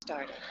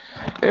started.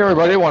 Hey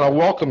everybody, I want to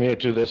welcome you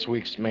to this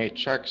week's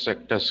Matrix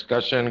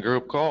discussion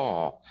group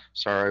call.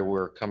 Sorry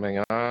we're coming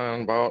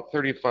on about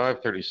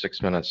 35,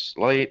 36 minutes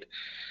late,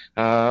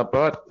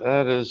 but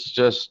that is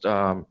just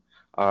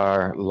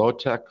our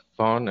low-tech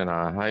fun in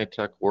a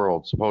high-tech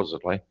world,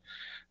 supposedly.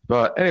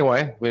 But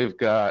anyway, we've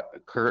got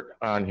Kurt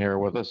on here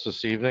with us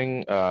this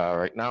evening.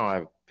 Right now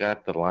I've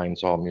got the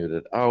lines all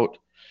muted out,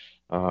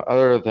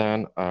 other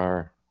than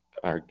our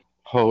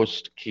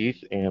host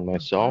Keith and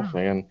myself,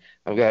 and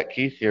I've got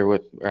Keith here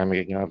with.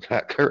 I've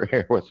got Kurt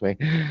here with me.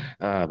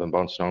 I've been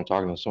bouncing around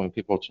talking to so many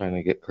people trying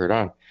to get Kurt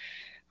on.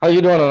 How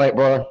you doing tonight,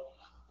 brother?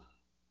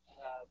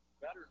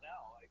 Better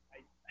now.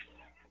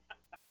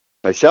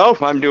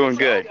 Myself, I'm doing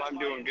good.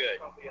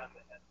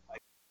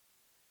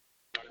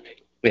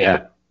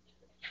 Yeah.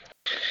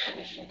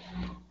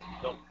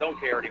 Don't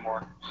care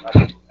anymore.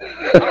 All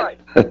right.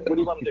 What do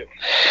you want to do?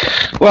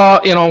 Well,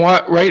 you know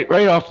what?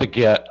 Right off the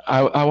get,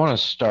 I want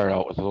to start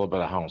out with a little bit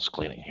of house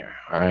cleaning here.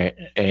 All right,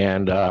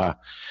 and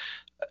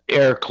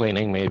air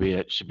cleaning, maybe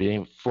it should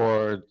be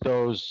for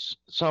those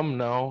some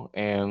know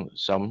and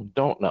some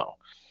don't know.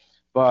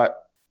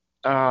 But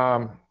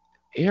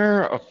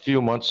here a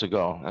few months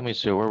ago, let me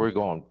see where we're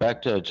going.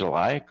 Back to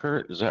July,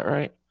 Kurt, is that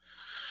right?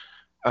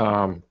 Yeah,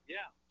 I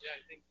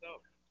think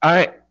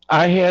so.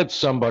 I had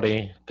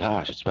somebody.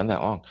 Gosh, it's been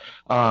that long.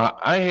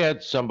 I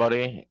had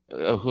somebody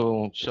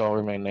who shall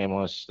remain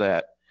nameless.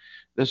 That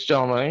this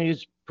gentleman,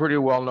 he's pretty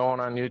well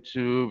known on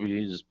YouTube.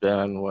 He's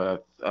been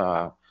with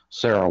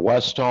Sarah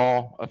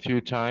Westall a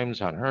few times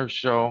on her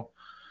show,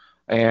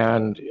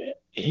 and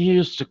he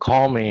used to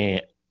call me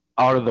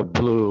out of the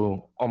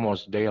blue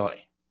almost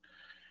daily.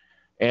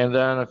 And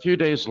then a few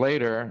days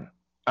later,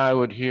 I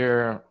would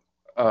hear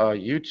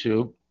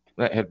YouTube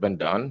that had been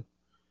done,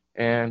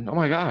 and oh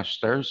my gosh,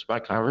 there's my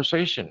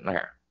conversation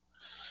there.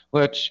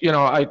 Which,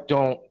 I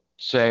don't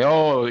say,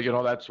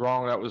 oh, that's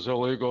wrong, that was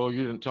illegal,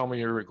 you didn't tell me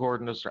you're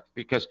recording this,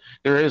 because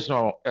there is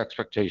no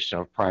expectation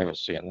of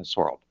privacy in this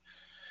world.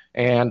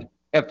 And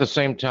at the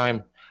same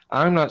time,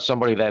 I'm not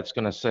somebody that's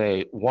going to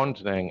say one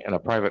thing in a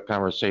private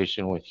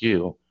conversation with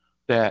you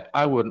that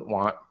I wouldn't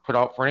want put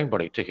out for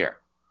anybody to hear.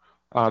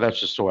 That's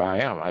just the way I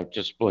am. I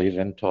just believe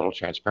in total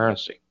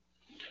transparency.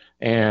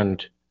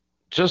 And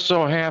just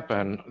so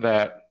happened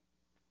that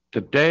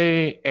the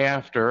day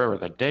after or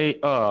the day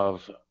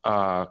of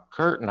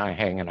Kurt and I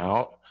hanging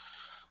out,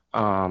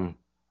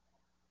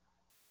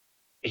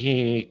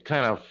 he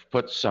kind of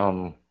put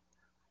some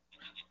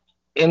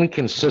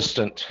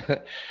inconsistent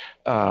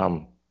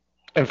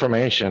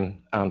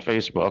information on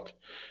Facebook,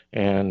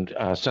 and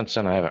since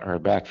then I haven't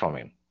heard back from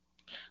him.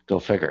 Go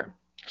figure.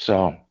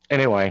 So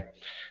anyway,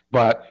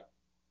 but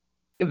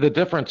the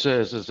difference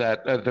is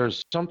that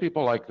there's some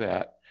people like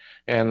that,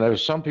 and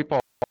there's some people.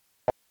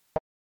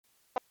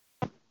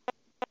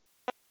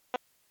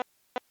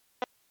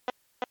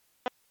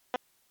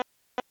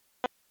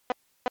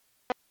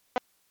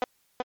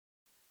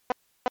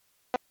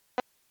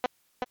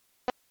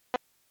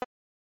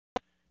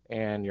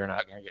 And you're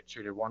not going to get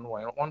treated one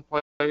way in one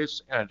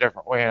place and a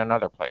different way in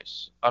another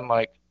place.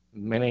 Unlike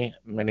many,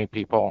 many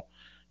people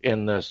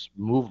in this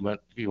movement,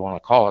 if you want to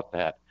call it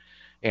that.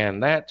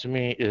 And that, to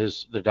me,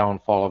 is the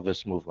downfall of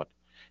this movement.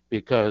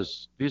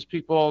 Because these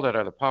people that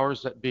are the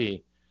powers that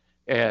be,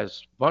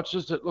 as much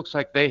as it looks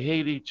like they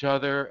hate each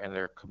other and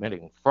they're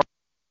committing fraud,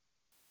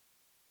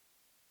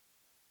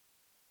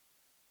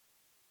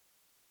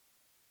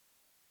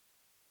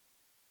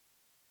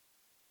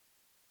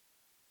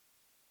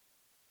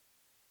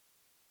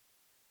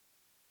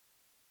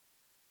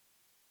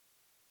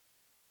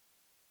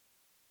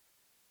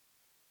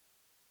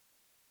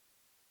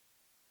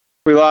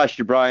 We lost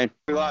you, Brian.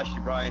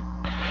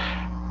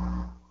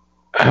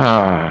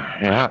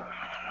 yeah.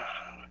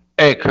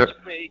 Hey, Kurt.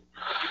 You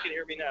can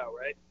hear me now,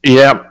 right?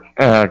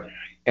 Yeah.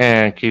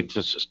 And Keith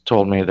just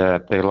told me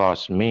that they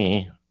lost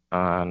me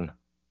on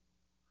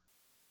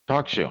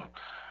talk show.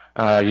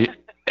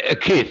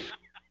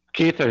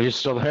 Keith, are you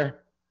still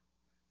there?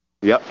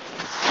 Yep.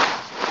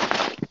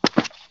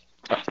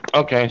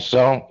 Okay,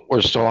 so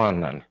we're still on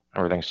then.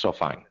 Everything's still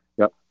fine.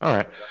 Yep. All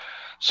right.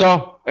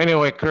 So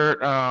anyway,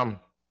 Kurt,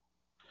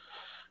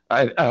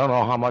 I don't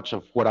know how much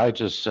of what I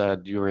just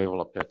said you were able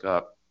to pick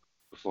up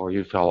before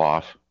you fell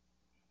off.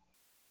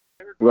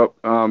 Well,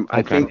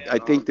 Okay. I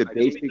think the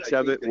basics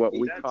of it, what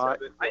we caught.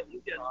 I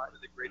think that's one of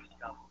the greatest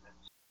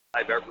compliments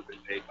I've ever been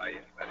paid by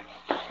anybody.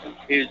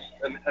 Is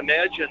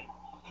imagine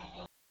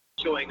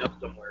showing up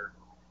somewhere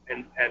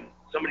and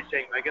somebody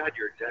saying, "My God,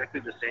 you're exactly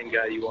the same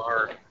guy you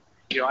are."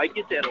 I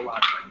get that a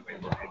lot. By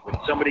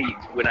the way,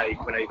 when I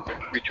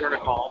return a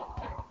call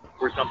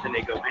or something,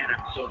 they go, "Man,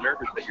 I'm so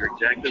nervous that you're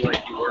exactly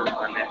like you were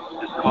on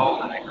this call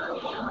that I heard."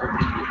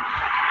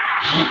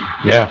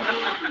 Yeah.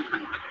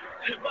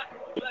 but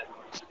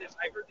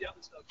I heard the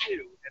other stuff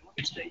too, and let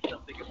me say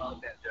something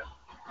about that, Jeff.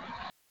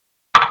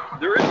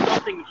 There is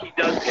something he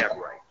does have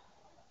right,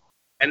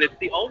 and it's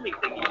the only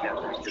thing he has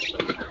right.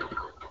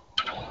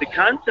 The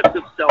concept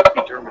of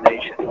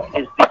self-determination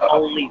is the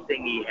only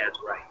thing he has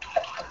right,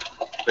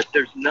 but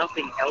there's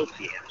nothing else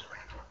he has right.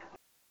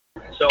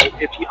 So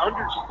if he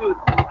understood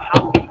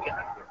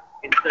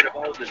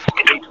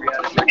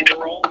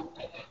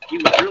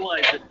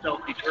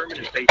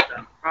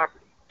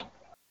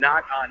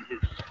on his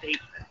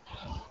statement.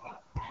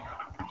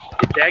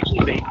 It's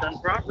actually based on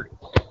property.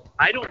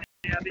 I don't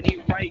have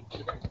any right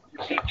to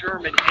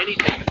determine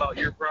anything about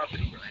your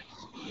property, Brian.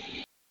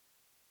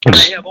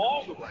 I have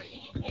all the rights,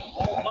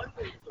 all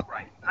bundles of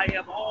rights. I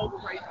have all the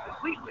rights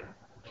completely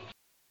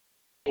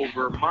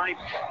over my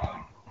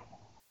property.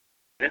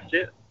 That's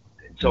it.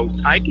 So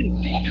I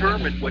can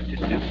determine what to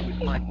do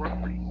with my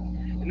property.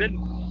 And then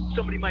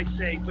somebody might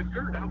say, but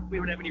Kurt, how come we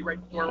don't have any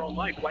rights to our own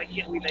life? Why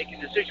can't we make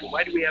a decision?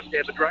 Why do we have to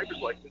have a driver's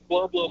license?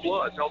 Blah, blah,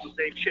 blah. It's all the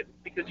same shit.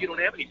 It's because you don't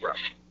have any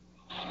property.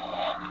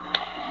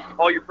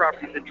 All your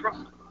property's in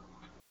trust.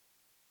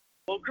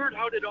 Well, Kurt,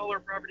 how did all our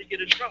property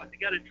get in trust? You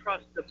got in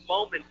trust the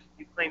moment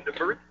you claimed a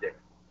birthday.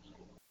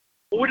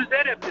 Well, what does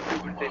that have to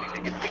do with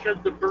anything? It's because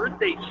the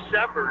birthday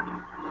severed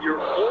your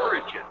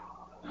origin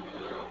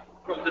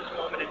from this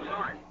moment in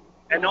time.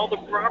 And all the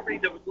property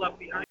that was left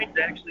behind is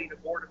actually an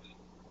abortive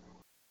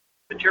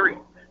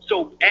material.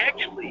 So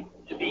actually,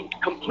 to be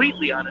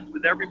completely honest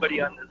with everybody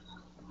on this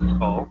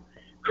call,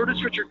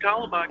 Kurtis Richard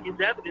Kallenbach is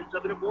evidence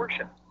of an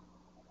abortion.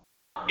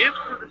 If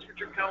Kurtis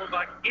Richard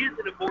Kallenbach is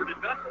an aborted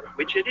vessel,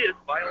 which it is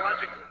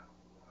biologically,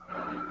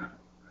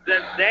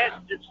 then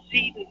that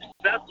decedent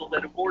vessel,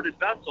 that aborted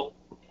vessel,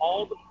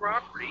 all the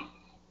property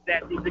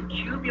that is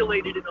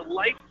accumulated in a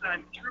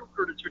lifetime through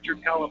Kurtis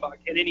Richard Kallenbach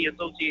and any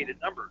associated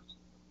numbers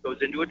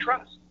goes into a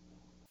trust.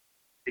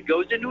 It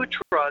goes into a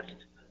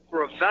trust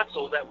for a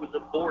vessel that was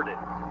aborted,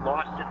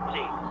 lost at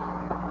sea.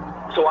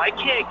 So I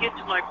can't get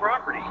to my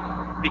property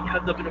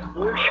because of an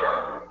abortion.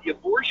 The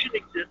abortion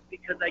exists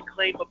because I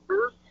claim a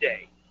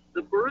birthday.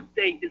 The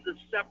birthday is a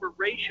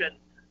separation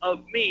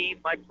of me,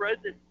 my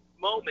present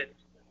moment,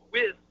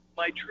 with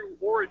my true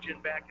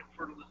origin back in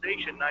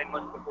fertilization 9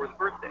 months before the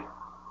birthday.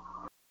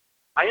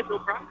 I have no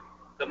property.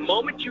 The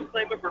moment you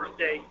claim a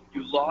birthday,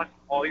 you lost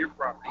all your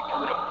property to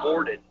an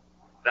aborted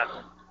vessel.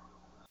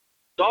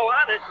 It's all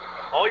on it.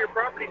 All your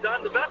property's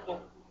on the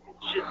vessel.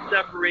 It's just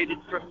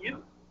separated from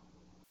you.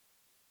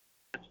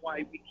 That's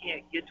why we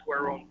can't get to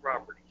our own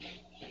property.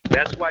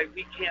 That's why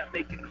we can't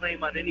make a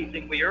claim on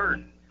anything we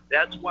earn.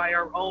 That's why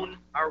our own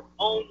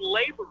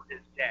labor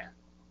is taxed.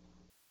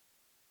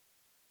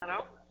 Not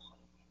ours.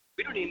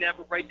 We don't even have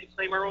a right to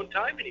claim our own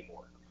time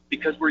anymore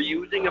because we're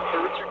using a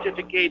birth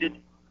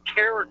certificated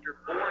character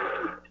born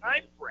into a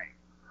time frame,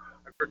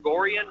 a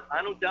Gregorian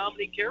Anno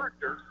Domini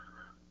character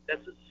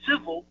that's a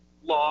civil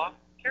law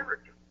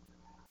character.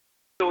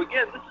 So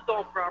again, this is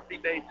all property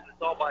based and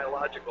it's all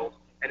biological.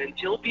 And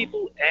until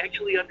people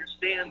actually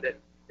understand that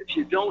if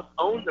you don't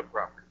own the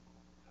property,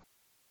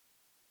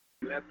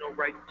 you have no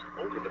rights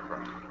over the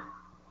property.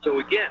 So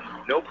again,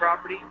 no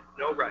property,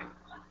 no rights.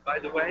 By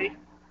the way,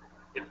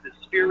 if the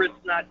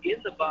spirit's not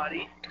in the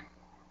body,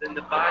 then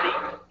the body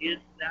is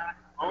not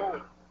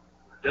owned.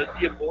 Does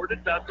the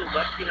aborted vessel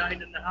left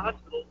behind in the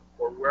hospital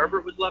or wherever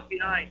it was left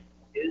behind,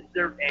 is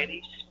there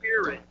any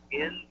spirit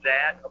in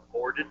that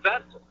aborted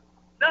vessel?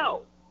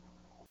 No.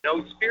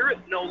 No spirit,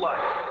 no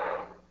life.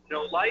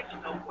 No life,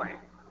 no life.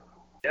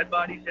 Dead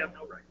bodies have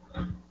no rights.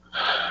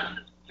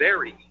 This is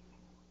very.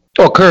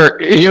 Well,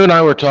 Kurt, you and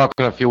I were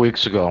talking a few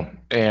weeks ago,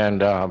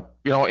 and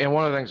and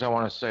one of the things I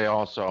want to say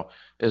also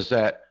is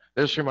that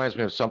this reminds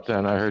me of something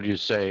I heard you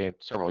say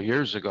several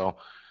years ago,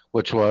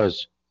 which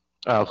was,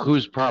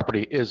 whose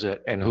property is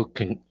it, and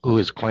who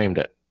has claimed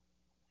it?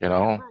 You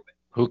know,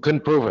 who can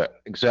prove it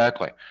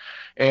exactly?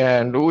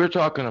 And we were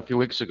talking a few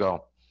weeks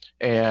ago,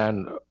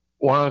 and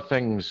one of the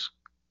things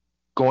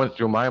going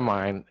through my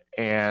mind,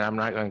 and I'm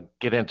not going to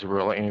get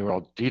into any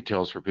real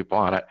details for people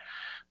on it,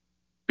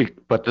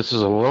 but this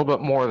is a little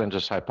bit more than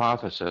just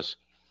hypothesis,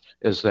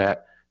 is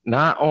that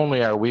not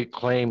only are we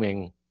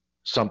claiming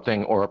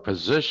something or a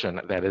position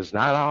that is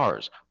not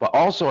ours, but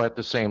also at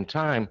the same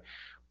time,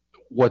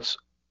 what's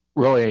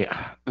really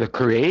the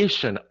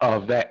creation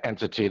of that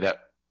entity that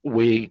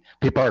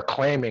people are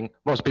claiming,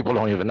 most people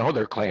don't even know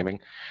they're claiming,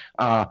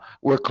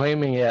 we're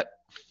claiming it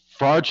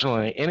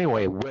fraudulently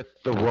anyway with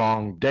the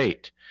wrong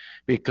date,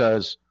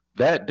 because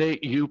that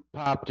date you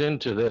popped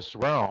into this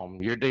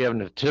realm, your day of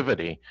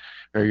nativity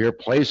or your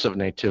place of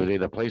nativity,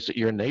 the place that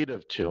you're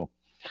native to,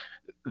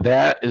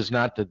 that is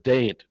not the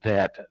date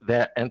that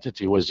that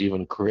entity was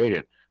even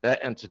created.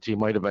 That entity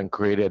might have been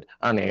created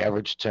on the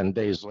average 10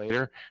 days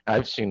later.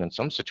 I've seen in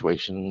some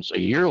situations a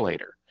year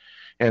later.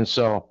 And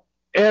so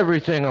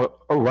everything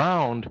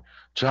around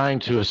trying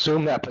to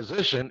assume that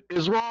position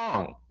is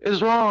wrong,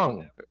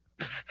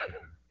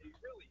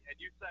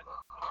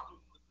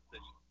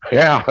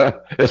 Yeah,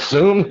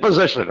 assume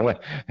position.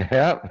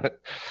 Yeah. There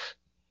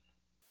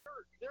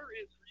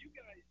is for you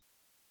guys,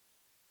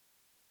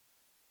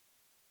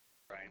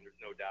 Brian.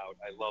 There's no doubt.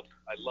 I love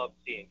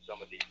seeing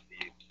some of the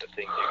things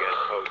you guys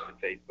post on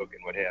Facebook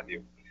and what have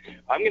you.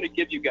 I'm going to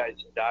give you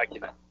guys a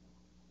document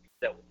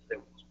that was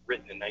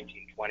written in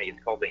 1920.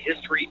 It's called "The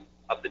History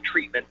of the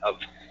Treatment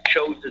of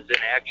Choses in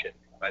Action"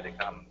 by the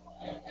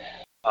Commonwealth.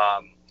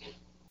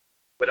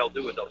 What I'll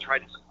do is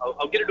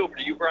I'll get it over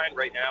to you, Brian,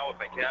 right now if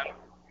I can.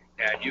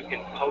 And you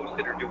can post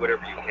it or do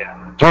whatever you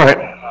can. All right.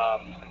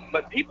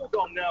 But people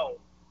don't know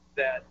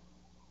that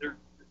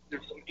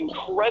there's some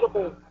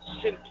incredible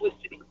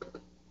simplicity.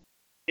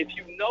 If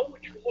you know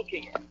what you're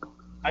looking at,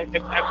 and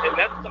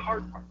that's the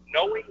hard part,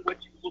 knowing what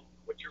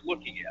you're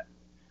looking at.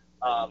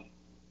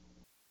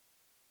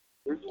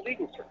 There's a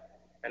legal term,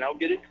 and I'll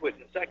get into it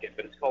in a second,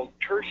 but it's called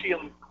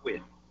tertium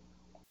quid.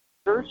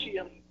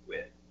 Tertium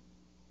quid.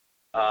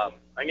 I'm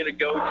going to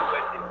go to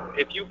it.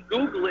 If you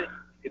Google it,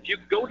 if you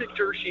go to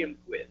tertium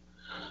quid,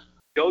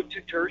 go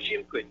to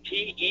tertium quid,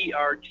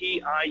 Tertium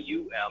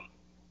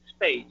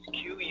space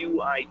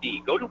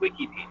QUID. Go to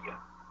Wikipedia.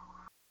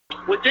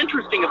 What's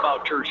interesting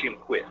about tertium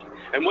quid,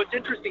 and what's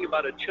interesting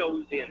about a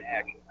chosen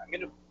action, I'm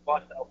going to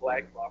bust out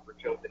Black's law for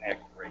chosen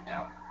action right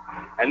now,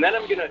 and then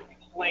I'm going to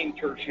explain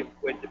tertium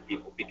quid to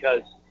people,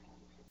 because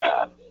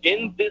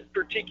in this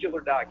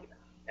particular document,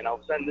 and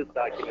I'll send this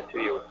document to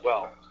you as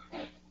well,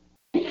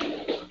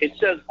 it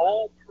says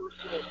all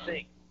personal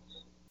things.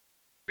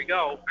 Here we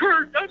go.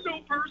 Kurt, I'm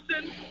no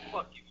person.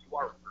 Fuck you, you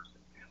are a person.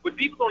 What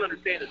people don't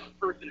understand is the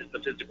person is the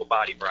physical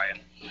body, Brian.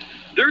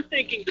 They're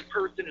thinking the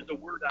person is a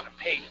word on a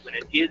page when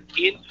it is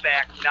in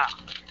fact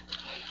not.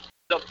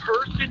 The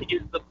person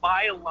is the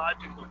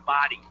biological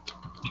body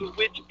to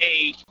which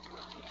a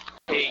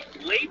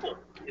label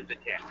is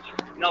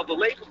attached. Now, the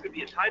label could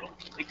be a title,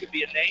 it could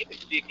be a name, it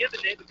could be a given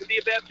name, it could be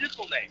a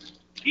baptismal name.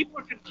 People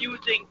are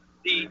confusing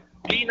the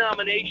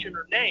denomination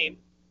or name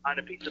on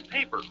a piece of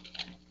paper.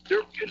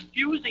 They're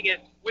confusing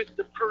it with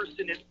the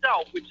person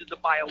itself, which is a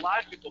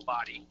biological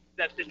body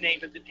that the name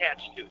is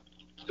attached to.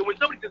 So when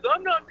somebody says,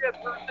 I'm not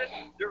that person,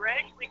 they're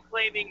actually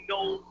claiming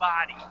no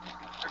body.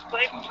 They're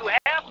claiming to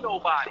have no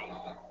body,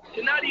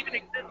 to not even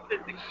exist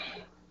physically.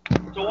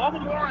 So all the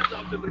morons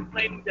out there are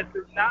claiming that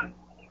they're not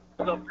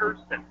the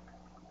person.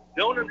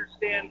 Don't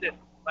understand that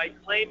by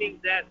claiming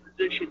that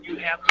position, you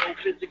have no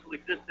physical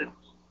existence,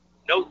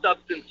 no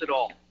substance at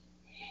all.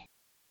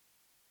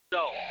 So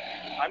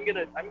I'm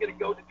gonna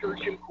go to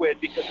tertium quid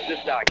because of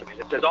this document.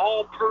 It says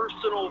all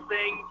personal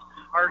things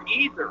are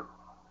either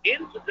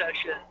in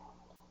possession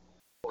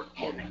or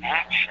in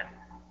action.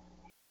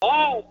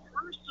 All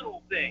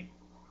personal things.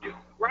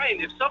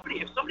 Ryan, if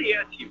somebody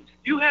asks you, do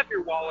you have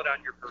your wallet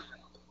on your person?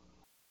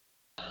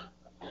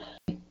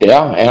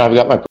 Yeah, and I've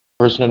got my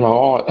person in my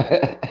wallet.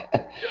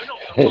 No,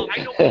 well,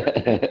 I know, but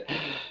do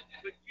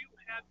you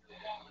have your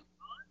wallet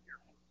on your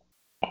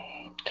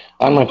person?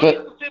 On my Look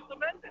at the Fifth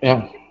Amendment.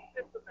 Yeah.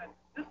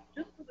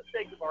 Just for the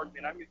sake of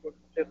argument, I'm going to go to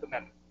the Fifth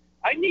Amendment.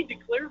 I need to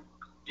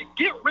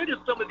get rid of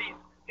some of these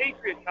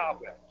patriot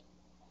cobwebs.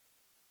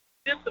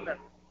 Fifth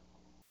Amendment.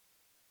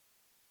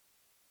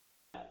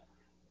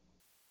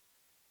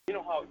 You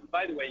know how,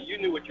 by the way, you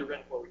knew what you were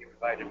in for when you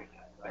invited me,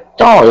 right?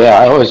 Oh yeah,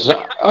 I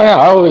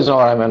always know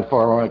what I'm in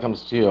for when it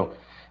comes to you.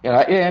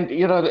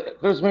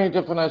 There's many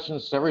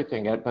definitions to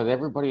everything, but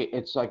everybody,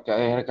 it's like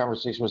I had a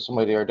conversation with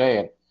somebody the other day,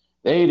 and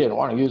they didn't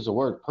want to use the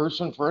word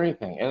person for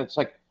anything. And it's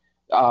like,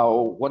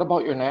 what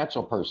about your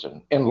natural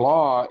person? In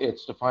law,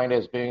 it's defined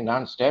as being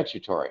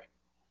non-statutory.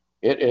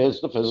 It is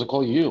the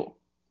physical you.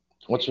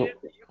 You can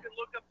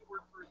look up the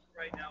word person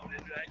right now, and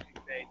it would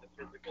actually say the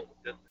physical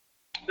existence.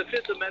 The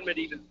Fifth Amendment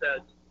even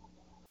says,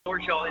 nor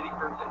shall any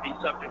person be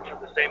subject to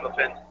the same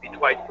offense be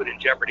twice put in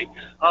jeopardy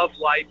of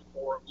life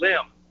or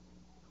limb.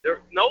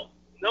 There, no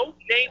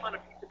name on a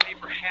piece of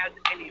paper has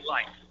any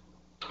life,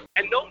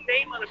 and no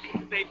name on a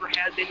piece of paper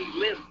has any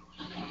limb.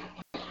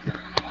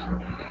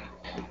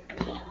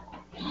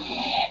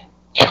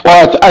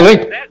 Well,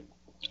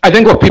 I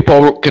think what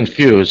people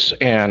confuse,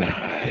 and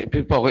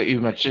people, you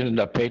mentioned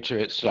the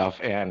patriot stuff,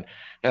 and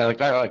like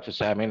I like to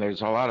say, I mean,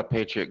 there's a lot of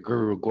patriot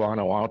guru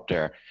guano out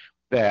there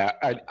that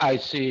I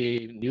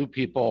see new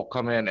people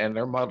come in and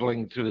they're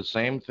muddling through the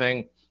same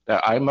thing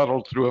that I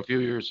muddled through a few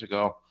years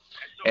ago.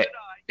 And so did I.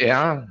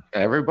 Yeah,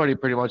 everybody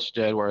pretty much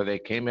did, where they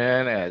came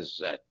in as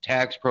a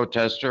tax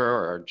protester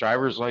or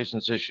driver's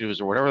license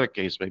issues or whatever the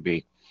case may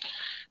be.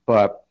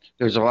 But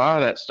there's a lot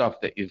of that stuff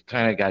that you've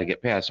kind of got to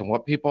get past. And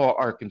what people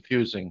are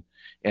confusing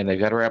and they've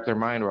got to wrap their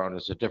mind around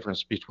is the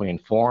difference between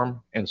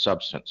form and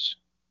substance.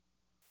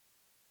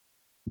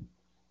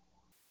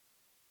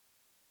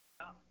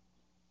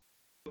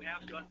 You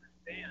have to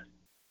understand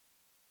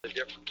the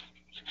difference.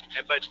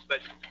 But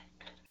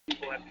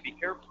people have to be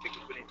careful, because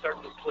when they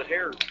start to split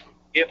hairs,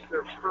 if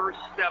their first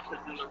step is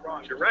in the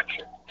wrong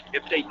direction,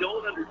 if they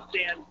don't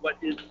understand what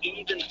is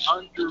even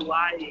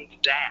underlying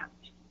that,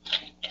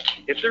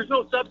 if there's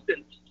no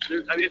substance,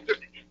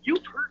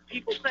 you've heard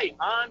people say,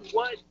 on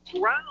what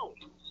grounds,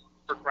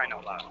 for crying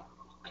out loud?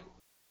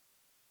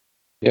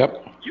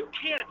 Yep. You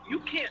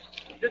can't.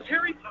 Does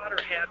Harry Potter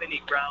have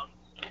any grounds?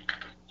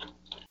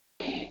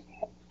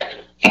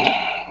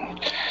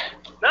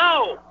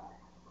 No.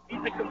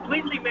 He's a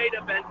completely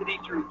made-up entity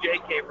through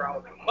J.K.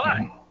 Rowling. But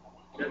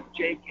does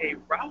J.K.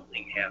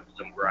 Rowling have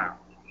some grounds?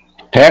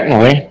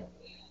 Patently.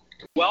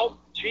 Well,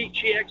 she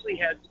actually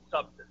has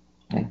substance.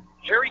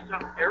 Harry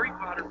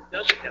Potter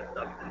doesn't have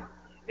substance,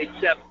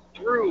 except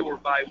through or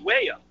by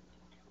way of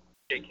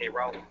J.K.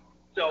 Rowling.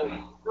 So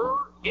her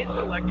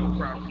intellectual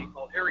property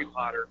called Harry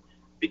Potter,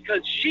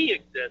 because she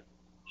exists,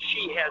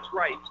 she has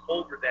rights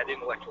over that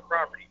intellectual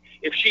property.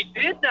 If she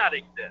did not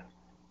exist,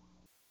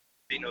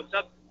 be no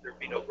substance, there'd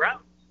be no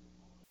grounds.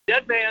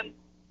 Dead man,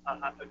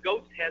 a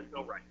ghost has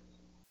no rights.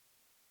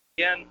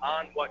 Again,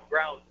 on what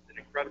grounds is an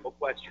incredible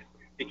question.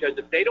 Because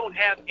if they don't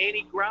have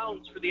any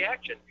grounds for the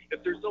action,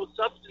 if there's no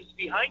substance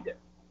behind it,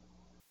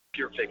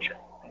 pure fiction.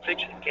 And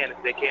fiction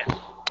they can't.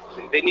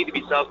 They need to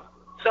be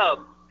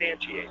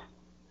substantiated.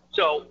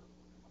 So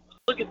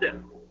look at this.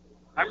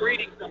 I'm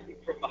reading something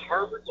from the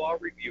Harvard Law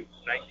Review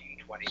from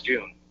 1920,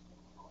 June.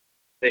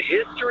 The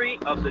history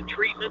of the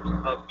treatment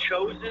of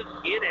chosen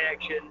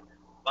inaction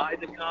by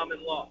the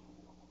common law.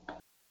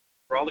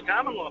 For all the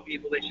common law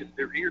people,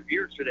 their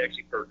ears should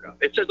actually perk up.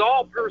 It says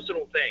all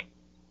personal things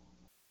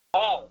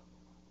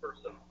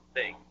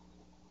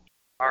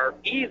are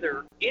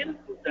either in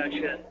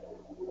possession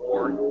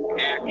or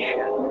action.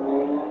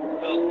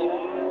 The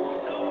law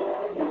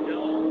knows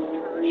no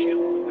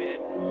tertium quid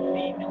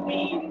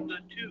between the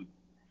two.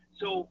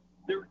 So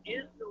there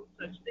is no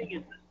such thing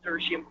as this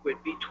tertium quid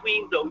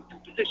between those two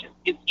positions.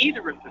 It's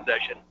either in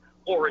possession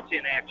or it's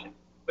in action.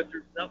 But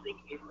there's nothing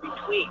in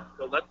between.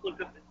 So let's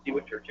look up and see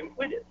what tertium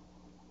quid is.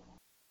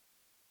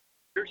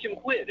 Tertium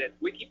quid, as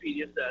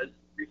Wikipedia says,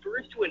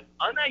 refers to an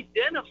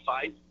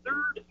unidentified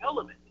third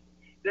element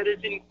that is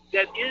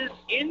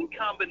in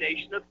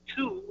combination of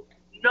two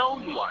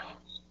known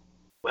ones.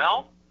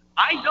 Well,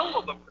 I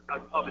know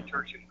of a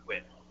tertium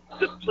quid.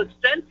 The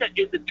placenta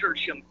is a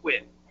tertium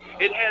quid.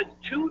 It has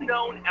two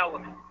known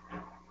elements,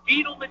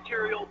 fetal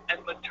material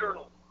and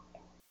maternal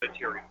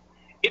material.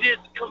 It is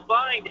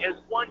combined as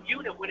one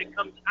unit when it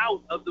comes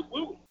out of the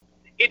womb.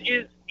 It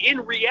is, in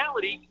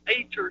reality,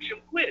 a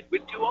tertium quid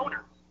with two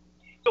owners.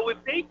 So if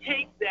they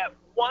take that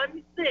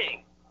one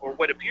thing, or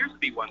what appears to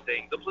be one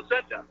thing, the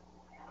placenta,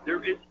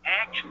 there is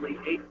actually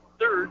a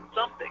third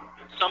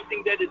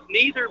something that is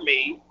neither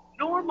me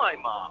nor my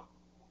mom.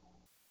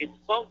 It's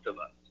both of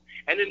us.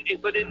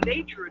 But in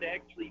nature,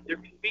 there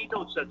can be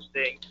no such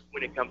thing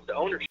when it comes to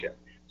ownership.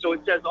 So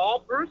it says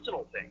all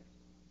personal things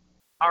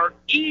are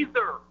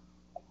either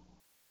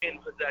in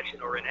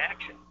possession or in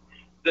action.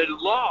 The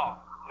law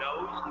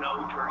knows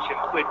no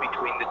tertium quid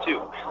between the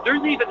two.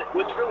 There's even,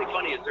 what's really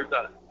funny is there's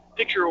a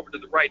picture over to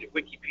the right of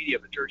Wikipedia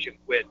of a tertium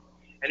quid,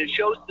 and it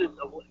shows this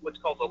what's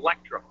called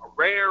electrum, a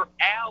rare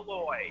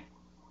alloy,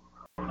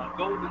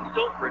 gold and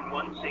silver in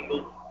one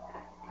single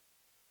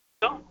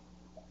stone.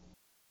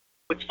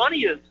 What's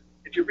funny is,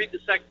 if you read the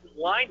second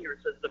line here, it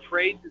says the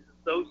phrase is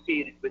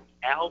associated with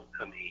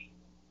alchemy.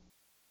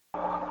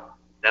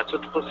 That's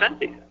what the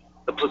placenta is.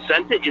 The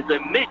placenta is a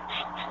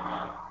mixed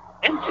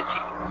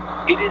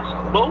entity. It is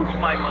both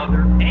my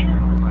mother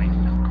and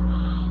myself.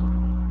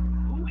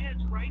 Who has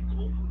rights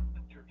over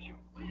the tertium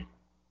quid?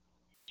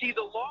 See,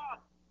 the law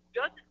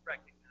doesn't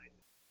recognize it.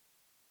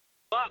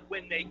 But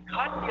when they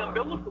cut the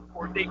umbilical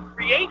cord, they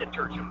create a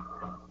tertium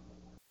quid.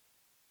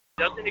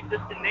 It doesn't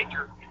exist in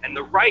nature. And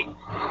the rights,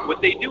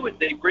 what they do is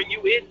they bring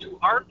you in to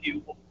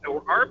argue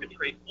or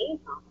arbitrate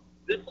over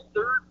this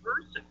third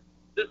person.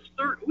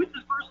 Who is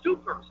this first two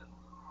person?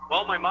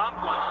 Well, my mom's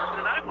one person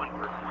and I'm one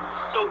person.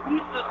 So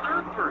who's the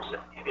third person?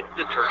 It's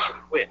the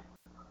tertium quid.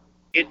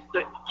 It's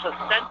the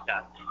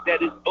placenta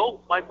that is both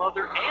my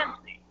mother and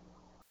me.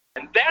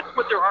 And that's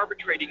what they're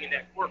arbitrating in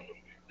that courtroom.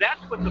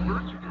 That's what the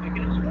birth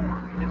certificate is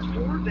for. It's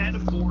for that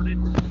aborted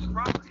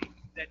property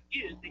that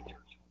is a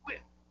tertium quid.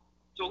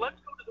 So let's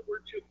go to the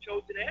word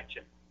chosen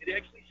action. It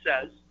actually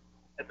says,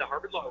 at the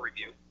Harvard Law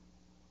Review,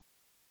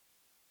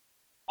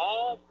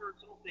 all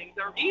personal things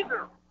are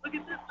either, look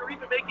at this, they're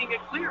even making it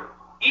clear,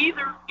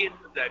 either in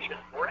possession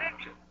or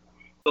action.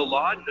 The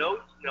law knows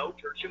no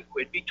tertium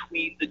quid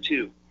between the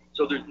two.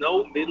 So there's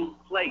no middle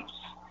place.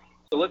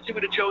 So let's see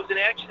what a chosen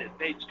action is.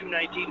 Page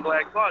 219,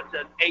 Black's Law,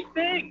 says a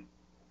thing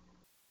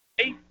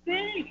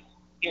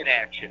in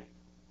action.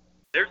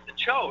 There's the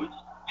chose.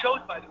 Chose,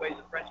 by the way, is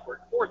a French word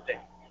for thing.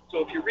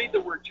 So if you read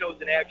the word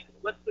chosen action,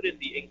 let's put it in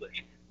the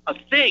English. A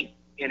thing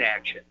in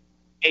action.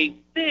 A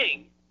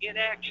thing in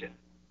action.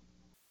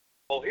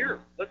 Well, here,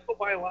 let's go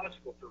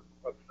biological for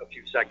a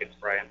few seconds,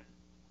 Brian.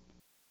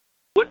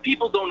 What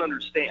people don't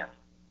understand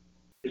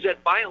is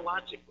that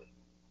biologically,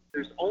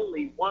 there's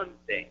only one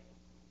thing.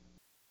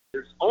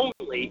 There's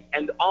only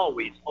and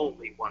always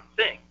only one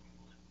thing.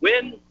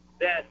 When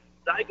that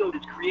zygote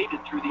is created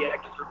through the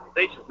act of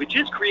fertilization, which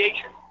is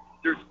creation,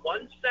 there's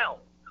one cell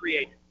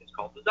created. It's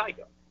called the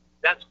zygote.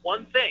 That's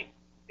one thing.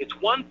 It's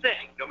one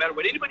thing. No matter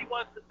what anybody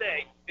wants to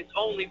say, it's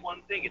only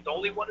one thing. It's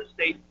only one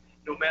estate,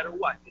 no matter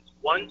what. It's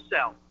one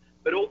cell.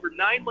 But over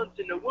 9 months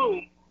in the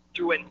womb,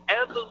 through an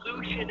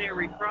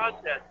evolutionary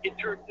process, it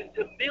turns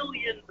into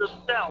millions of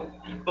cells,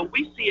 but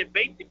we see it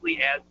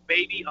basically as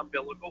baby,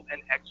 umbilical,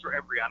 and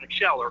extra-embryonic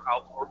shell or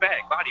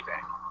body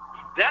bag.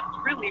 That's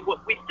really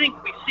what we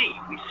think we see.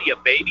 We see a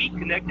baby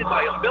connected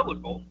by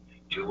umbilical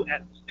to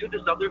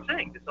this other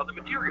thing, this other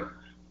material.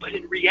 But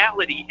in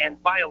reality,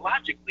 and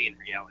biologically in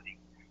reality,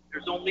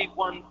 there's only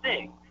one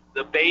thing.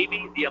 The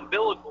baby, the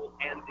umbilical,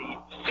 and the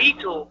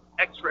fetal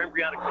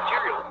extra-embryonic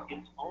material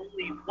is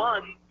only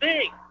one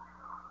thing.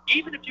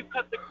 Even if you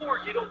cut the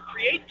cord, you don't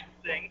create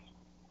two things.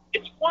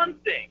 It's one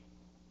thing.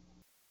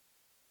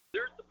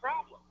 There's the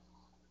problem.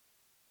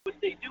 With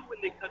they do when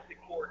they cut the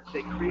cord is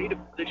they create a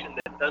position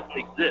that doesn't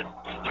exist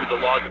through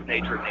the laws of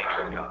nature and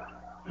nature of God.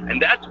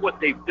 And that's what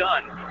they've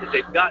done, is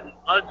they've gotten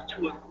us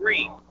to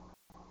agree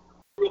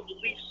through a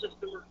belief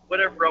system or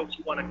whatever else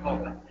you want to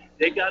call it.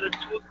 They got us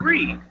to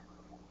agree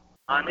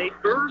on a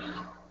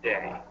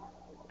birthday.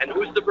 And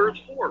who's the birth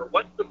for?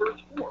 What's the birth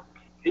for?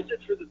 Is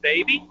it for the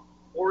baby,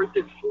 or is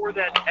it for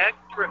that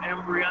extra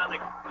embryonic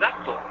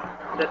vessel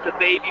that the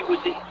baby was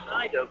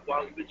inside of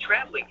while he was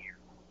traveling here?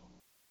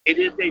 It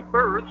is a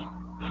birth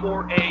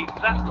for a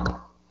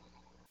vessel.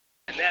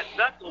 And that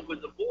vessel was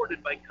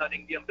aborted by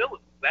cutting the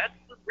umbilical. That's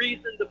the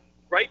reason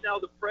right now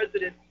the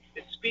president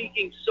is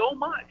speaking so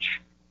much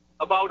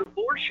about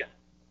abortion.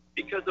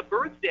 Because a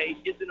birthday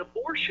is an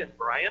abortion,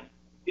 Brian.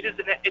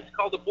 It's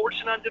called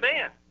abortion on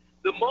demand.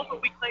 The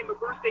moment we claim a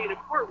birthday in a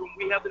courtroom,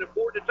 we have an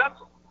aborted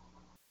vessel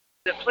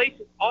that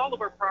places all of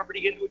our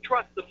property into a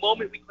trust the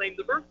moment we claim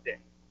the birthday.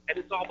 And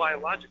it's all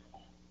biological.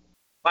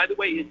 By the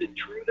way, is it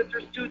true that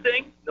there's two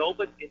things? No,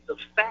 but it's a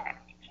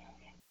fact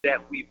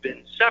that we've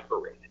been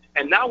separated.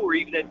 And now we're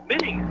even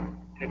admitting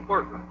it in a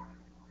courtroom.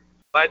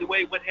 By the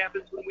way, what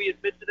happens when we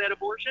admit to that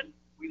abortion?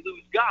 We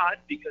lose God,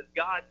 because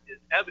God is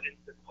evidence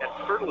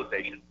of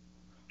fertilization.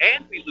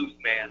 And we lose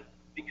man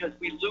because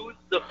we lose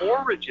the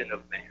origin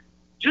of man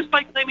just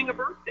by claiming a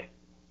birthday.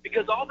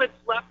 Because all that's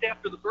left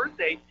after the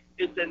birthday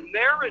is a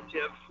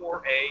narrative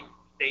for a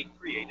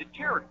state-created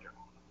character.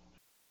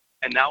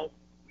 And now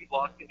we've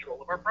lost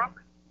control of our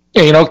property.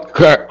 Yeah,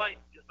 Kurt,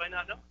 Just by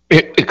not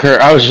knowing.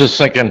 Kurt, I was just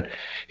thinking,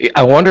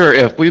 I wonder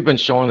if we've been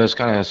showing this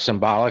kind of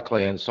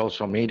symbolically in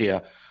social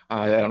media.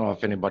 I don't know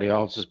if anybody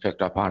else has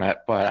picked up on it,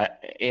 but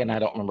I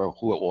don't remember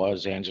who it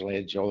was,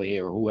 Angelina Jolie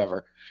or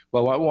whoever.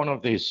 But one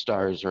of these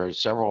stars, or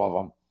several of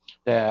them,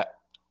 that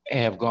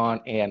have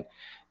gone and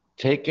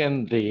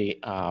taken the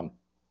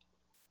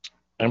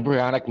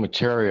embryonic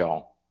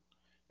material,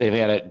 they've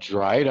had it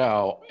dried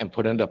out and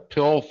put into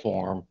pill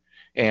form,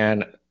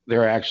 and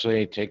they're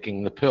actually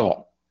taking the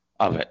pill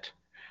of it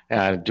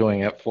and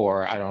doing it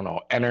for, I don't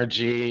know,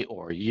 energy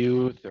or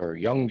youth or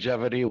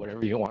longevity,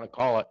 whatever you want to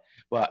call it.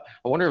 But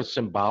I wonder if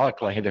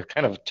symbolically they're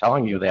kind of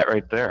telling you that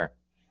right there.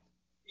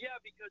 Yeah,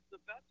 because the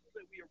vessel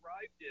that we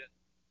arrived in,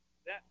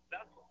 that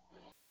vessel,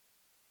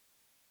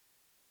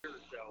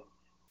 so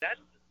that's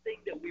the thing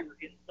that we were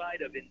inside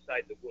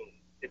the womb.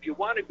 If you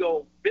want to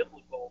go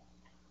biblical,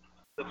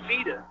 the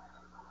fetus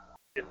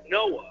is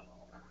Noah,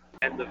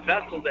 and the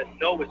vessel that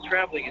Noah is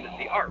traveling in is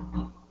the ark.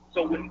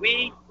 So when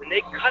they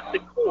cut the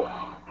cord,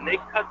 when they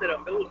cut that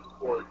umbilical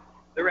cord,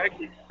 they're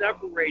actually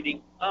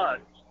separating us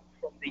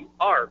from the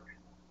ark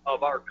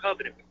of our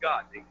covenant with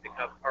God, the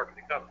ark of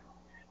the covenant.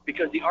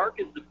 Because the ark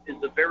is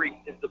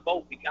the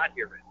boat we got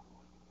here in.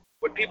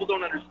 What people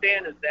don't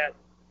understand is that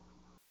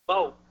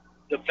boat,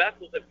 the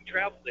vessel that we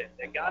traveled in,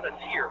 that got us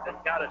here,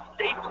 that got us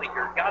safely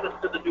here, got us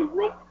to the new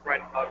world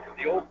right out from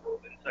the old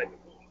world inside the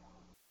womb.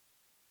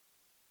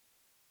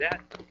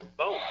 That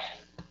boat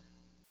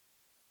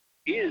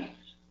is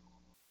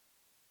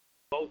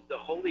both the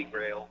Holy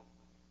Grail,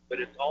 but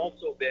it's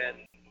also been,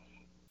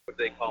 what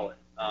do they call it?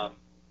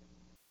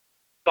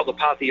 It's called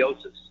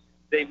apotheosis.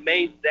 They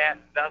made that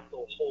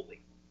vessel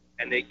holy,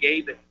 and they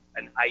gave it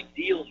an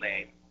ideal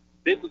name.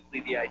 Biblically,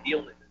 the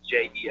ideal name is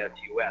Jesus.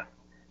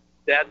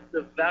 That's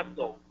the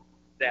vessel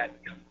that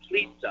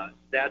completes us.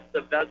 That's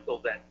the vessel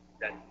that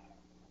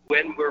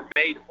when we're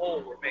made whole,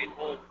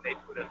 and they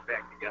put us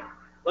back together.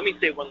 Let me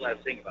say one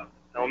last thing about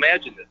this. Now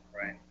imagine this,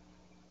 right?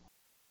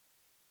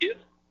 If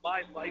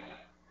my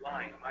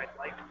lifeline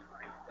is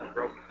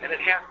unbroken, and it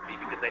has to be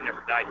because I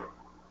never died.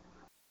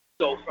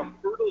 So from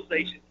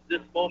fertilization to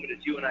this moment,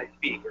 as you and I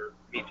speak, or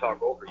me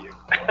talk over you,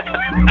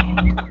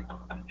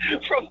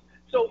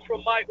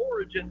 from my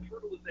origin,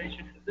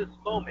 fertilization to this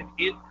moment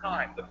in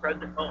time, the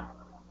present moment,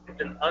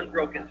 it's an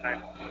unbroken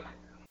time.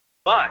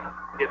 But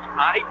if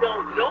I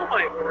don't know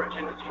my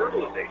origin is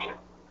fertilization,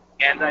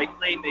 and I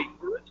claim a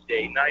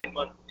birthday 9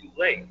 months too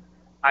late,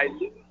 I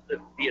lose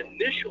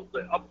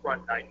the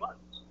upfront 9 months.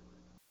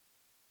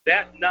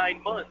 That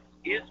 9 months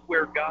is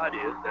where God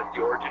is, that's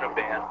the origin of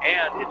man,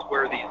 and it's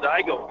where the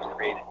zygote was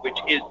created, which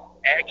is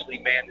actually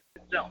man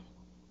itself.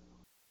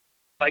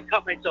 If I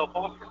cut myself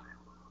off from that,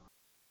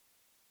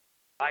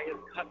 I have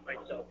cut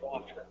myself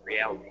off from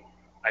reality.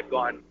 I've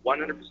gone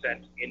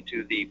 100%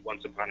 into the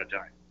once upon a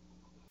time,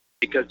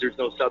 because there's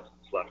no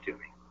substance left to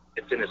me.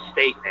 It's an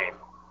estate name.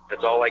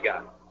 That's all I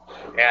got.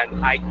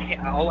 And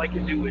all I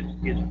can do is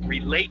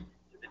relate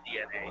to the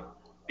DNA,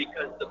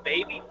 because the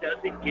baby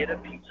doesn't get a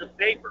piece of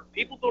paper.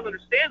 People don't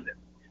understand this.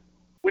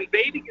 When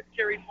baby gets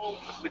carried home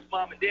with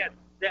mom and dad,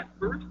 that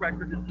birth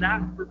record is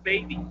not for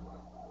baby.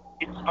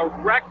 It's a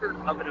record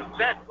of an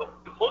event, but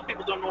most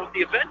people don't know what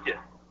the event is.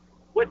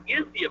 What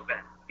is the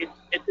event?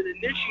 It's an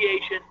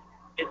initiation.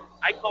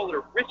 I call it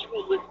a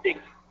ritualistic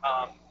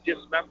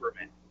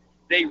dismemberment.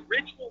 They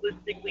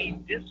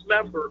ritualistically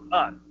dismember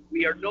us.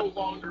 We are no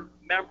longer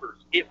members.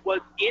 It was,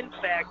 in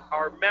fact,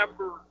 our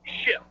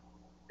membership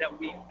that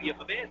we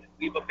have abandoned.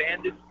 We've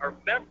abandoned our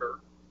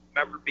member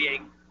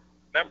being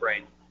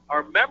membrane,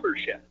 our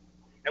membership.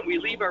 And we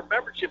leave our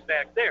membership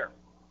back there.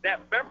 that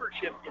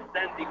membership is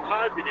then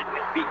deposited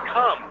and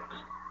becomes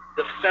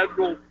the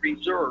Federal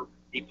Reserve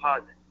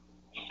deposit.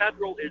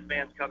 Federal is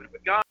man's covenant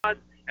with God,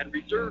 and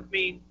reserve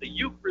means the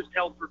Eucharist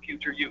held for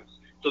future use.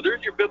 So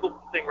there's your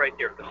biblical thing right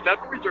there. The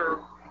Federal Reserve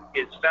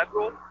is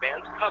federal,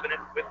 man's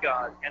covenant with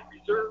God, and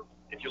reserve,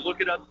 if you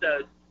look it up,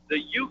 says the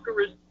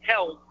Eucharist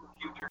held for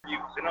future use.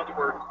 In other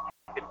words,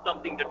 it's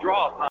something to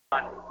draw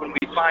upon when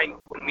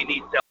we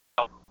need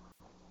help.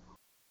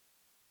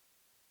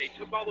 They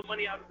took all the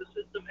money out of the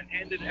system and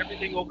handed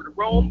everything over to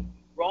Rome.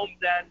 Rome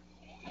then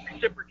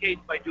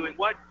reciprocates by doing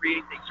what?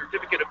 Creates a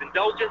certificate of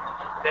indulgence.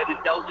 That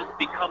indulgence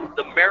becomes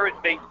the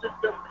merit-based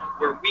system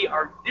where we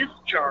are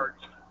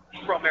discharged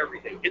from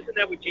everything. Isn't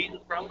that what Jesus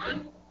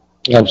promised?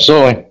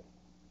 Absolutely.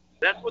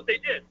 That's what they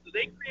did. So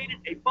they created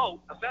a boat,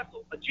 a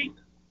vessel, a Jesus.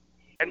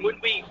 And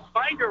when we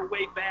find our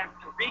way back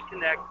to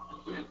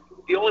reconnect,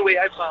 the only way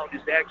I found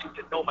is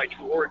actually to know my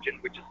true origin,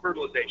 which is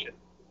fertilization.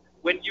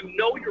 When you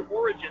know your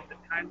origin, the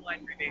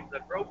timeline remains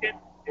unbroken.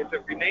 If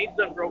it remains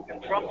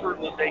unbroken from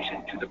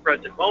fertilization to the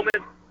present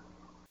moment,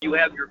 you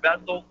have your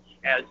vessel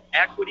as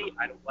equity.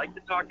 I don't like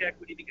to talk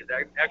equity because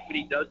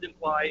equity does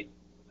imply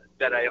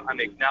that I'm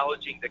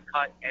acknowledging the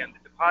cut and the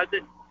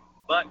deposit.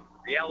 But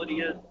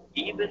reality is,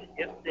 even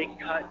if they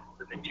cut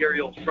the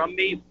material from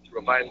me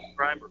through a violent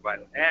crime or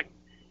violent act,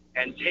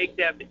 and take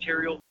that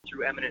material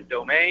through eminent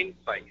domain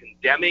by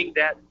condemning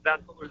that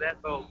vessel or that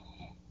boat,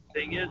 the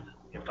thing is,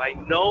 if I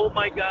know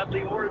my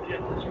godly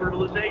origin is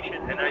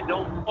fertilization and I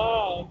don't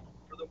fall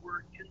for the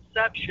word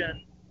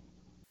conception,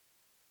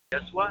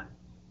 guess what?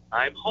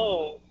 I'm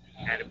whole.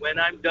 And when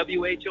I'm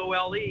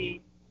WHOLE,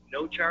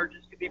 no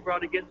charges can be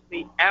brought against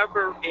me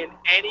ever in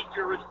any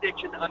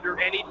jurisdiction under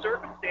any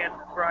circumstances,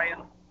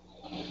 Brian.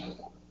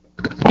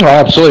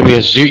 Well, absolutely,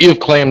 because you've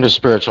claimed a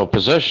spiritual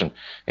position.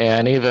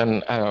 And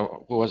even,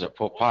 who was it,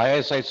 Pope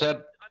Pius, I said?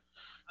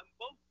 I'm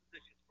both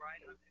positions, Brian.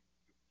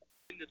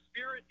 When the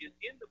spirit is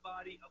in the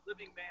body, a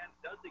living man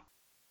does exist.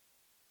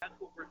 That's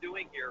what we're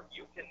doing here.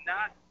 You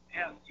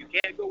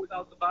can't go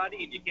without the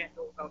body and you can't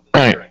go without the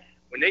spirit. Right.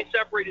 When they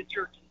separated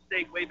church and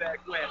state way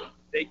back when,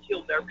 they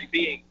killed every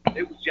being.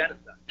 It was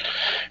genocide.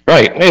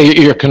 Right.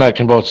 Hey, you're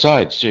connecting both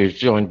sides. You're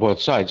joining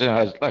both sides. And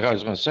like I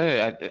was going to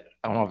say, I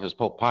don't know if it's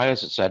Pope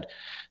Pius that said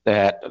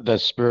that the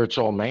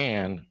spiritual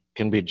man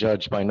can be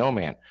judged by no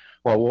man.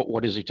 Well,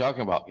 what is he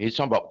talking about? He's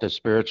talking about the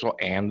spiritual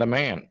and the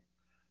man,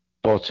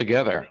 both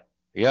together.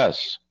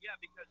 Yes. Yeah,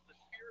 because the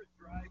spirit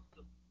drives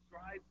the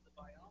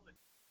biology.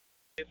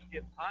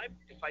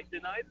 If I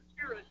deny the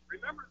spirit,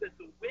 remember that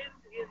the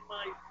wind in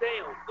my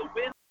sails, the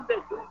wind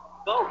that moves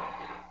boats,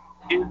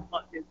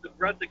 is the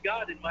breath of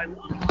God in my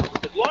lungs.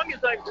 As long as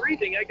I'm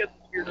breathing, I got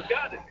the spirit of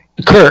God in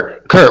me.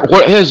 Kurt,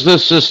 what is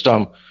this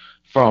system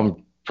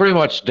from pretty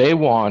much day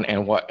one,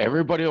 and what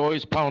everybody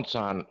always pounce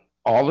on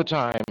all the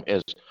time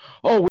is,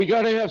 oh, we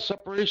got to have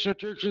separation of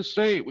church and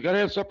state. We got to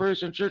have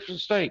separation of church and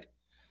state.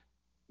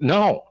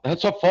 No,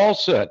 that's a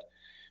falsehood.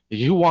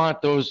 You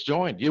want those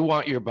joined. You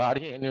want your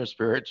body and your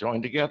spirit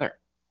joined together.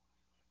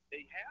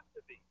 They have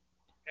to be.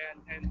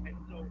 And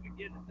so,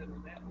 again, instead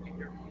of that,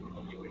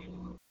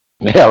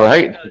 Yeah,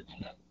 right?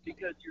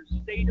 because your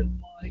state of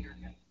mind or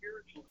your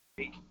spiritual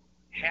state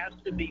has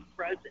to be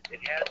present. It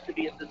has to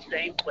be at the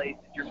same place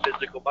as your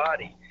physical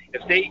body.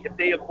 If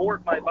they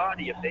abort my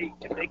body, if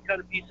they cut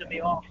a piece of me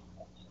off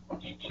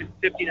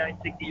 59,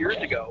 60 years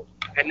ago,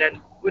 and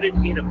then put it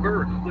in a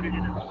birth, put it in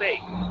a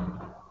space,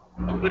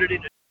 put it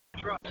in a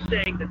truck,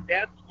 saying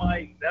that's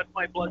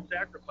my blood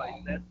sacrifice.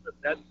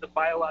 That's the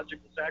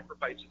biological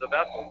sacrifice of the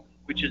vessel,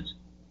 which is,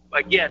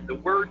 again, the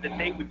word that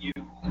they would use.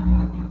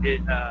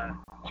 It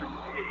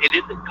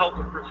isn't cult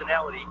of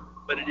personality,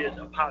 but it is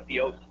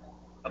apotheosis.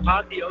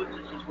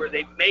 Apotheosis is where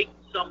they make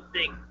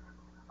something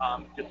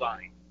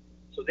divine.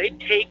 So they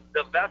take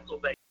the vessel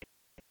that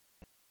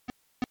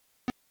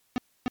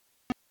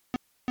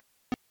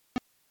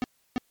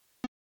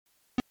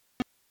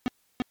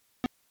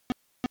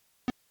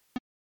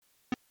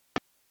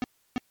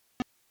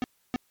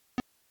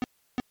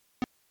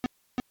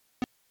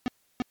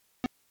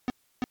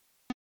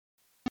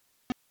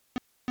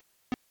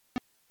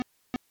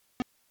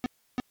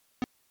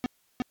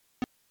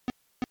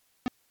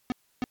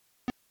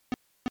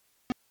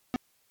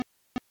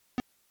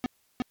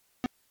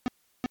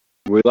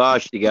We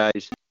lost you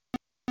guys.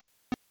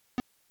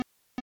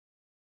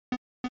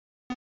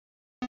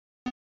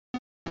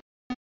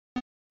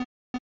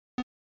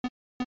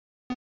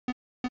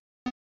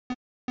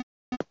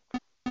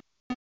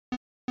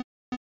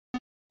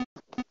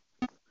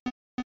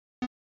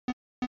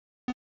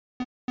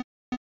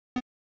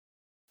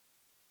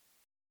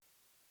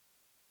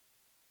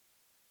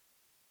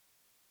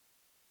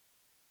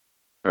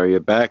 Are you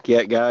back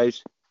yet,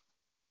 guys?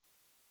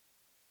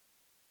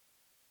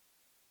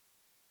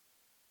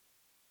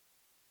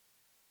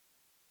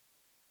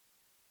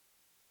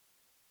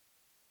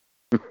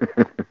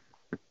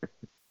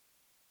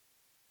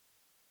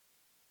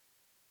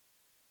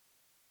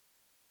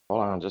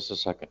 Hold on just a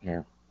second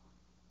here.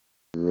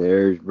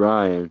 There's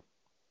Brian.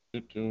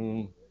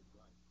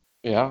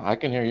 Yeah, I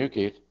can hear you,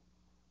 Keith.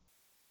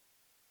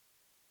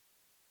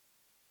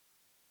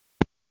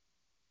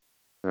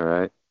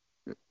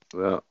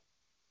 Well,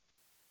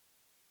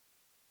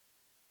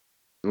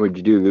 what'd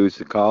you do? Lose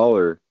the call,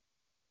 or?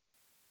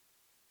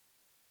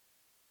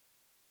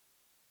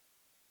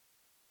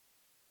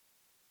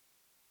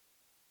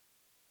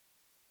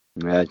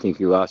 I think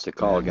you lost the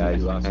call,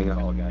 guys. Hang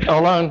on.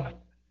 Hold on.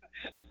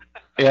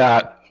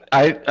 Yeah,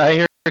 I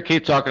hear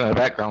Keith talking in the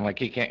background like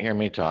he can't hear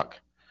me talk.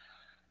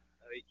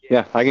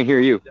 Yeah, I can hear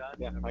you.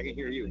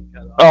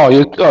 Oh,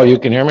 you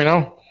can hear me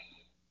now?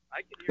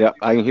 Yeah,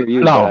 I can hear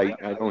you, No.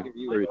 but I don't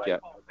hear it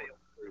yet.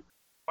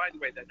 By the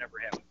way, that never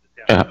happens.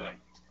 Yeah.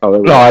 Oh,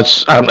 there we No, go.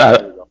 it's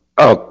oh,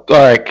 all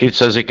right. Keith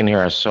says he can hear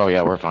us, so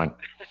yeah, we're fine.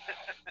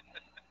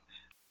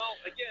 Well,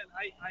 again,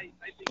 I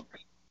think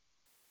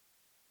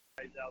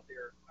guys out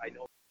there, I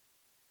know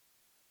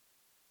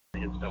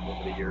his stuff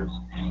over the years.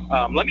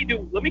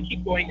 Let me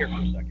keep going here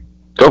for a second.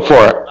 Go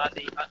for it.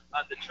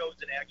 On the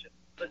chosen action,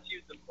 let's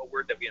use a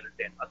word that we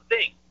understand. A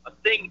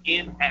thing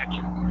in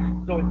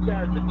action. So it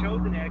says the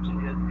chosen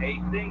action is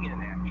a thing in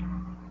action.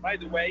 By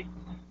the way,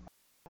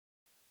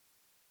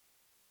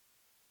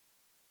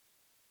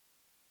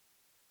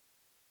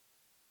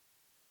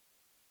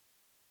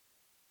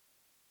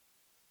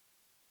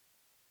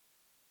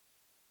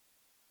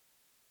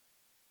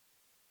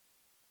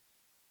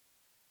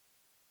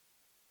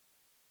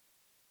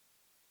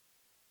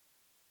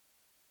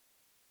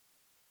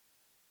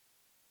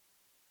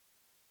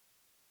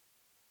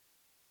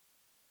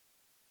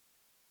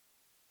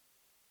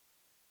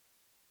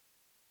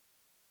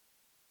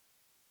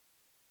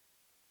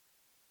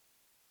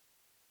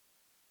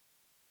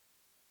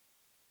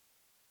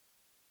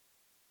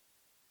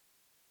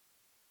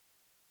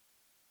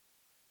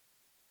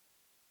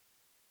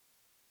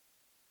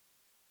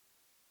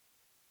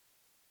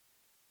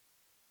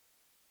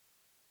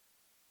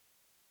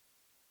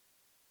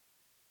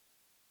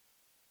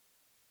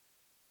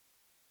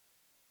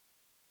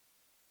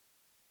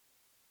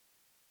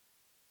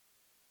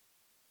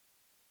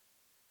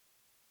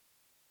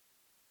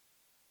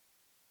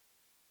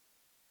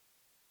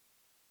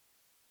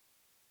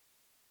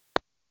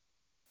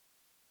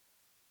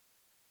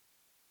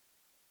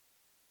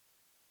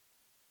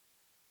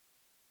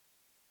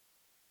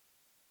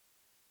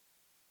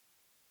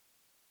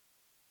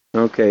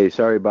 Okay,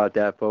 sorry about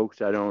that,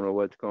 folks. I don't know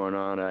what's going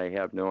on. I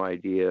have no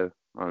idea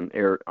on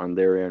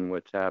their end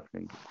what's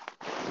happening.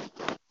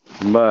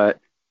 But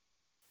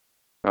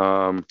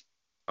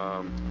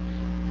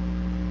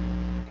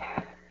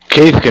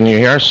Keith, can you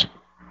hear us?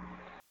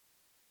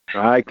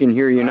 I can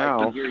hear you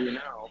now. Okay.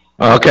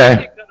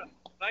 if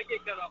I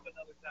get cut off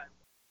another time,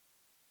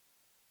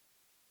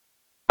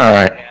 All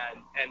right.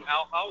 and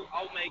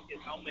I'll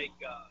make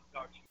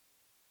talk to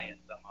you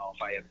somehow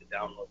if I have to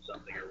download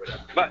something or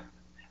whatever. But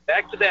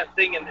back to that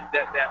thing and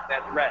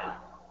that red,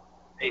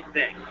 a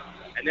thing,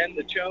 and then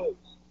the chose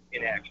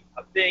in action,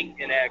 a thing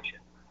in action.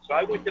 So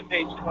I went to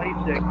page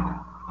 26,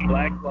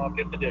 Black's Law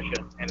 5th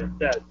edition, and it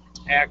says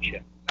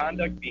action,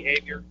 conduct,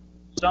 behavior,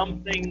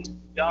 something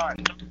done.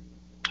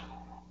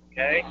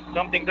 Okay,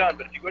 something done.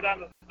 But if you go down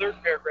to the third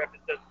paragraph,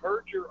 it says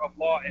merger of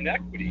law and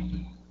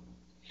equity.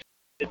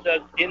 It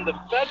says in the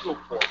federal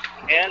court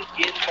and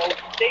in most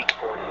state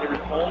courts, there is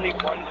only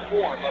one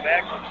form of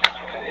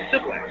action,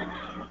 civil action,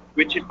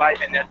 which and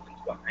that's since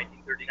what,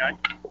 1939?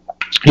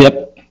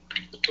 Yep.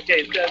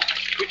 Okay, it says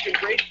which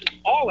embraces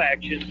all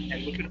actions,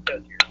 and look what it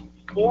says here.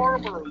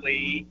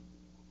 Formerly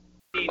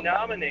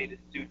denominated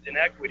suits in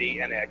equity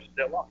and actions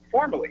at law.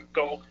 Formerly.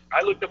 So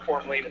I looked up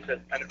formerly and it says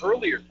an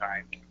earlier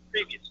time,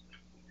 previously.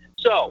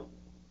 So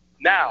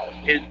now,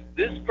 is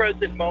this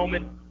present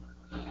moment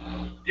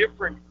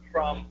different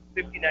from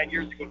 59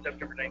 years ago,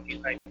 September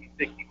 19,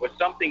 1960? Was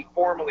something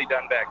formally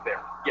done back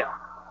there? Yeah,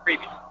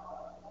 previously.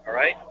 All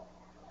right?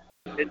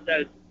 It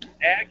says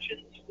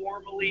actions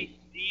formally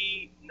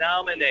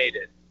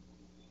denominated.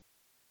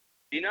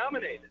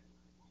 Denominated.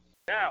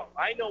 Now,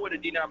 I know what a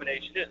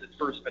denomination is. It's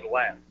first and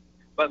last.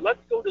 But let's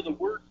go to the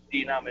word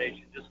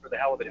denomination just for the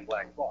hell of it in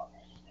Black's Law.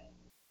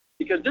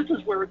 Because this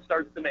is where it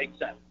starts to make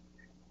sense.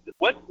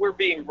 What we're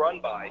being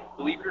run by,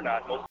 believe it or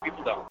not, most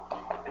people don't,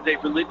 is a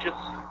religious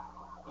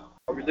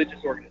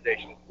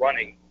organization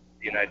running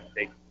the United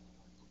States.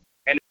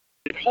 And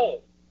it's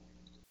whole.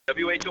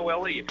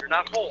 W-H-O-L-E. If you're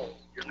not whole,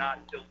 you're not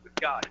filled with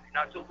God. If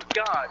you're not filled with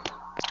God,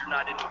 you're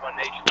not into one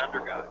nation under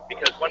God.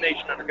 Because one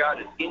nation under God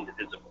is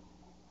indivisible.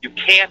 You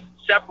can't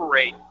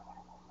separate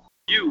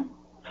you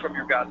from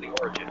your godly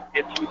origin.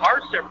 If you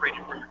are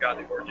separated from your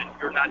godly origin,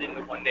 you're not in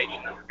the one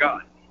nation under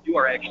God. You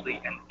are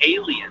actually an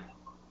alien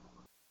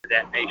to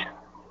that nation.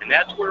 And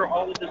that's where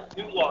all of this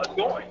new law is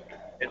going.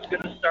 It's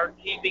going to start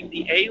keeping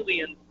the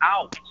aliens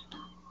out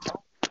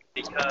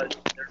because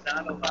they're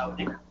not allowed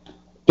in.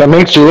 That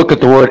makes you look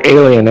at the word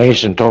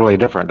alienation totally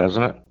different,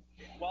 doesn't it?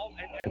 Well,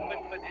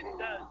 but it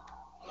says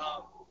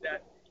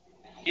that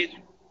it's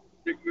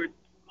your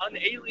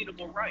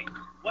unalienable rights.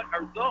 What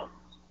are those?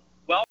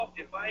 Well,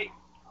 if I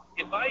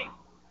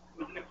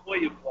was an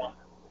employee of Walmart,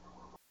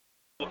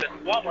 well, that's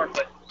Walmart,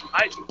 but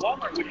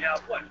Walmart would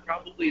have what?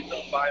 Probably its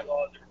own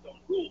bylaws or its own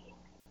rules,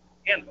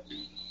 handbook.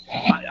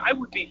 I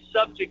would be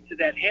subject to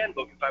that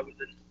handbook if I was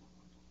an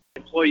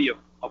employee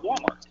of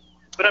Walmart.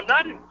 But I'm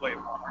not an employee of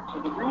Walmart,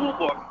 so the rule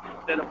book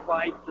that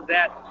applies to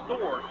that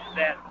store, to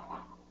that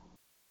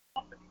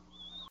company,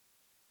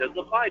 doesn't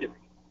apply to me.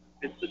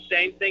 It's the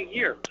same thing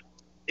here.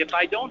 If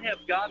I don't have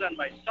God on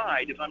my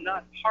side, if I'm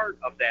not part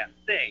of that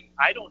thing,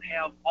 I don't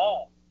have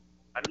all.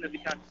 I don't have the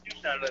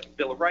Constitution, I don't have the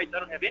Bill of Rights, I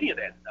don't have any of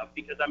that stuff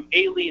because I'm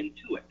alien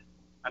to it.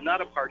 I'm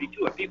not a party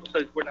to it. People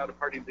say we're not a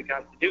party to the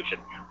Constitution.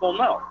 Well,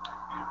 no,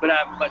 but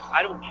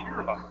I don't care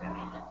about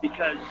that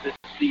because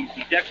the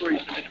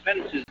Declaration of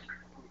Independence is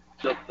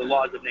the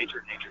laws of nature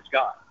and nature's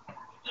God.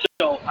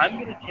 So I'm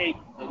going to take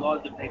the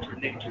laws of nature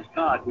and nature's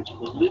God, which is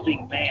a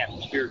living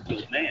man,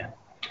 spirit-filled man,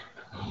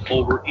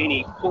 over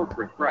any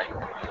corporate right.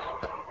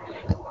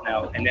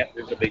 Now, and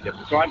there's a big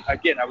difference. So I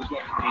was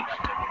going to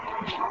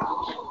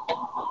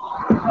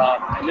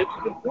and this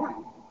is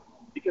important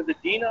because the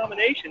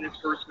denomination is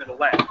first, middle,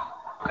 last.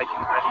 We don't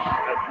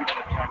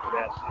have time for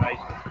that tonight.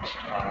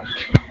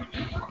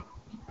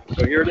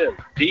 So here it is.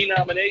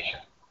 Denomination.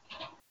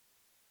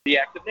 The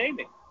act of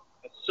naming.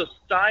 A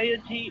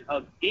society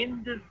of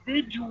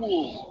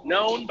individuals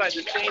known by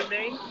the same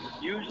name,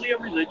 usually a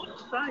religious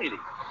society.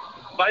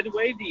 By the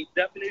way, the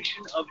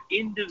definition of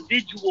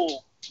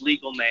individual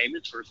legal name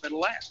is first, middle,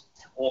 last,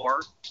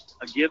 or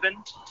a given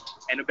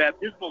and a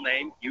baptismal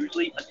name,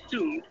 usually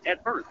assumed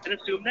at birth, an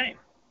assumed name.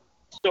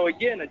 So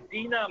again, a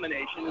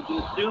denomination is an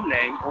assumed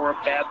name or a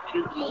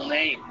baptismal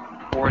name,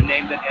 or a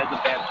name that has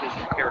a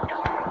baptismal character,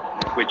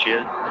 which is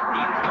a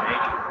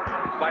denomination.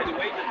 By the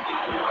way,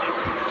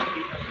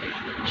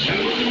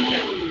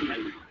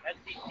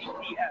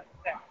 SCCS,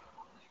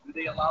 do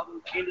they allow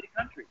those into the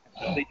country?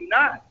 No, they do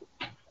not.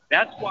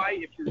 That's why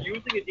if you're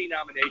using a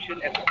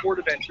denomination at the port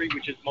of entry,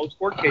 which is most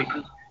court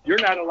cases, you're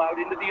not allowed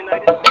into the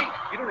United States.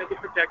 You don't have the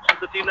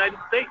protections of the United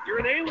States. You're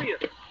an alien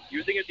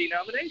using a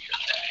denomination.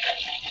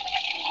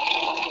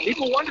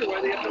 People wonder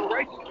why they have no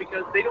rights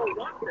because they don't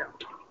want them.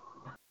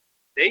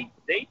 They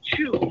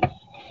choose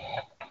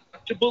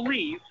to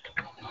believe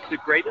the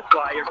greatest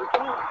lie ever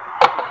told.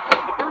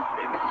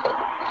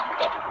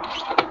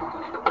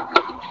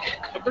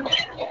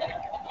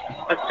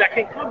 A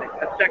second coming,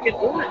 a second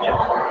origin.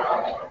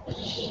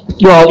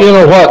 Well, you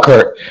know what,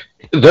 Kurt?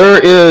 There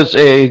is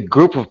a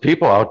group of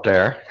people out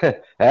there.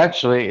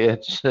 Actually,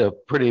 it's a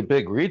pretty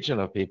big region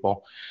of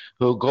people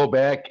who go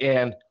back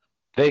and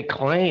they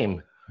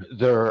claim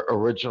their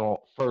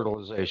original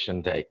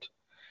fertilization date.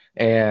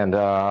 And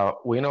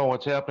we know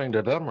what's happening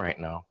to them right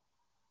now.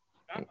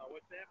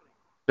 What's happening?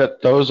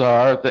 That those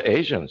are the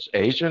Asians.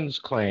 Asians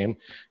claim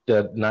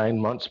that 9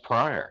 months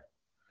prior.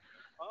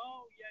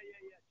 Oh,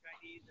 yeah.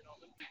 Chinese and all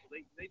those people.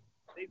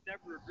 They've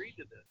never agreed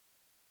to this.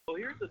 Well,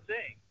 here's the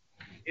thing,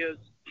 is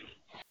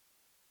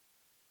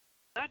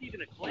not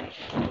even a claim.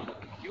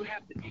 You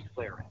have to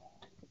declare it.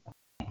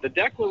 The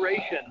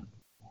declaration,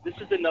 this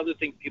is another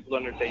thing people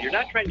don't understand. You're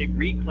not trying to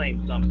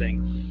reclaim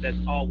something that's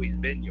always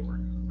been yours.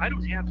 I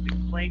don't have to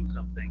claim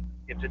something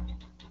if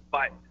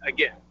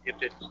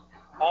it's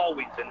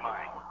always been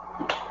mine.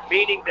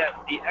 Meaning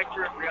that the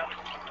extraterrestrial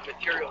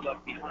material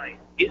left behind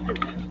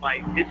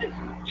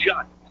isn't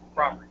just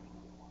property.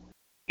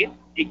 It's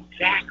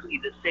exactly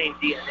the same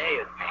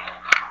DNA as me.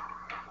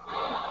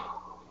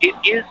 It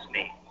is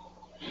me.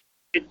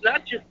 It's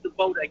not just the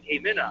boat I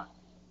came in on.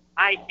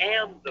 I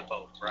am the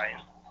boat,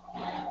 Brian.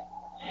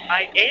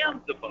 I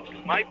am the boat.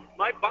 My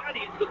body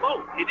is the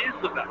boat. It is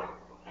the vessel.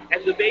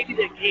 And the baby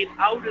that came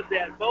out of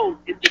that boat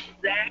is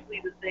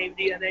exactly the same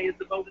DNA as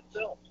the boat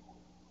itself.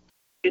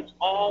 It's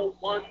all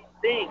one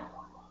thing.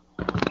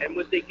 And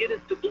what they get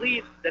us to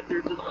believe that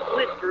there's a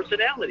split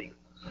personality.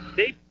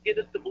 They get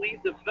us to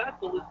believe the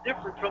vessel is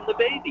different from the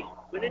baby,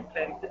 when in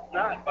fact it's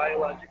not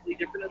biologically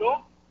different at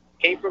all.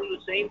 It came from the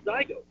same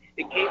zygote.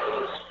 It came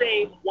from the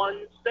same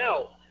one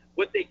cell.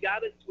 What they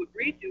got us to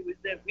agree to is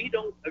that we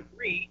don't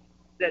agree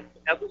that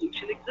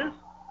evolution exists.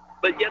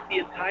 But yet the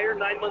entire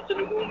 9 months in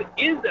the womb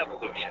is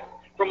evolution.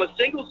 From a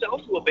single cell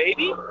to a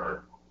baby?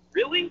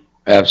 Really?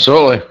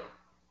 Absolutely.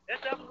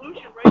 That's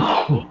evolution right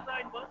now. Those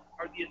 9 months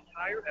are the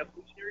entire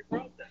evolutionary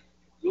process.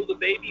 Will the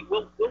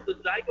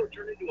zygote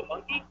turn into a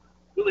monkey?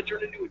 Will it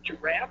turn into a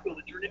giraffe? Will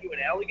it turn into an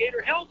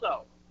alligator? Hell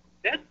no.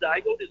 That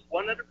zygote is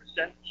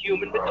 100%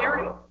 human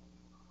material.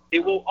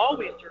 It will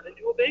always turn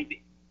into a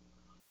baby.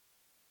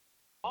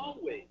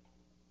 Always.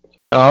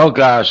 Oh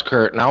gosh,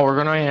 Kurt. Now we're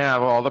gonna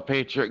have all the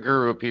Patriot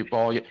Guru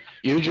people.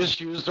 You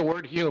just used the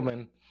word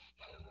human.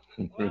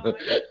 Well, here,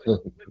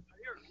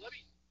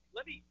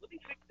 let me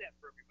fix that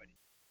for everybody.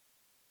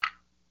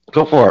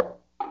 Go for it.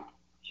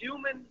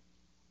 Human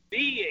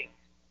being,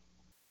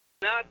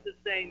 not the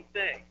same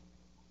thing.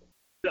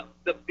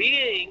 The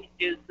being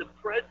is the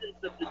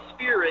presence of the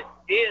spirit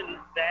in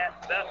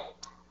that vessel.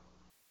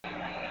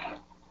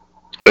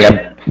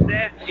 Yep.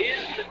 That is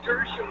the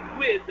tertium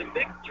quid, the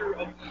mixture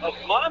of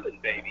mom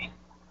and baby.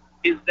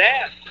 Is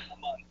that a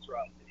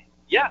monstrosity?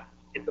 Yeah,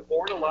 it's a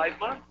born alive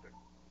monster.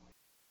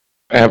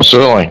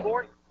 Absolutely.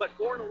 But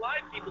born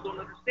alive, people don't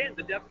understand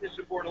the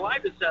definition of born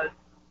alive. It says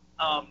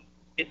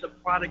it's a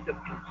product of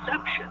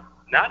conception,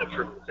 not of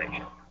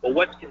fertilization. Well,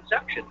 what's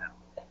conception now?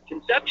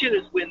 Conception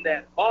is when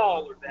that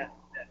ball or that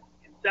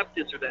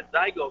septus or that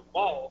zygote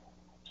wall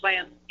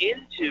plants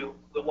into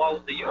the wall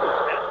of the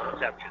uterus. That's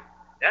conception.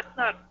 That's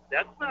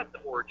not the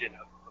origin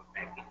of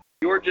man.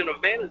 The origin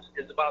of man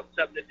is about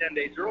 7 to 10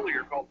 days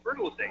earlier, called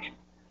fertilization.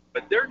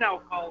 But they're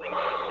now calling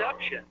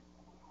conception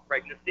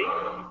pregnancy.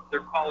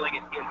 They're calling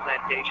it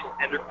implantation,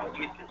 and they're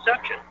calling it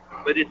conception.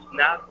 But it's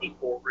not the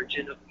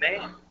origin of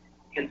man.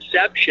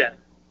 Conception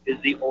is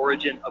the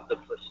origin of the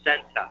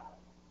placenta.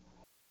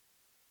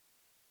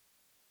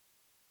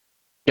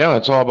 Yeah,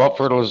 it's all about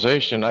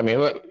fertilization. I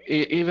mean,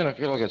 even if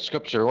you look at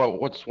scripture,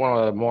 what's one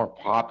of the more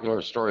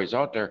popular stories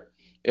out there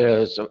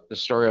is the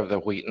story of the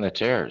wheat and the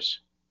tares.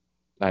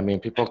 I mean,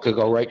 people could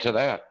go right to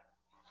that.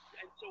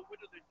 And so what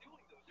are they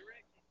doing, though? They're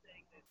actually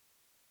saying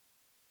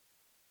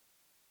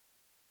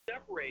that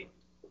separate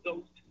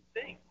those two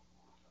things.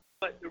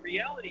 But the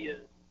reality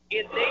is,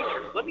 in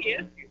nature, let me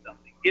ask you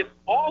something. If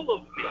all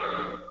of me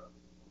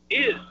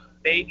is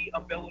baby,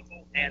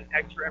 umbilical, and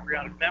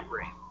extraembryonic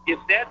membrane, if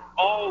that's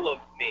all of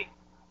me,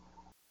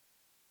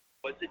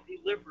 was it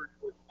delivered?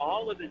 Was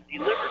all of it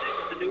delivered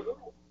into the new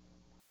world?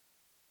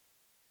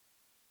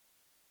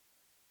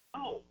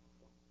 No.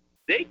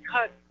 They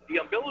cut the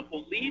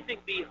umbilical, leaving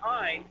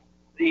behind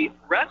the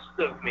rest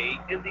of me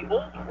in the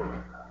old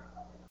world.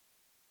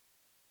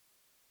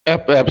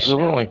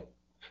 Absolutely.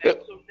 And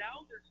so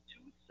now there's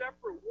two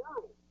separate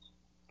worlds.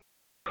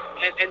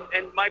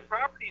 And my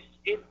property's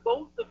in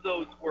both of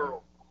those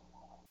worlds.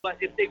 But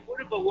if they would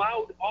have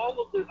allowed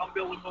all of the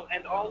umbilical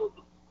and all of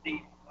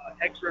the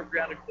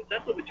extraembryonic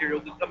placental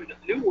materials that come into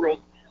the new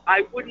world,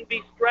 I wouldn't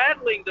be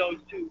straddling those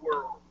two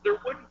worlds. There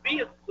wouldn't be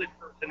a split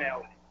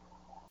personality.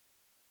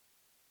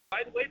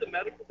 By the way, the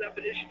medical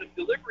definition of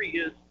delivery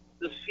is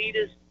the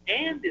fetus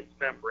and its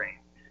membrane.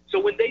 So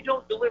when they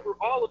don't deliver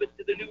all of it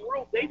to the new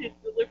world, they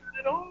didn't deliver it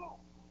at all.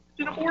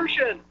 It's an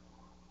abortion.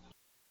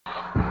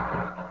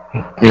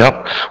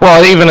 Yep.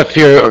 Well, even if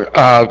you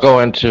go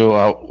into,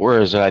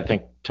 where is it? I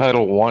think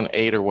Title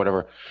 1.8 or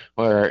whatever,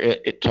 where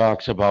it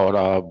talks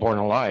about born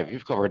alive.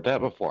 You've covered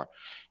that before,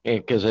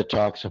 because it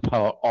talks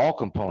about all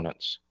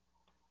components.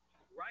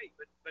 Right,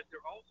 but they're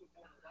also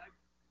born alive.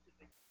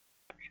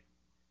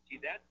 See,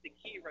 that's the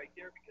key right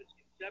there, because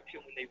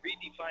conception, when they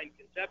redefine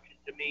conception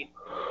to mean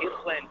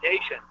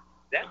implantation,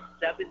 that's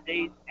 7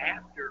 days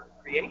after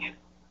creation.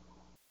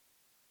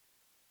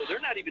 So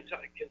they're not even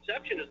talking,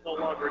 conception is no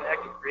longer an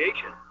act of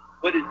creation.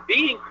 What is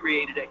being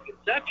created at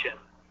conception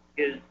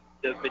is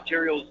the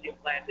materials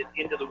implanted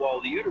into the wall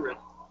of the uterus,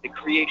 the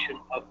creation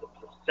of the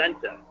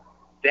placenta.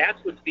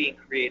 That's what's being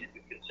created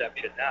with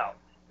conception now.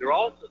 They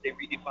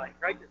redefine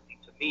pregnancy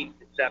to mean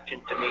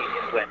conception, to mean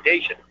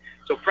implantation.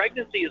 So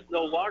pregnancy is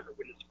no longer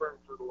when the sperm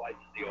fertilizes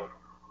the ovum.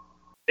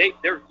 They've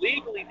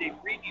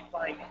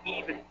redefined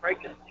even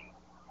pregnancy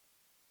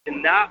to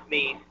not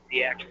mean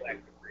the actual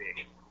act of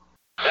creation.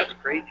 That's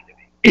crazy to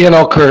me. You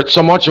know, Kurt,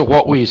 so much of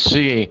what we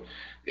see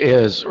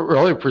is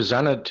really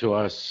presented to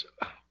us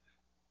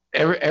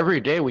every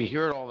day. We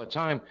hear it all the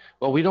time,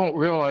 but we don't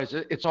realize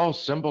it's all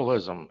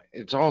symbolism.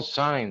 It's all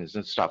signs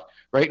and stuff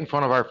right in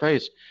front of our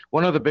face.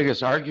 One of the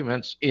biggest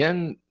arguments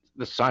in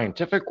the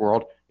scientific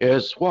world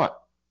is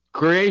what?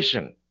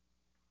 Creation.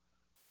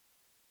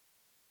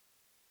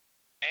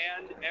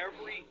 And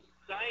every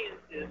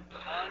scientist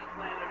on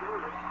planet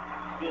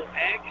Earth will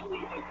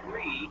actually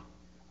agree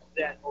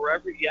that, or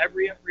every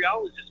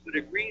embryologist would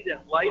agree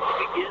that life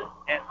begins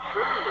at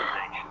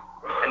fertilization.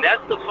 And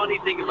that's the funny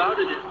thing about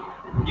it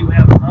is you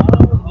have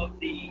all of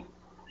the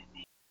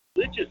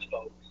religious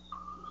folks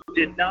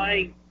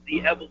denying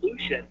the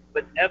evolution,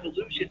 but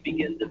evolution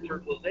begins at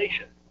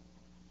fertilization.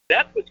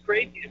 That's what's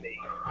crazy to me.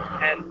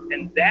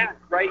 And that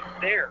right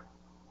there,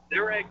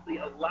 they're actually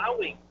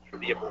allowing for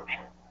the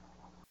abortion.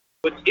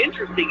 What's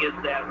interesting is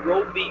that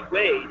Roe v.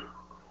 Wade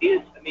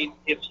is, I mean,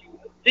 if you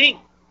think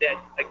that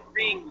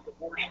agreeing with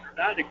abortion or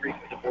not agreeing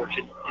with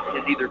abortion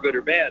is either good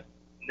or bad,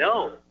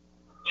 no.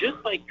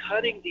 Just by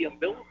cutting the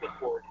umbilical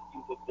cord,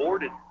 you've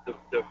aborted the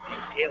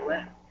tail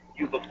end.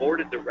 You've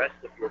aborted the rest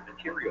of your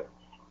material.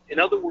 In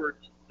other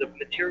words, the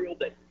material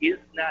that is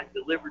not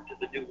delivered to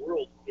the new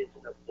world is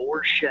an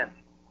abortion.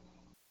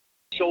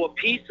 So a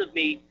piece of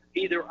me,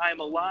 either I'm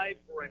alive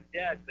or I'm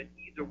dead, but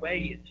either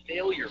way, it's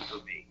failure for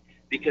me.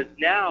 Because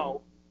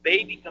now,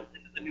 baby comes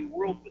into the new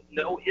world with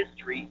no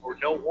history or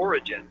no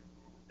origin.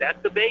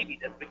 That's the baby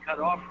that's been cut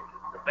off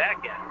from the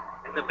back end.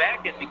 And the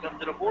back end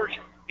becomes an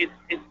abortion.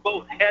 It's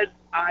both heads,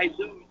 I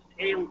lose,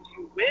 tails,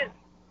 you win.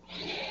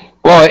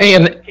 Well,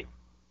 and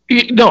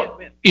you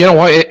know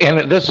what?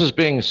 And this is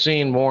being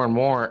seen more and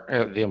more,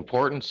 the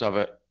importance of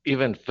it,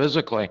 even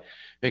physically,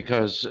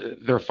 because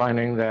they're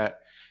finding that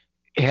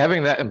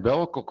having that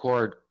umbilical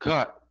cord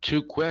cut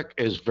too quick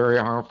is very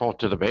harmful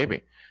to the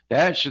baby.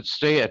 That should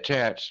stay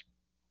attached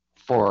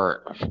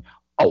for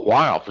a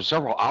while, for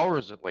several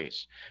hours at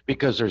least,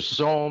 because there's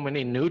so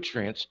many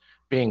nutrients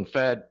being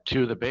fed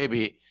to the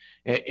baby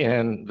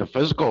in the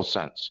physical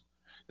sense.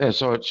 And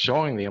so it's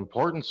showing the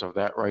importance of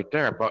that right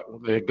there. But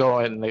they go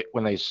and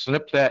when they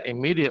snip that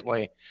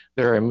immediately,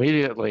 they're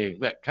immediately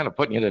that kind of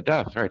putting you to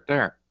death right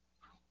there.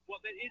 Well,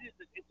 then it's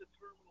a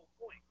terminal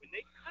point. When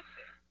they cut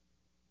that,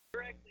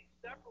 they're actually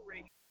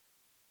separate.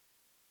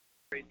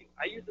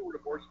 I use the word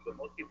abortion, but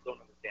most people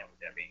don't understand what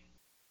that means.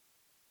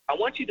 I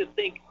want you to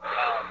think,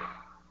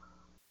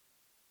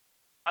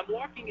 I'm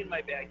walking in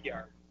my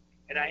backyard,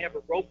 and I have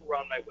a rope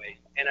around my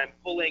waist, and I'm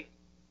pulling,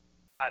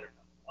 I don't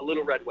know, a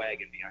little red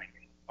wagon behind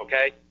me,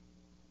 okay?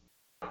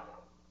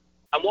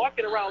 I'm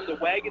walking around, the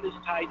wagon is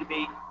tied to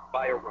me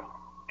by a rope,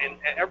 and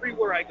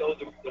everywhere I go,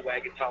 the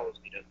wagon follows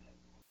me, doesn't it?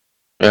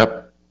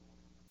 Yep.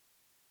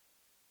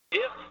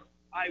 If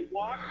I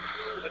walk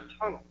through a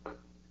tunnel,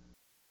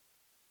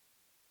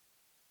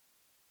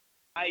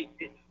 I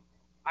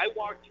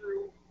walk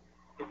through,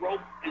 the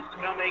rope is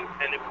coming,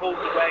 and it pulls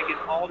the wagon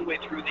all the way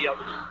through the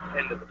other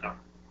end of the tunnel.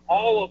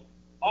 All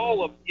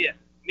of it,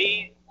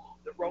 me,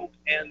 the rope,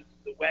 and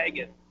the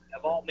wagon,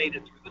 have all made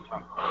it through the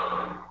tunnel.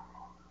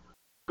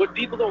 What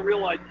people don't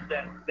realize is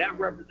that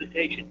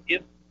representation,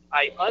 if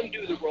I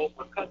undo the rope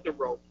or cut the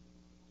rope,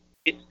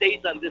 it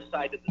stays on this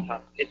side of the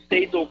tunnel. It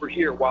stays over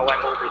here while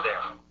I'm over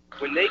there.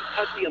 When they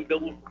cut the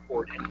umbilical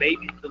cord and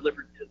baby's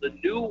delivered to the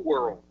new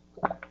world,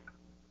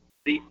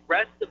 the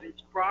rest of his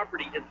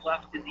property is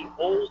left in the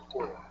old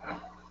world.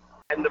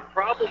 And the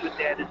problem with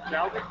that is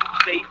now there's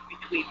space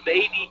between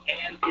baby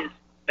and his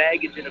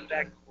baggage and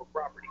effects or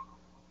property.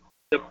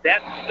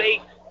 That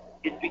space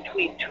is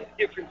between two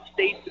different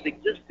states of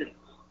existence,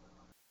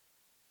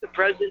 the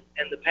present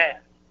and the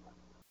past.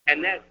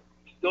 And that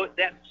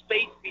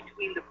space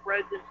between the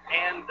present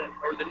and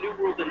the new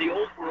world and the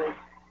old world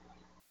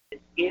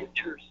is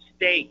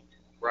interstate,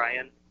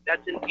 Brian.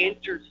 That's an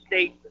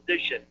interstate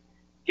position.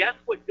 Guess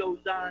what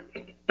goes on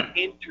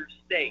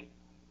interstate?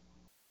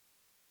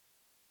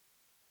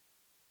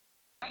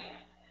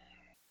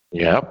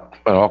 Yep.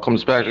 It all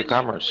comes back to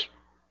commerce.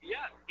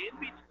 Yeah, in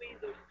between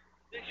those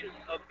positions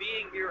of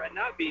being here and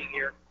not being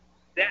here,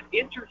 that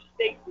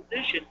interstate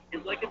position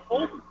is like a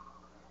toll booth.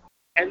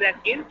 And that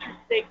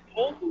interstate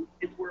toll booth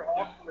is where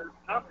all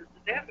commerce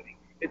is happening.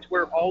 It's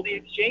where all the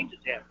exchange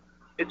is happening.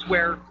 It's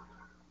where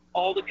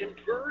all the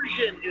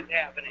conversion is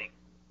happening.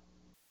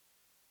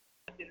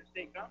 That's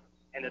interstate commerce,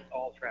 and it's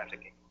all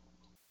trafficking.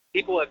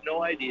 People have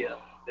no idea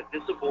that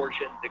this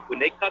abortion, that when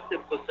they cut the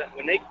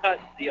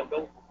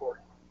umbilical cord,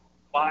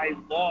 by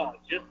law,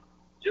 just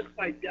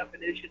by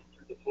definition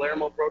through the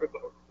Palermo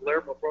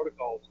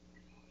protocols,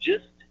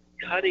 just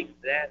cutting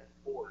that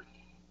cord,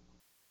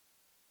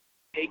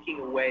 taking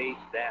away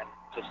that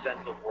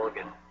placental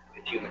organ,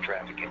 is human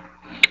trafficking.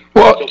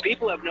 Well, So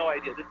people have no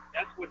idea.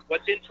 That's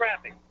what's in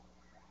traffic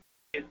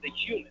is the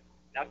human,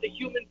 not the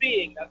human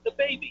being, not the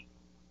baby,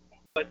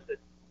 but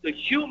the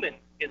human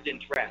is in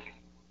traffic.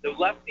 The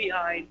left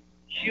behind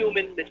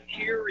human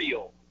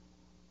material,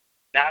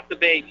 not the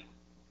baby.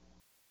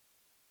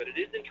 But it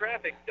is in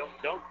traffic.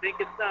 Don't think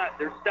it's not.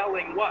 They're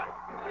selling what?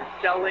 They're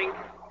selling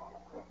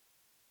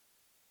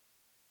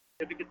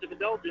certificates of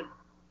indulgence,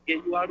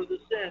 get you out of the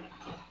sin.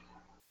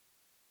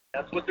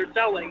 That's what they're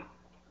selling.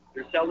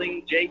 They're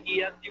selling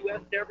JESUS to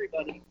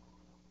everybody.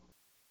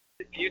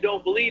 If you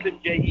don't believe in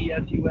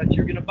JESUS,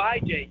 you're going to buy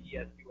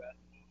JESUS.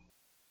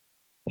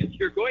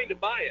 You're going to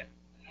buy it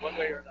one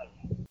way or another.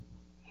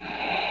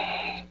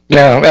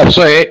 yeah,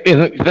 absolutely.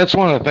 And that's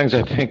one of the things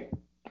I think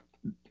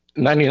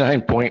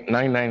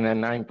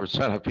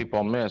 99.9999% of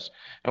people miss.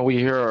 And we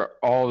hear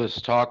all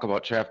this talk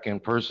about trafficking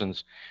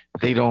persons.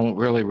 They don't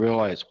really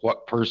realize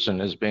what person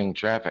is being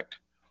trafficked.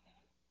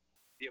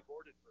 The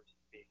aborted person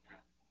being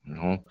trafficked. You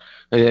know?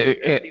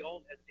 That's the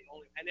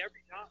only, and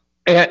every time.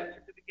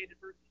 Certificated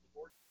person is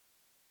aborted.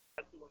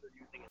 That's the one they're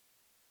using.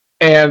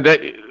 And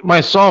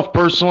myself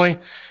personally,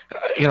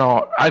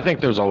 I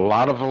think there's a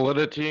lot of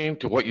validity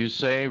to what you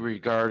say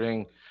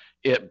regarding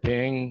it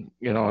being,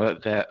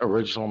 that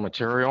original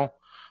material.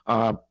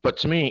 But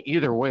to me,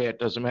 either way, it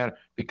doesn't matter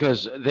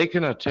because they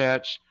can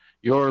attach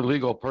your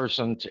legal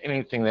person to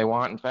anything they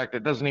want. In fact,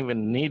 it doesn't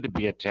even need to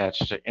be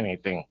attached to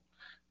anything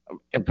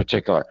in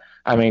particular.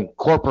 I mean,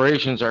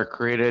 corporations are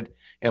created,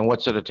 and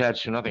what's it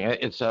attached to? Nothing.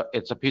 It's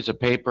a piece of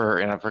paper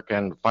in a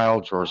freaking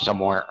file drawer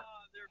somewhere.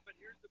 But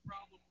here's the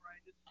problem,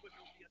 Brian. This is what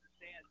nobody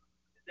understands: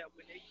 is that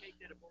when they take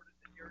that aborted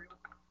material,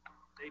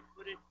 they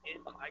put it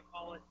in. I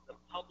call it the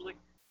public.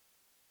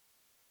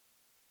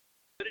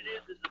 What it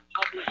is a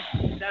public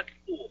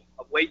cesspool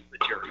of waste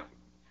material.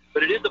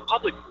 But it is a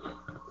public pool.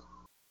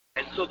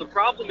 And so the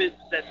problem is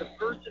that the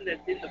person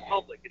that's in the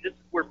public, and this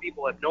is where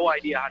people have no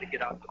idea how to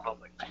get out of the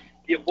public.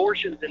 The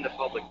abortion's in the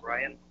public,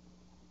 Brian.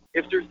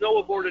 If there's no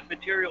aborted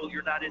material,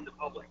 you're not in the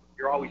public.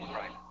 You're always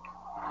private.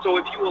 So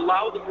if you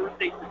allow the birth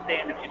date to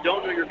stand, if you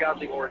don't know your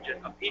godly origin,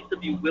 a piece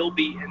of you will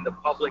be in the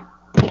public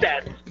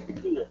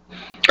cesspool.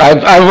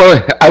 I've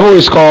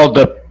always called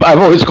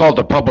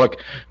the public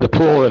the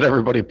pool that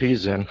everybody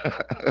pees in.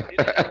 But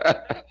it's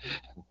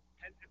all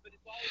it's a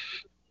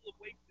pool of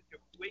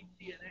waste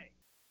DNA.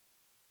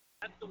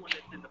 That's the one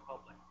that's in the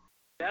public.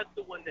 That's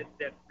the one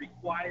that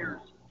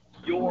requires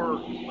your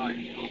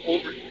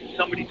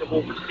somebody to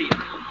oversee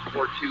it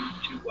or to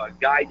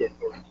guide it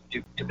or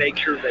to make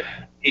sure that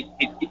it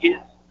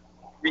is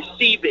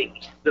receiving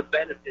the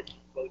benefits it's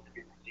supposed to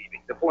be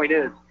receiving. The point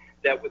is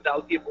that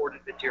without the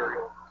aborted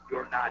material,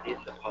 you're not in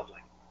the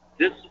public.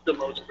 This is the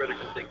most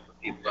critical thing for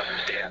people to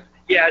understand.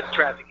 Yeah, it's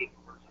trafficking.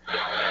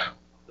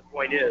 The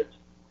point is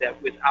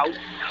that without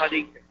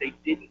cutting, if they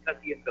didn't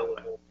cut the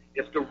umbilical,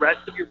 if the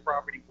rest of your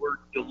property were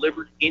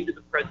delivered into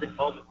the present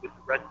moment with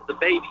the rest of the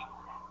baby,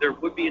 there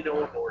would be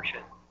no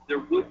abortion. There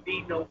would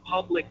be no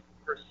public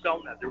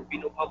persona. There would be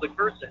no public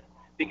person,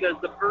 because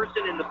the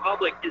person in the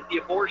public is the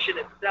abortion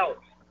itself.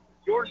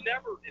 You're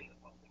never in the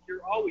public.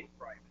 You're always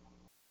private.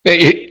 The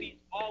baby's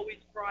always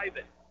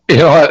private. You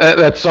know,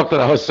 that's something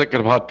I was thinking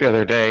about the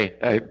other day.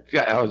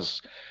 I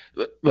was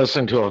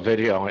listening to a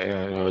video,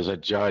 and it was a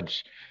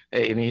judge,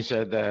 and he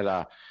said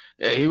that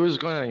he was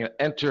going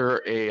to enter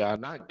a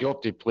not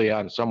guilty plea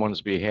on someone's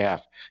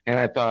behalf. And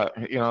I thought,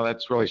 you know,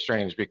 that's really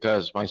strange,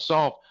 because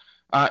myself,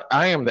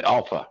 I am the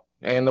alpha,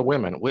 and the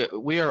women,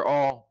 we are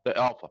all the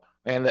alpha.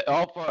 And the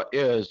alpha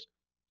is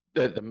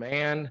the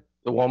man,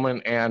 the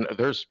woman, and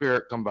their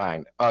spirit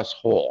combined, us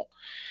whole.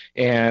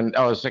 And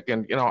I was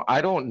thinking, you know,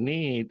 I don't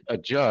need a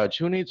judge.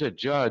 Who needs a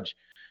judge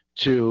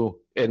to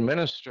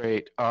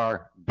administrate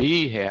our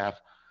B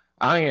half?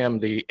 I am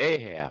the A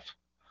half.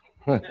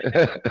 Well, let's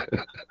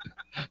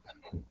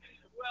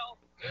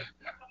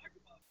talk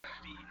about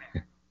B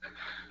half.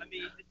 I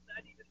mean, it's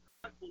not even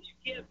possible. You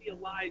can't be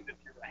alive if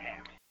you're a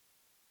half.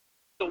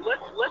 So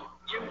let's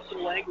use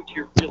some language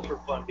here just for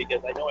fun,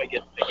 because I know I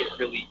get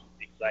really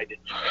excited.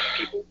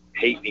 People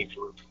hate me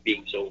for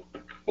being so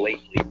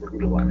blatantly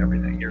brutal on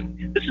everything here.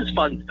 This is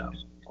fun stuff.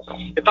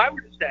 If I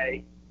were to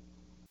say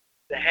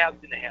the haves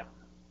and the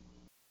have-nots,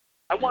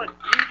 I want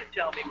you to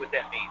tell me what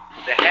that means.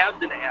 The haves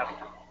and the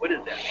have-nots. What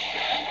does that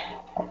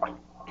mean?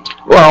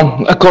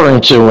 Well,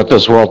 according to what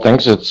this world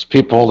thinks, it's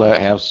people that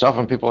have stuff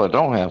and people that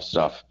don't have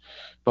stuff.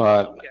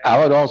 But Okay. I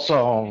would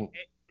also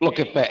look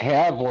at the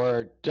have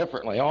word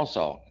differently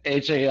also.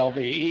 Halve,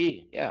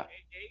 yeah.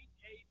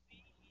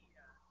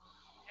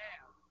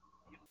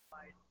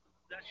 Implies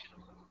possession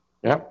of something.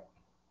 Yep.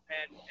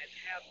 And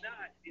have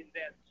not in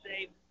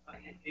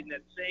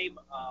that same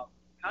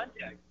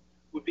context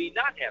would be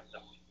not have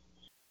something.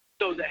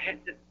 So to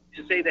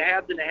say the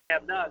haves and the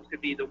have-nots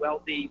could be the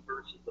wealthy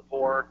versus the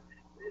poor.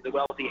 The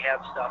wealthy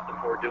have stuff, the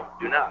poor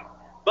do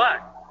not.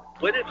 But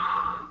what if,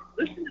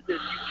 listen to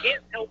this, you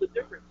can't tell the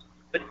difference.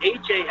 But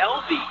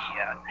HALVES,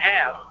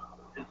 have,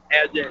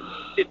 as in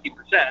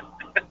 50%,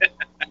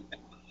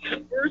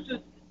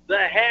 versus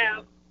the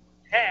have,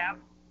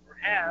 or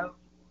have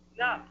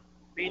not,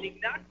 meaning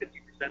not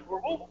 50% or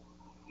whole.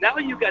 Now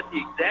you got the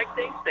exact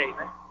same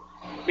statement,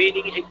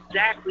 meaning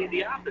exactly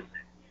the opposite.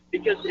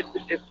 Because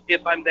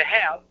if I'm the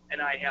have and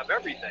I have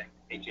everything,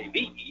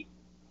 HAVE,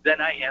 then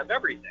I have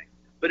everything.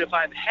 But if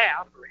I'm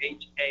half, or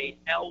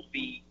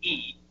HALVE,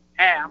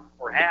 half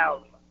or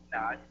have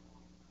not,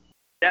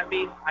 that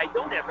means I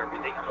don't have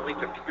everything. I'm only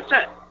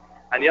 50%.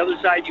 On the other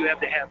side, you have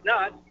the have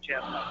not, which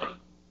have nothing,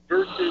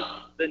 versus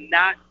the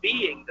not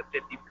being the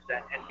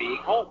 50% and being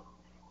whole.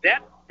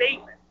 That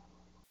statement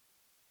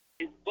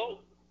is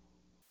both.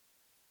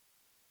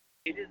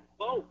 It is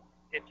both.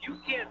 If you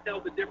can't tell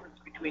the difference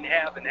between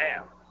have and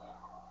have,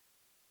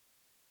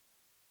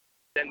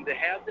 then the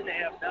haves and the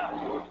have-nots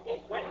work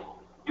both ways.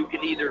 You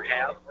can either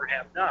have or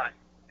have not,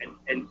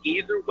 and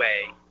either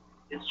way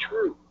is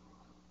true.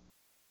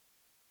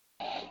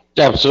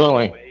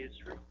 Absolutely. Either way is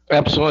true.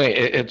 Absolutely.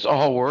 It's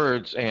all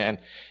words. And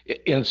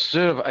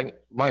instead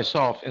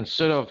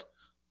of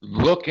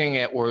looking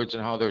at words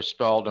and how they're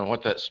spelled and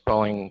what that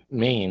spelling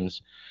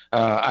means,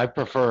 I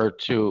prefer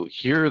to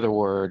hear the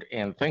word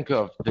and think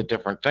of the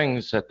different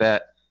things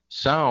that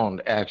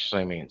sound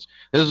actually means.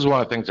 This is one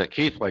of the things that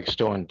Keith likes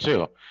doing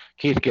too.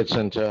 Keith gets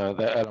into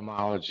the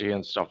etymology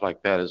and stuff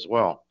like that as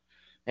well.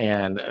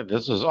 And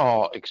this is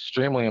all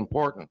extremely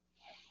important,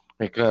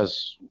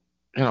 because,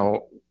 you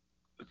know,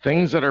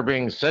 things that are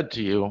being said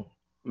to you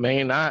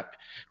may not,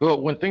 well,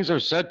 when things are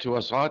said to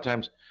us, a lot of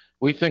times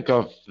we think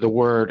of the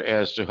word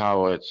as to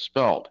how it's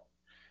spelled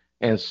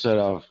instead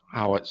of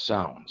how it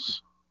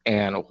sounds,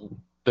 and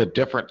the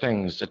different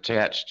things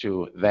attached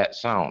to that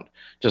sound,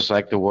 just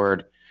like the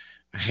word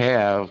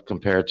have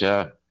compared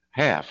to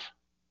half.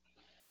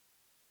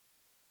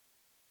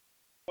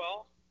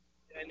 Well,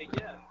 and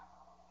again,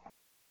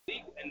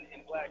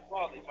 in Black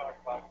Law, they talk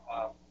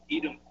about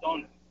idem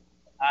sonus,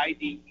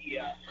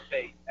 IDEM-SONANS,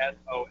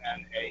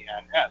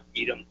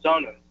 idem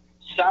sonus,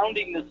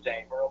 sounding the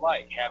same or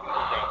alike, having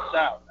the same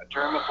sound, a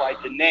term applied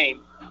to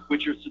names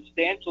which are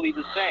substantially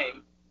the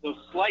same, though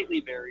slightly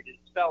varied in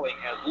spelling,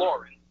 as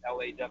Lawrence,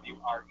 Lawrence,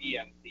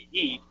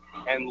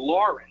 and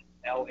Lawrence,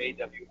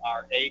 Lawrance.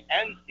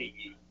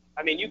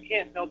 I mean, you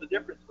can't tell the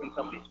difference when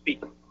somebody's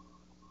speaking.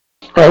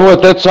 Well,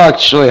 that's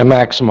actually a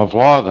maxim of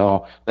law,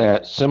 though,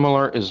 that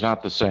similar is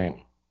not the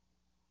same.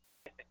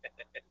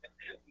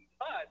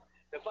 But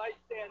if I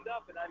stand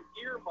up and I'm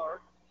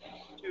earmarked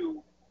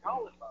to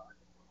Kallenbach,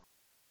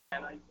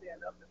 and I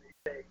stand up and they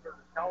say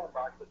Kurtis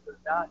Kallenbach, but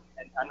there's not,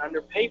 and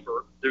under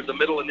paper, there's a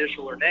middle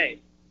initial or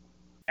name,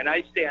 and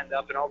I stand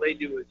up and all they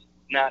do is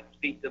not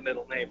speak the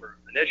middle name or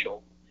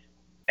initial,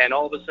 and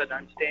all of a sudden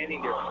I'm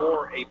standing there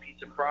for a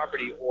piece of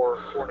property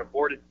or for an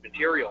aborted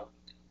material,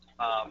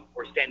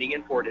 or standing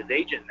in for it as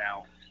agent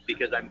now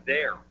because I'm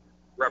there.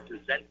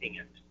 representing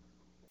it.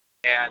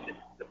 And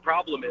the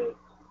problem is,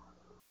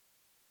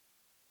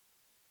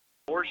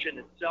 abortion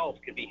itself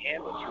can be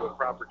handled through a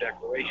proper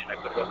declaration. I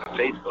put it up on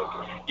Facebook.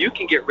 You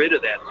can get rid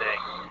of that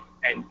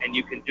thing, and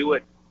you can do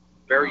it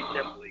very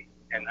simply.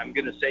 And I'm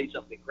going to say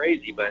something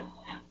crazy, but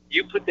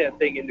you put that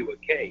thing into a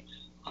case.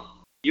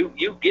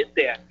 You get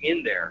that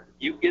in there.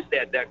 You get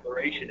that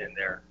declaration in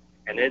there,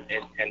 and it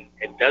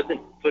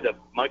doesn't put a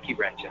monkey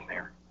wrench in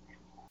there.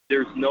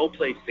 There's no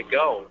place to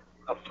go.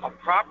 A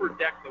proper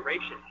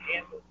declaration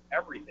handles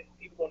everything.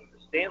 People don't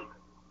understand this.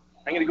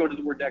 I'm going to go to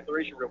the word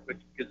declaration real quick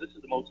because this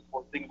is the most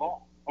important thing of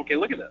all. Okay,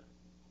 look at this.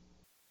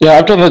 Yeah,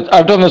 I've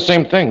done the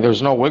same thing.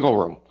 There's no wiggle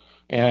room,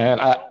 and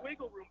There's no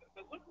wiggle room,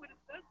 but look what it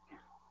says here.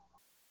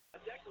 A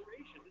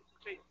declaration. This is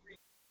page 3,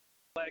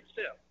 flag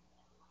 6.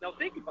 Now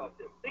think about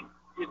this. Think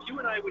if you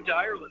and I went to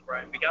Ireland,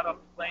 Brian, we got off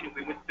the plane and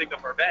we went to pick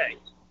up our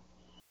bags,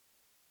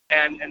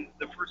 and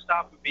the first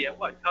stop would be at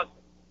what? Customs.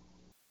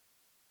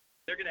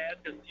 They're going to ask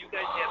us, do you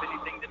guys have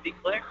anything to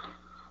declare?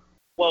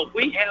 Well, if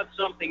we have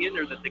something in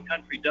there that the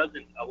country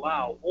doesn't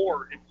allow,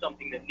 or it's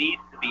something that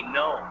needs to be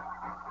known.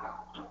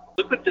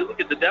 Look at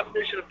the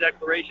definition of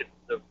declaration.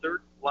 The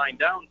third line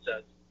down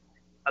says,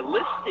 a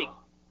listing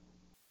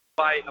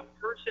by a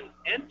person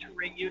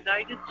entering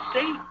United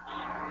States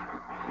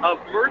of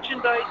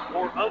merchandise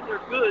or other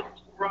goods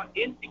brought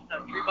into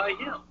country by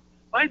him.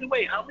 By the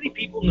way, how many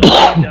people know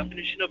the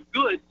definition of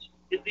goods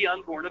is the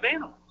unborn of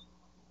animals?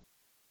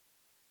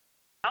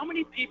 How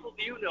many people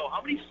do you know,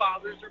 how many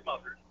fathers or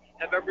mothers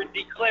have ever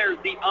declared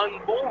the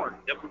unborn,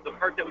 the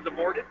part that was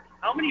aborted?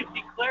 How many have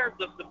declared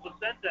the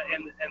placenta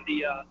and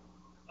the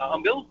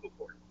umbilical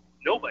cord?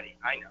 Nobody,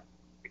 I know,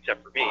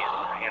 except for me and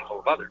a handful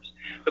of others.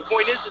 The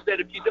point is that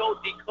if you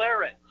don't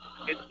declare it,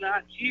 it's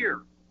not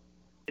here.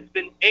 It's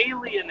been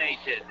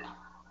alienated.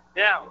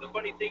 Now, the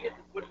funny thing is,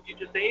 what did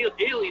you just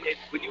alienate?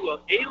 When you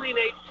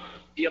alienate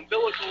the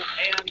umbilical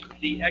and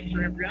the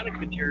extra-embryonic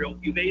material,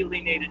 you've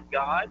alienated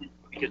God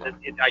because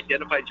it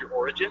identifies your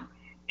origin,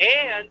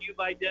 and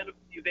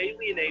you've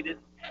alienated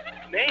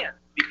man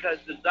because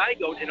the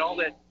zygote and all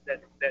that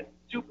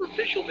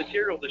superficial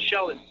material, the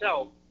shell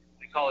itself,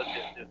 they call it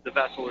the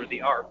vessel or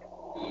the ark,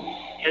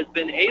 has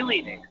been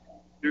alienated.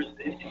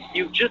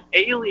 You've just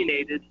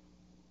alienated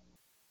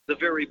the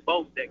very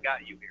boat that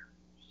got you here.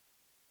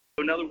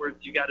 So in other words,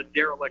 you got a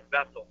derelict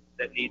vessel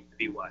that needs to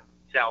be what?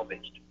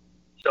 Salvaged.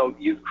 So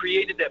you've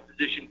created that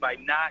position by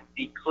not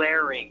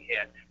declaring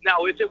it.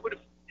 Now, if they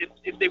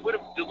would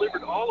have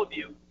delivered all of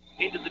you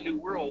into the new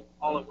world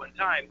all at one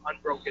time,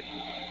 unbroken,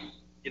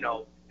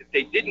 if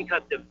they didn't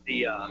cut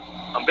the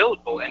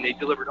umbilical and they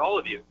delivered all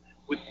of you,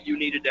 would you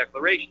need a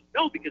declaration?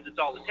 No, because it's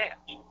all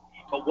attached.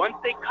 But once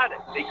they cut it,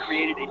 they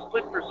created a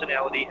split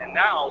personality, and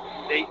now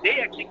they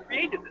actually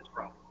created this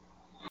problem.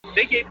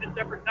 They gave it a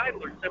separate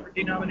title or a separate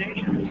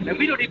denomination, and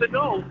we don't even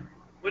know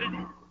what it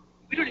is.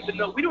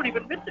 We don't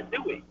even miss it,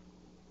 do we?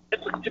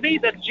 To me,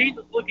 that's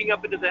Jesus looking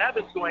up into the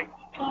heavens going,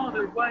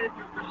 Father, why have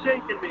you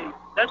forsaken me?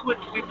 That's what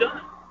we've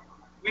done.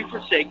 We've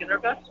forsaken our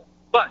vessel.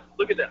 But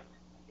look at this.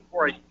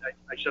 Before I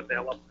shut the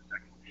hell up for a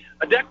second.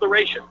 A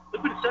declaration.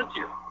 Look what it says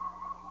here.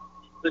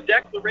 The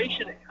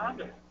Declaration and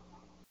Covenant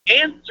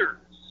answers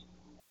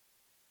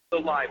the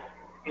libel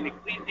in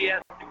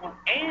Ecclesiastic 1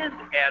 and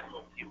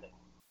Admiralty Law.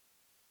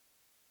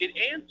 It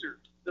answers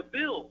the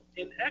bill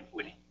in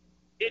equity.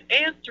 It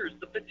answers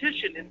the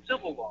petition in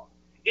civil law.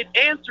 It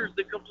answers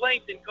the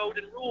complaint in code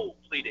and rule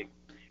pleading.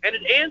 And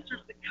it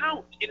answers the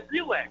count in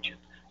real action.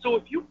 So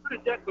if you put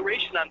a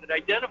declaration on that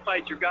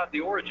identifies your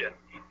godly origin,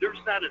 there's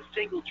not a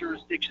single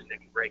jurisdiction that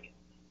can break it.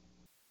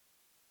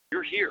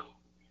 You're here.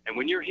 And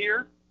when you're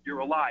here, you're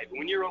alive. And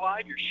when you're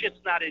alive, your shit's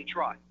not in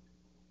trial.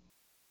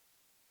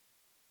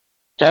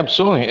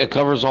 Absolutely. It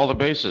covers all the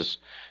bases.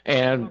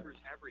 And It covers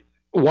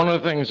everything. one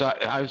of the things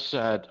I've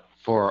said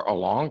for a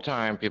long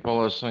time,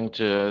 people listening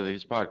to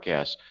these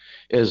podcasts,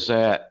 is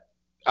that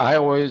I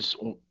always,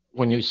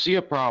 when you see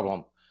a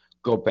problem,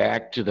 go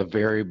back to the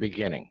very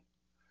beginning.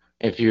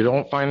 If you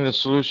don't find the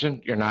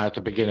solution, you're not at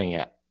the beginning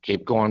yet.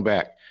 Keep going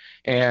back.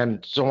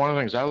 And so one of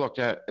the things I looked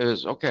at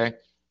is, okay,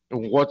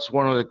 what's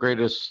one of the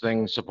greatest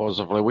things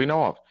supposedly we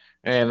know of?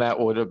 And that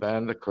would have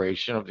been the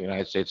creation of the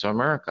United States of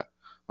America.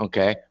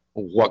 Okay,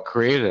 what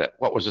created it?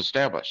 What was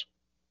established?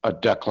 A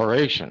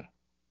declaration.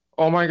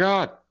 Oh my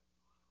God,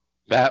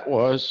 that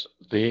was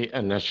the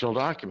initial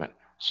document.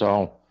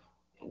 So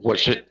what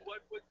should... And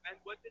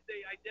what did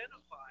they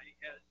identify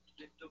as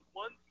the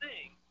one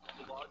thing,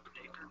 the laws of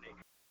nature?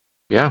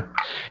 Yeah.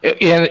 And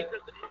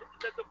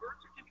Does the birth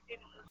certificate?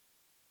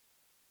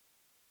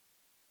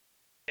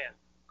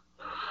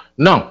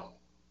 no.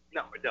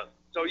 No, it doesn't.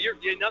 So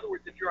in other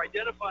words, if you're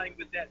identifying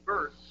with that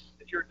birth,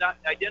 if you're not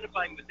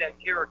identifying with that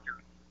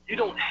character, you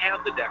don't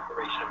have the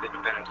Declaration of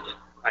Independence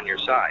on your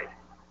side.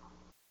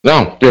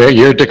 No,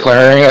 you're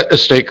declaring a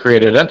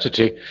state-created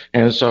entity,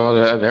 and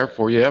so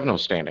therefore you have no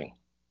standing.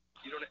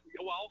 You don't.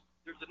 Well,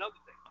 there's another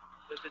thing.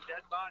 Does a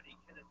dead body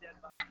stand?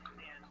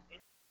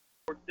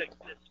 Or the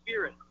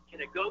spirit,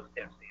 can a ghost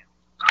have standing?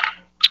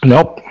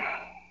 Nope.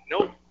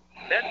 Nope.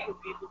 That's what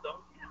people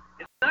don't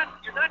get.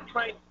 You're not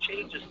trying to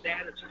change a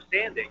status or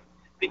standing,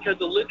 because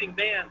the living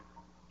man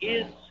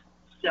is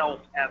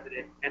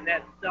self-evident, and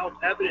that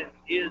self-evident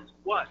is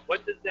what?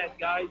 What does that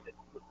guy do?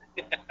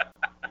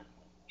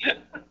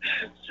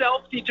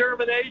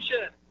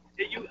 Self-determination.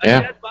 A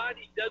dead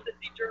body doesn't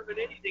determine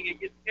anything. It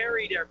gets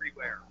carried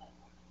everywhere.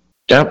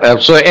 Yep,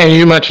 absolutely. And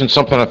you mentioned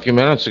something a few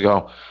minutes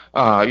ago.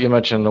 You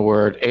mentioned the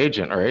word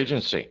agent or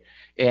agency.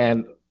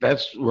 And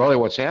that's really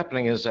what's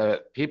happening is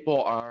that they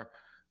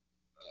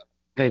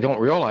don't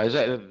realize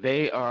that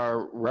they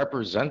are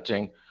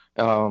representing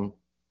a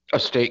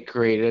state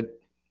created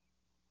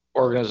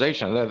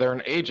organization. They're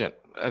an agent.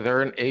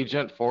 They're an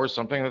agent for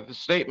something that the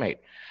state made.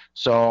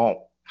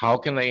 So how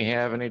can they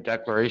have any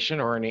declaration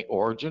or any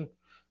origin?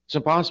 It's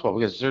impossible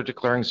because they're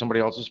declaring somebody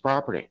else's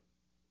property.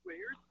 Well,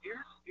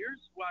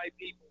 here's why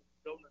people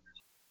don't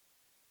understand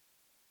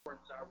Foreign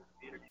Sovereign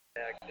Community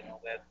Act and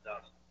all that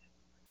stuff.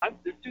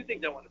 There's two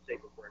things I want to say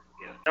before I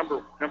forget.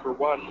 Number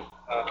one,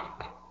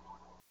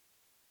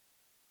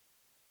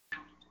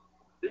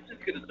 this is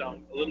going to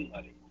sound a little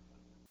nutty,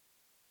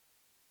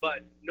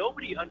 but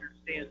nobody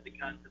understands the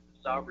concept of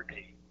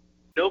sovereignty.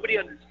 Nobody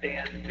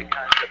understands the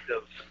concept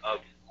of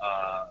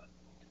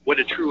what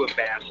a true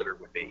ambassador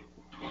would be.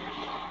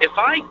 If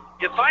I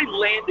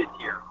landed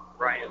here,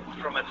 Brian,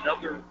 from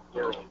another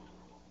world,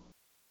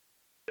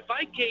 if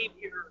I came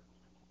here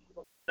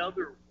from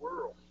another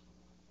world,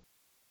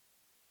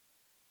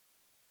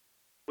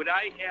 would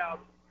I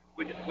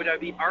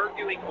be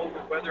arguing over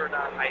whether or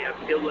not I have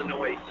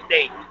Illinois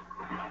state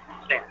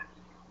status?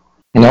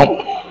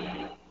 Nope.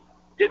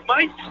 Did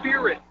my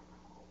spirit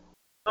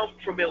come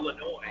from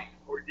Illinois,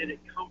 or did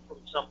it come from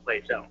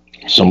someplace else?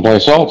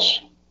 Someplace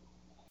else.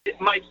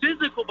 My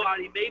physical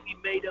body may be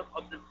made up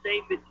of the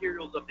same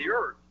materials of the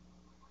earth,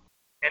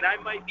 and I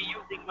might be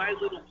using my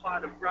little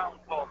plot of ground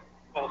called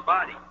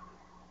body.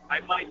 I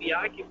might be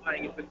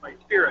occupying it with my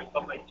spirit,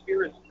 but my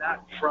spirit's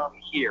not from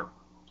here.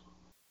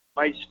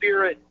 My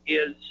spirit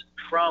is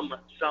from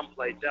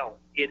someplace else.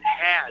 It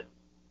has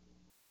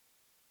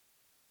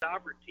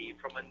sovereignty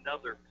from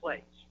another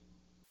place.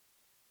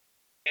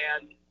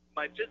 And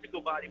my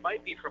physical body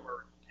might be from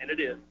Earth, and it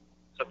is,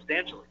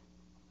 substantially.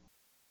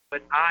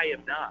 But I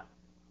am not.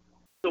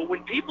 So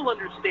when people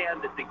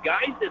understand that the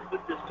guys that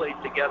put this place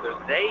together,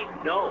 they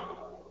know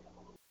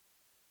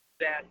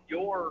that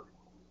your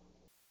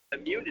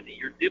immunity,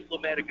 your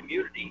diplomatic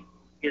immunity,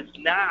 is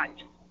not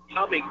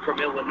coming from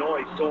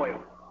Illinois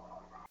soil.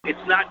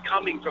 It's not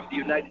coming from the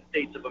United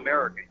States of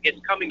America.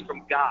 It's coming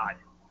from God.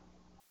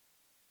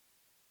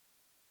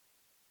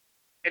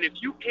 And if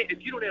you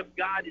don't have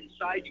God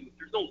inside you, if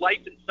there's no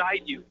life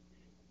inside you,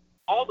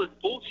 all the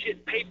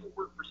bullshit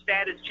paperwork for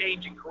status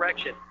change and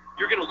correction,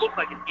 you're going to look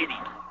like an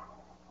idiot.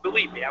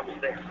 Believe me, I was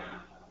there.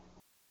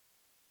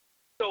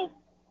 So,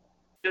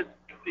 if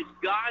you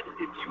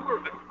were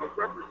a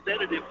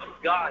representative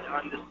of God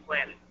on this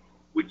planet,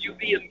 would you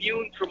be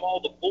immune from all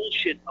the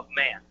bullshit of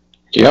man?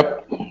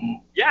 Yep.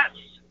 Yes,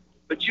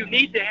 but you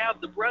need to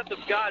have the breath of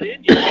God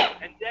in you,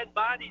 and dead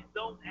bodies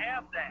don't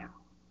have that.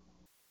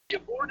 The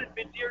aborted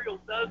material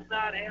does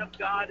not have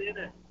God in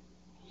it.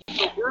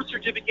 So birth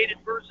certificated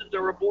persons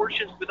are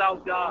abortions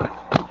without God.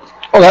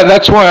 Well,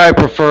 that's why I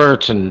prefer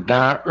to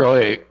not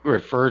really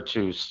refer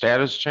to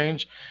status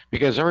change,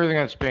 because everything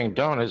that's being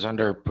done is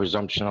under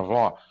presumption of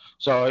law.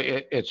 So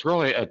it's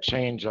really a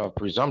change of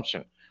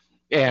presumption.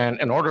 And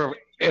in order,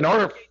 yeah. Rebut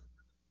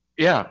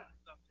the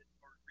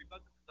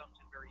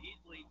presumption very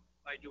easily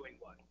by doing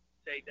what?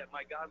 Say that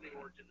my godly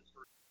origin is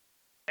first.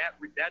 That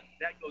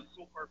goes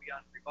so far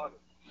beyond rebuttal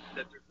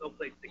that there's no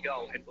place to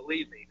go. And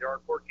believe me, there are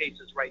court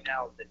cases right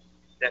now that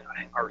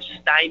are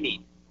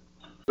stymied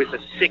with a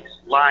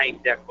 6-line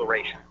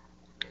declaration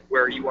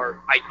where you are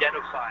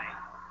identifying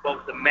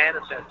both the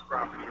manifest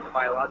property, the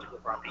biological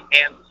property,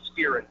 and the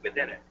spirit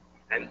within it.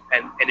 And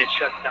it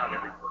shuts down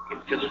every court case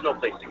because there's no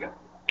place to go.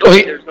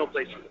 There's no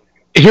place for them to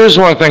go. Here's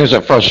one of the things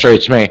that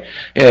frustrates me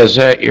is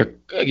that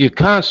you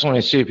constantly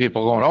see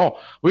people going, oh,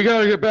 we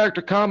got to get back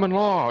to common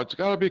law. It's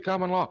got to be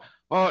common law.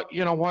 Well,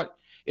 you know what?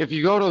 If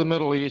you go to the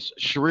Middle East,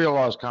 Sharia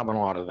law is common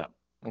law to them.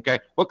 Okay?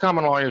 What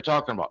common law are you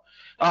talking about?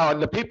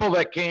 The people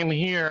that came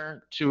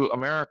here to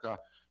America,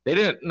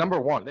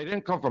 number one, they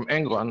didn't come from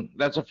England.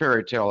 That's a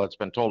fairy tale that's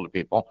been told to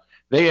people.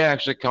 They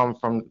actually came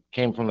from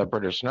the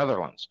British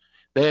Netherlands.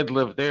 They had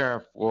lived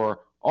there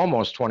for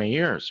almost 20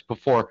 years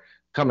before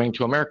coming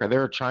to America. They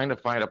were trying to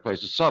find a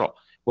place to settle.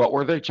 What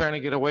were they trying to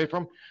get away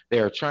from?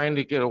 They were trying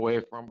to get away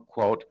from,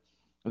 quote,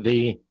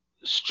 the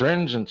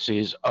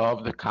stringencies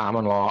of the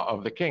common law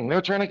of the king.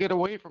 They're trying to get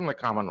away from the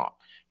common law,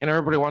 and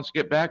everybody wants to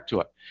get back to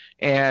it.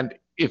 And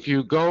if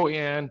you go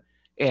in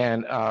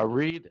and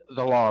read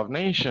the Law of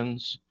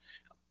Nations,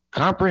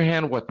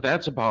 comprehend what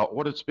that's about,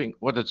 what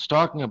it's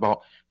talking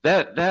about.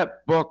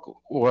 That book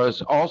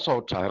was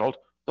also titled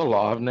The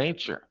Law of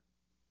Nature.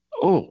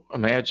 Oh,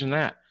 imagine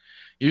that.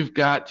 You've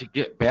got to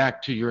get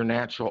back to your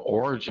natural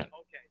origin.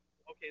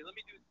 Okay. Let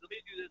me do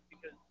this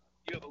because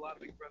you have a lot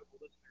of incredible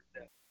listeners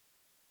that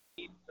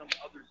need some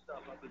other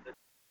stuff other than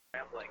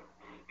rambling.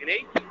 In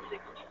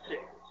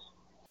 1866,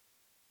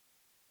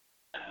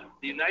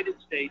 The United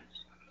States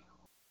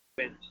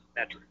wins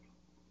metric.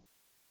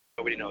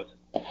 Nobody knows it.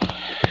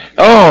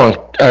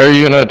 Oh, are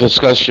you going to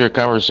discuss your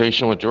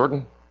conversation with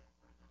Jordan?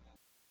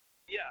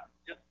 Yeah,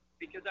 just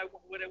because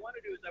what I want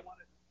to do is I want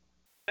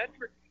a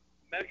metric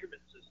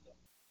measurement system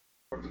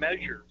or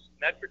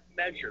metric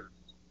measures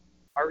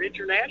are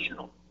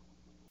international.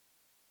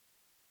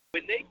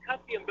 When they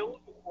cut the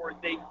umbilical cord,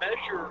 they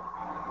measure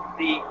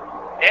the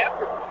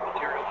afterbirth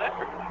material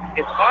metrically.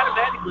 It's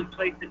automatically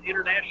placed in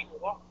international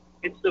law.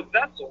 It's the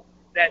vessel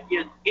that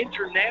is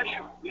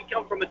international. We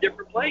come from a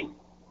different place.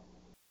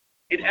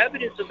 It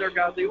evidences their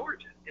godly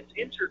origin. It's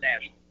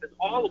international because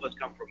all of us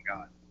come from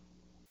God.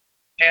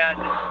 And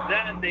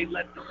then they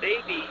let the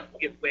baby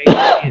get weighed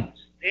in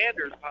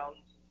standard pounds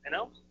and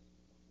ounces.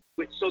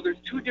 So there's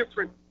two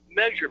different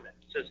measurement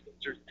systems.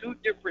 There's two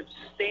different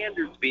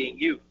standards being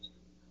used.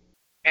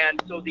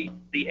 And so the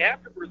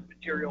afterbirth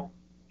material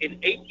in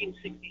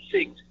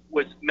 1866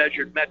 was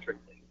measured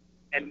metrically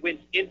and went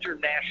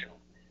international.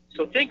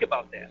 So think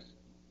about that.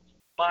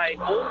 My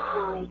old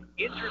world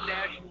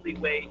internationally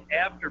weighed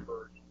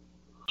afterbirth,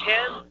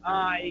 can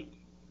I,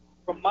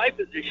 from my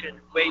position,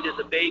 weighed as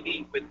a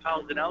baby with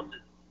pounds and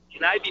ounces,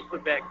 can I be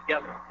put back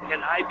together?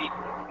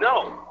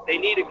 No, they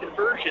need a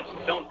conversion,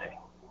 don't they?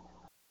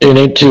 You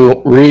need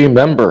to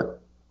remember.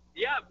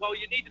 Yeah, well,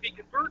 you need to be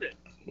converted.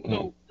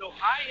 So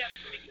I have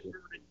to be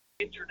converted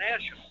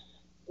international,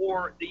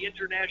 or the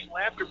international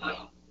afterbirth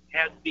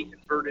has to be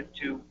converted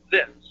to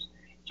this.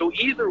 So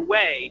either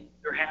way,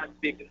 there has to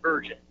be a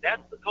conversion.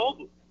 That's the toll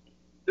booth.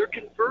 They're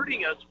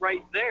converting us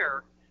right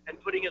there and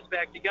putting us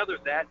back together.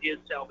 That is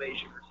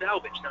salvation or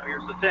salvage. Now,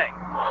 here's the thing.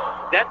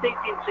 That's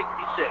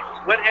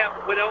 1866. What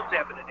happened? What else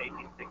happened in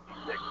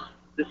 1866?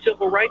 The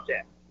Civil Rights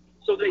Act.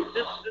 So this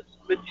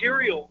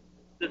material,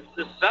 this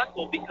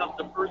vessel becomes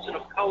a person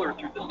of color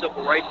through the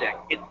Civil Rights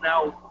Act. It's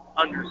now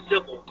under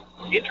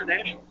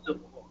international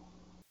civil law.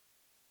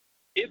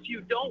 If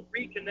you don't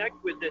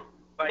reconnect with it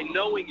by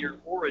knowing your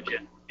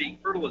origin, being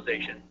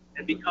fertilization,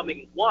 and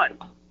becoming one,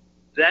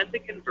 then the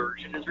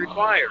conversion is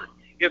required.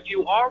 If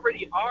you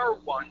already are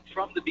one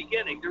from the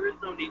beginning, there is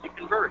no need to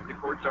convert.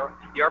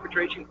 The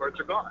arbitration courts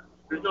are gone.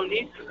 There's no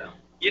need for them.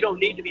 You don't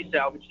need to be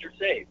salvaged or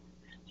saved.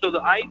 So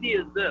the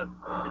idea is this,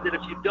 is that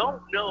if you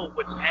don't know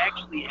what's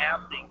actually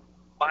happening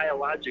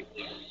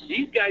biologically,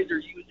 these guys are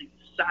using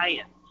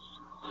science.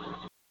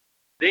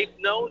 They've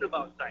known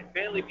about science.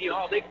 Manly P.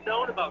 Hall, they've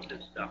known about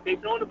this stuff.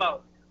 They've known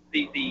about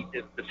the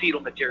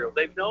fetal material.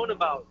 They've known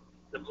about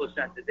the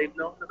placenta. They've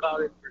known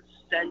about it for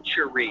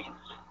centuries.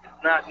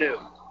 It's not new.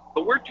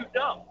 But we're too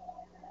dumb.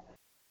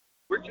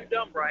 We're too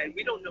dumb, Brian.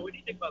 We don't know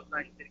anything about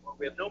science anymore.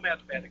 We have no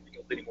mathematics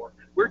skills anymore.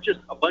 We're just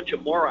a bunch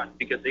of morons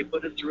because they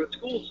put us through a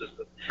school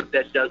system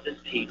that doesn't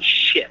teach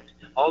shit.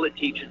 All it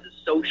teaches is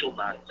social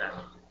nonsense.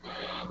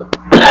 So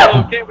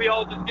can't we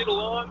all just get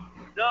along?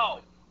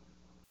 No.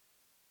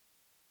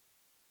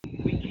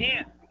 We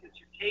can't because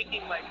you're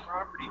taking my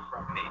property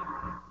from me.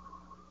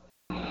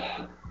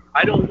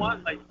 I don't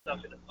want my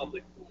stuff in a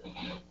public pool.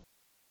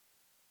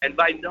 And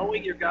by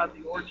knowing your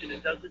godly origin,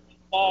 it doesn't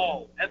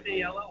fall.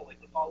 F-A-L-L, like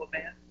the fall of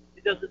man.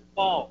 It doesn't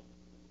fall.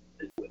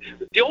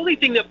 The only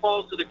thing that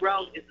falls to the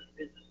ground is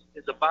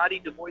a body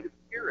devoid of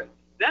spirit.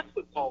 That's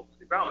what falls to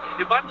the ground.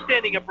 If I'm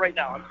standing up right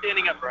now, I'm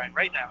standing up, Brian,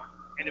 right now,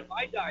 and if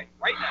I died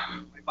right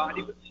now, my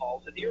body would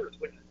fall to the earth,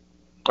 wouldn't it?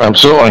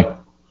 Absolutely.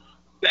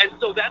 And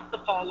so that's the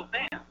fall of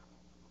man.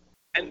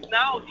 And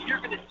now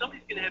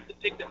somebody's gonna have to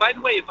take that. By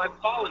the way, if I've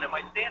fallen, am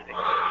I standing?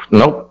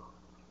 Nope.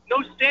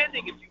 No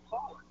standing if you've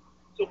fallen.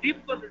 So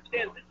people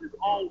understand this is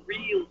all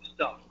real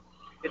stuff.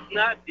 It's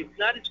not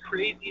as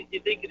crazy as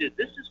you think it is.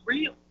 This is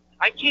real.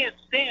 I can't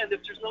stand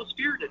if there's no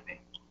spirit in me.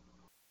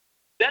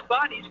 Dead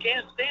bodies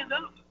can't stand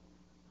up.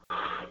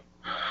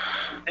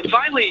 And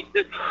finally,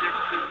 there's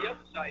the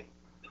other side.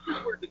 This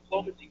is where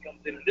diplomacy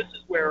comes in, and this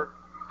is where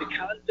the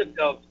concept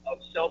of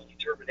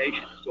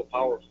self-determination is so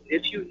powerful.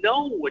 If you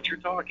know what you're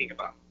talking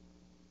about,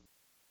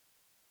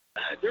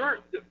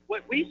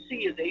 what we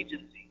see as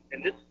agency,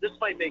 and this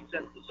might make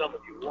sense to some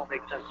of you, it won't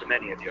make sense to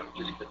many of you. I'm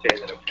just going to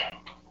say that up front.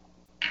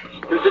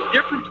 There's a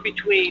difference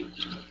between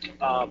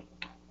a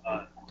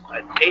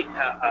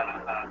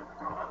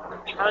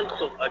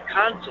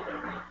consulate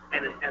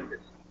and an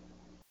embassy.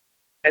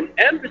 An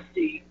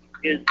embassy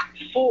is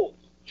full,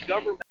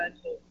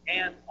 governmental,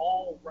 and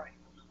all rights.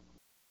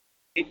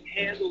 It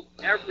handles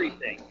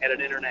everything at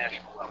an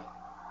international level.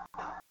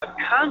 A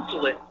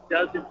consulate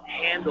doesn't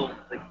handle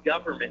the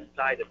government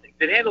side of things.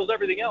 It handles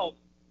everything else,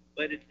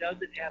 but it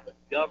doesn't have a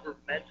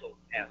governmental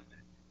aspect.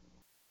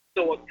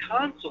 So a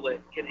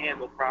consulate can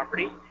handle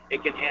property.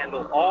 It can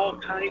handle all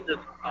kinds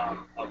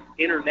of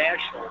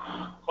international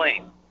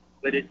claims,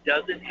 but it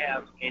doesn't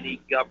have any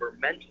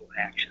governmental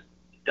action.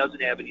 It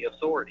doesn't have any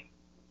authority.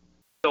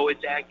 So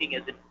it's acting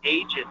as an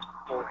agent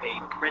for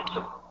a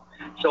principle.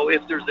 So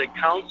if there's a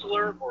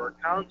counselor or a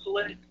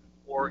consulate,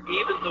 or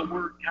even the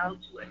word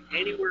consulate,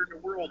 anywhere in the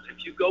world,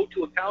 if you go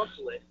to a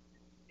consulate,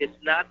 it's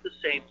not the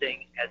same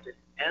thing as an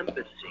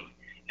embassy.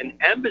 An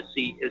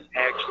embassy is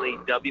actually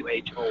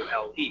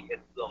W-H-O-L-E.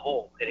 It's the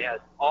whole. It has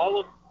all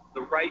of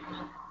the rights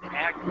to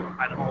act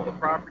on all the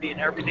property and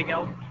everything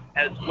else,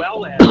 as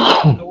well as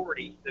the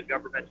authority, the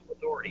governmental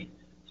authority.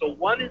 So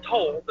one is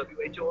whole,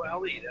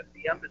 W-H-O-L-E, that's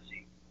the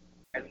embassy,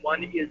 and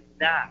one is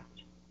not.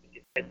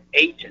 It's an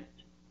agent.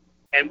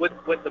 And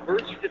what the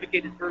birth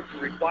certificated person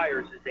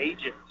requires is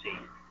agency.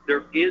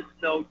 There is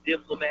no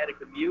diplomatic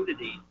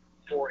immunity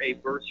for a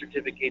birth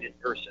certificated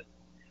person.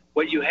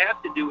 What you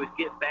have to do is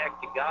get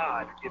back to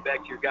God, get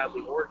back to your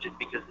godly origin,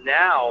 because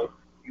now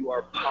you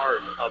are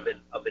part of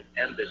an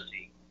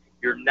embassy.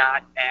 You're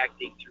not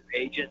acting through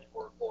agent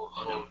or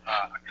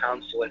a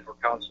consulate or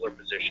consular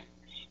position.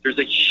 There's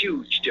a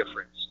huge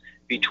difference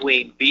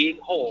between being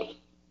whole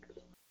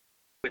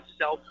with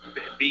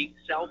being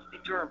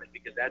self-determined,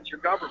 because that's your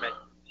government,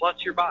 plus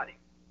your body.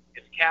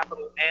 It's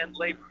capital and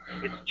labor.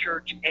 It's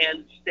church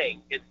and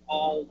state. It's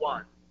all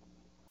one.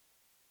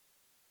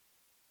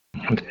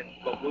 And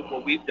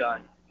what we've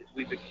done is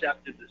we've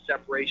accepted the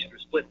separation or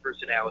split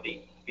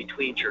personality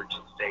between church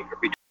and state, or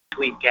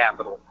between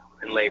capital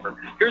and labor.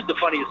 Here's the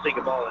funniest thing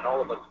of all, and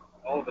all of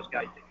us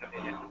guys that come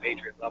in at the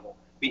patriot level,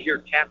 we hear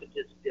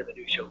capitis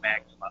diminutio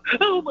maxima.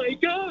 Oh my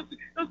God!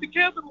 The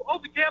capital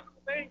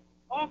bank,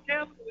 all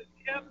capital is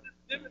capitis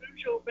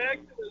diminutio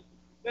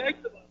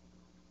maxima.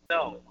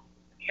 No,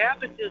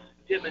 capitis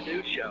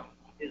diminutio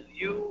is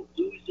you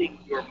losing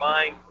your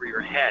mind or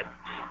your head.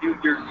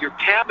 Your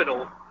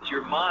capital is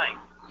your mind.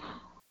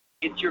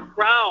 It's your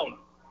crown.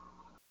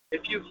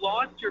 If you've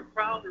lost your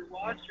crown or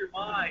lost your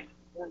mind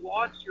or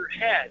lost your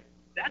head,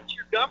 that's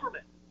your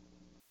government.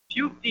 If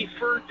you've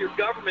deferred your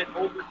government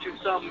over to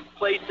some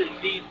place in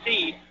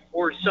D.C.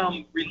 or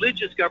some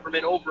religious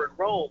government over in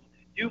Rome,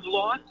 you've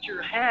lost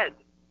your head.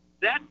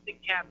 That's the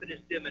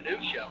capitis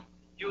diminutio.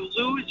 You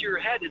lose your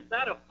head. It's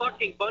not a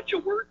fucking bunch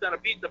of words on a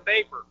piece of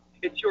paper.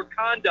 It's your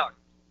conduct.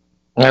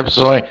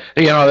 Absolutely.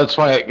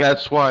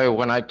 That's why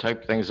when I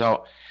type things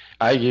out,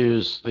 I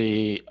use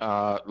the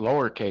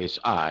lowercase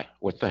I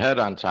with the head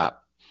on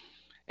top.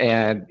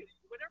 And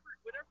but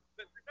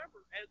remember,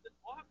 as an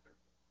author,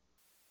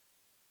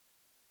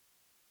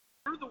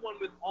 you're the one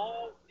with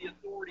all the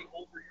authority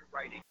over your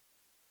writing.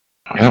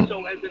 Yeah.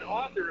 So as an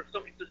author, if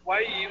somebody says, why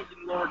are you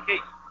using lowercase?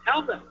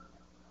 Tell them.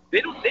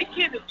 They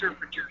can't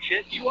interpret your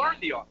shit. You are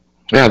the author.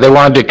 Yeah, they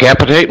want to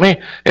decapitate me.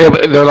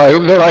 They're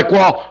like,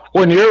 well,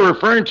 when you're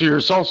referring to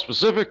yourself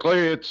specifically,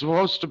 it's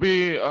supposed to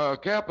be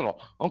capital.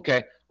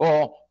 Okay.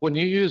 Well, when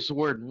you use the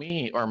word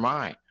me or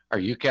my, are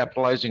you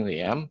capitalizing the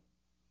M?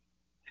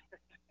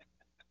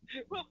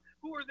 Well,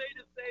 who are they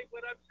to say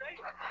what I'm saying?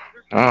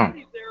 There's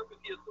nobody there with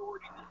the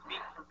authority to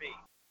speak for me.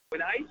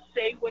 When I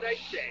say what I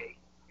say,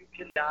 you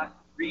cannot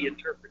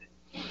reinterpret it.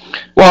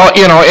 Well,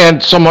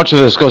 and so much of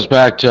this goes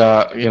back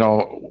to,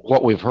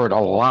 what we've heard a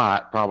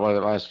lot, probably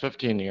the last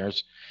 15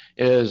 years,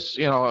 is,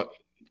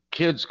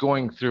 kids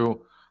going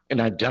through an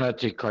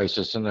identity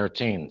crisis in their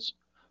teens.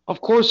 Of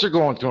course they're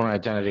going through an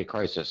identity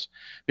crisis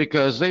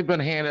because they've been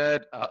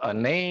handed a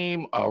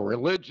name, a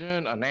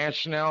religion, a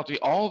nationality,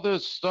 all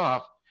this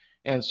stuff,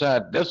 and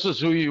said, this is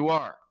who you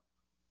are.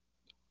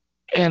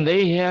 And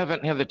they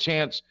haven't had the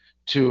chance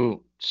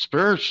to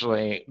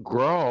spiritually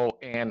grow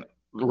and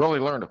really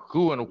learn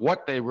who and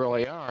what they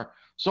really are.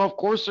 So of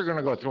course they're going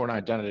to go through an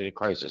identity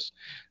crisis.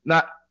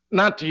 Not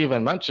to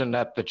even mention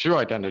that the true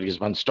identity has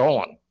been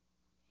stolen.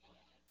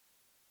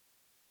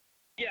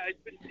 Yeah,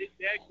 it's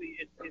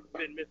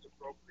been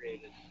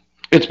misappropriated.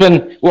 It's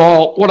been,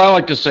 well, what I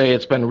like to say,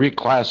 it's been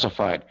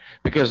reclassified,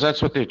 because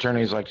that's what the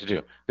attorneys like to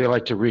do. They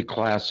like to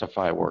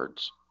reclassify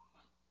words.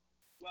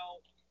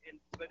 Well,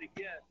 but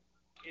again,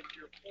 if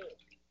you're whole,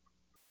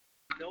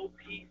 no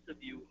piece of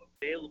you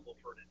available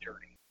for an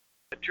attorney.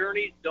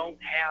 Attorneys don't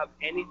have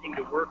anything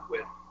to work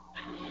with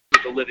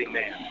a living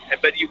man.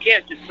 But you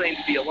can't just claim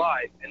to be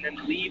alive and then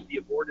leave the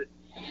aborted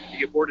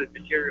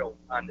material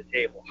on the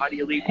table. How do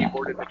you leave the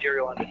aborted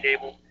material on the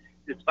table?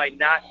 It's by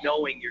not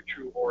knowing your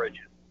true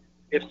origin.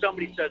 If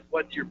somebody says,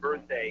 what's your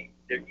birthday?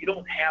 You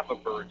don't have a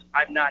birth.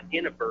 I'm not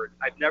in a birth.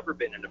 I've never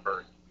been in a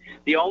birth.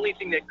 The only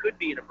thing that could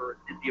be in a birth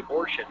is the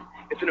abortion.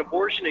 If an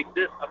abortion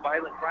exists, a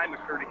violent crime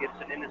occurred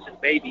against an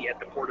innocent baby at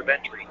the port of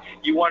entry.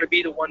 You want to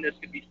be the one that's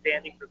going to be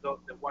standing for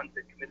the ones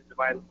that committed the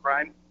violent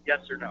crime? Yes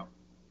or no?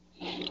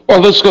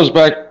 Well, this goes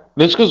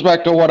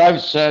back to what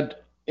I've said.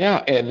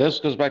 Yeah, and this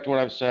goes back to what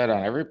I've said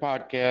on every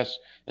podcast,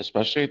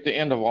 especially at the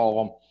end of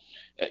all of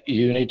them.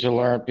 You need to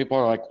learn. People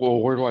are like, well,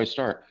 where do I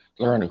start?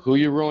 Learn who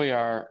you really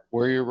are,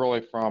 where you're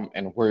really from,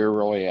 and where you're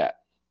really at,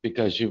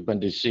 because you've been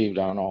deceived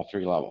on all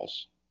three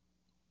levels.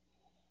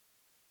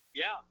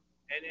 Yeah,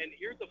 and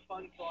here's a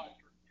fun thought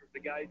for the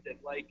guys that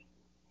like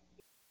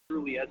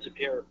truly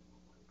esoteric,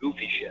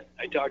 goofy shit.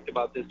 I talked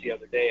about this the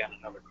other day on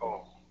another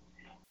call.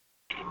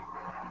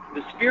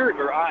 The spirit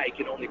or I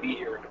can only be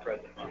here in the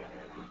present moment.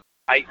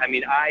 I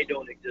mean, I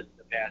don't exist in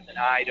the past, and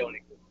I don't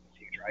exist in the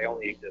future. I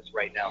only exist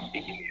right now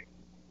speaking to you.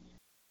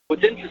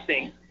 What's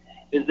interesting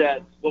is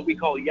that what we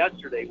call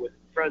yesterday was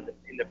present.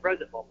 In the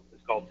present moment was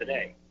called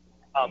today.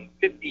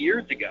 50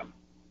 years ago,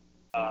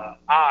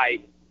 I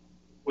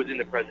was in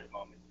the present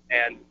moment,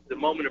 and the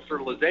moment of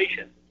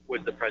fertilization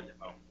was the present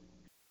moment.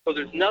 So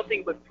there's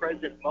nothing but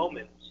present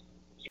moments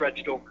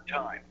stretched over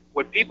time.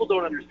 What people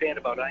don't understand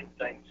about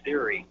Einstein's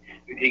theory,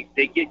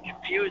 they get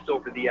confused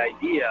over the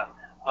idea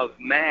of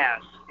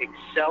mass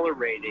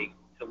accelerating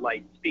to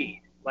light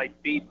speed. Light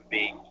speed would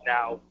be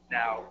now.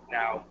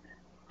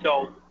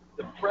 So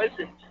the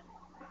present,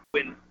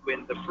 when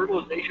the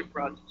fertilization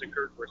process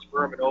occurred where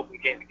sperm and ovum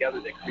came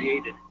together that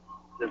created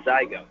the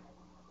zygote,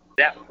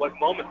 what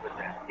moment was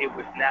that? It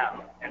was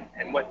now.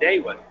 And what day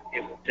was it?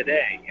 It was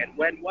today. And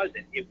when was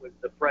it? It was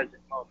the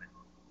present moment.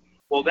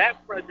 Well,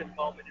 that present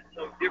moment is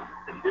no different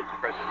than this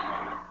present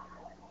moment.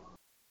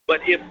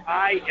 But if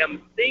I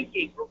am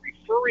thinking or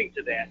referring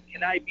to that,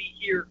 can I be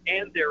here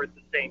and there at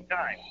the same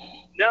time?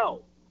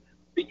 No,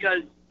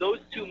 because those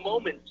two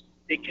moments,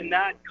 they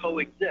cannot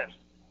coexist.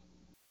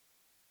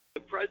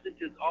 The present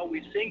is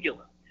always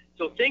singular.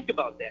 So think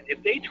about that.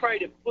 If they try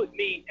to put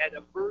me at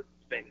a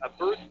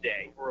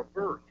birthday or a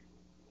birth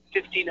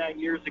 59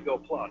 years ago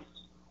plus,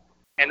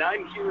 and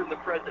I'm here in the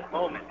present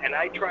moment, and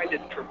I try to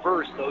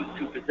traverse those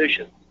two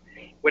positions,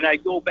 when I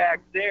go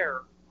back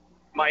there,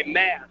 my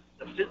mass,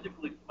 my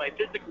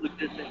physical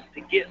existence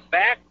to get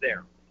back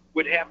there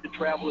would have to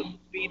travel at the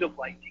speed of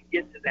light to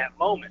get to that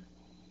moment.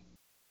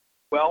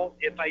 Well,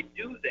 if I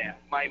do that,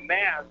 my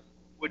mass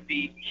would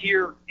be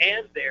here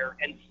and there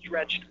and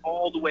stretched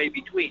all the way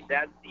between.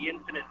 That's the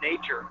infinite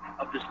nature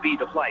of the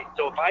speed of light.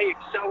 So if I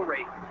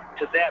accelerate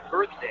to that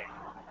birthday,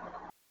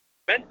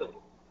 mentally,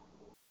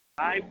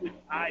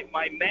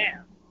 my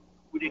mass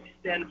would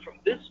extend from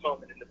this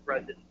moment in the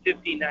present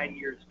 59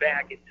 years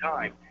back in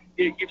time.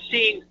 You've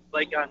seen,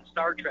 like on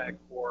Star Trek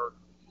or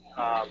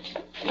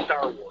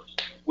Star Wars,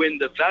 when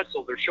the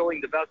vessel, they're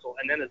showing the vessel,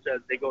 and then it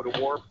says they go to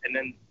warp, and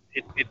then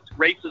it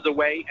races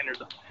away, and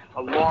there's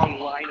a long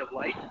line of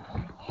light.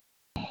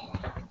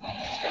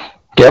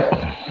 Yep.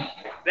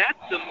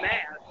 That's the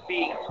mass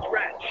being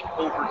stretched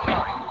over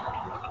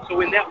time.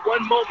 So in that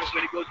one moment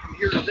when it goes from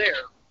here to there,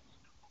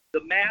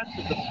 the mass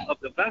of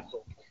the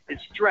vessel is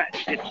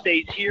stretched. It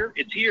stays here,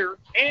 it's here,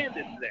 and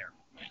it's there.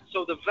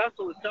 So the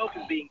vessel itself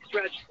is being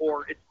stretched,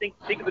 or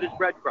think of it as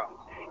breadcrumbs.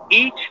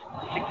 Each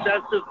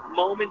successive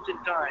moment in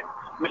time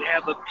would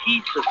have a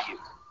piece of you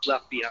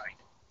left behind.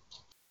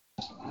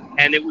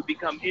 And it would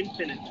become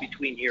infinite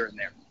between here and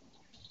there.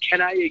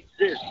 Can I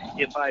exist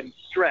if I'm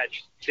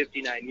stretched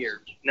 59 years?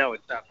 No,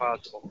 it's not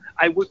possible.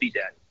 I would be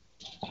dead.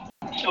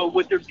 So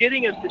what they're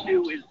getting us to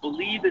do is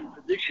believe in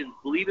positions,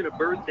 believe in a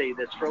birthday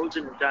that's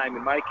frozen in time,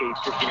 in my case,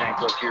 59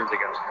 plus years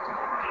ago.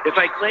 If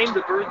I claim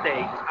the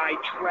birthday, I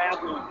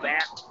travel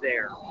back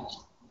there.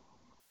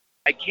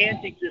 I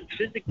can't exist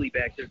physically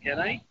back there, can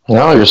I?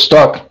 No, you're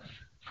stuck.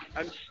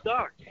 I'm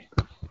stuck.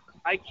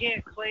 I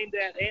can't claim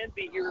that and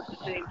be here at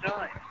the same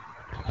time.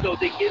 So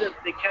they catch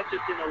us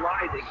in a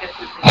lie, they catch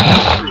us in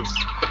a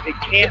truth. It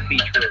can't be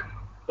true.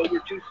 But we're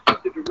too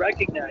stupid to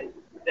recognize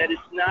that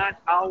it's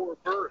not our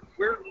birth.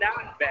 We're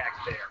not back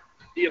there.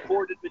 The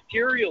aborted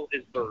material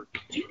is birth,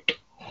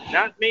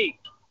 not me.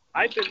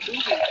 I've been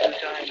moving through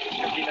time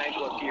for 59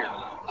 plus years.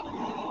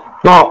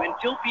 So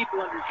until people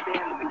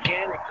understand the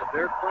mechanics of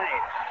their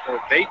claim,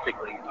 or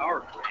basically our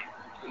claim,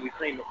 when we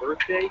claim a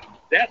birthday,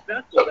 that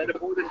vessel, that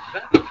aborted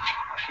vessel,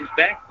 is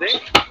back there.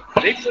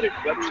 They put it,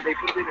 whether they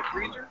put it in a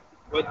freezer,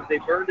 whether they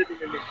burned it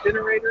in an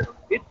incinerator,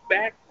 it's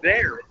back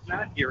there. It's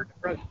not here in the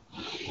present.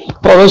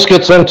 Well, this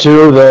gets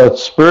into the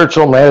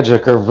spiritual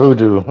magic or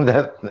voodoo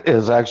that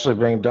is actually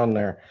being done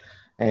there.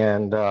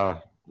 And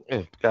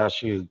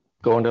gosh, you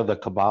go into the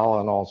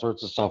Kabbalah and all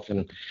sorts of stuff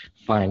and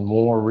find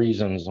more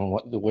reasons on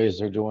what the ways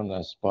they're doing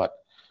this. But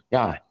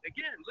yeah.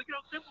 Again, look at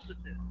how simple this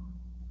is.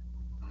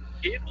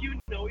 If you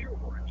know your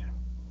origin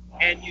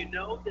and you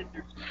know that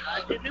there's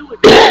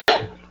continuity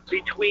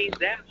between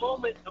that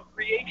moment of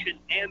creation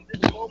and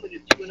this moment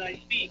as you and I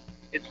speak,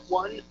 it's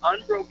one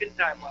unbroken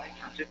timeline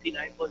for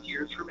 59 plus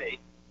years for me.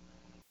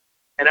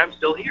 And I'm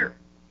still here.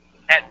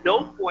 At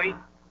no point,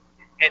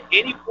 at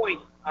any point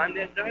on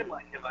that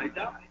timeline have I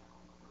died.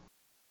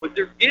 What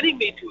they're getting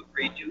me to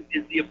agree to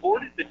is the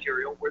aborted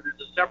material where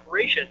there's a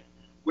separation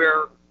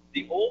where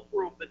the old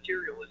world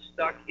material is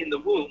stuck in the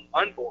womb,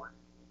 unborn,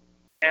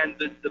 and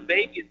the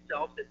baby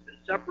itself that's been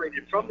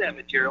separated from that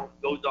material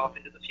goes off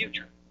into the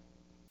future.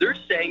 They're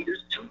saying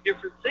there's two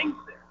different things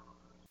there,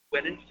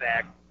 when in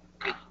fact,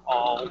 it's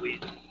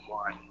always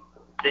one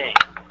thing.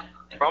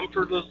 From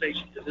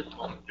fertilization to this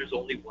moment, there's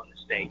only one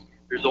state.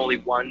 There's only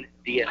one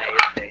DNA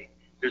state.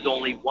 There's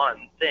only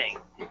one thing,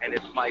 and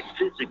it's my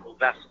physical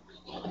vessel.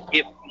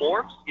 It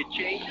morphs, it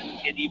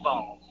changes, it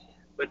evolves,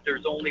 but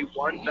there's only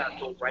one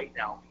vessel right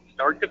now. From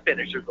start to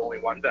finish, there's only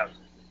one vessel.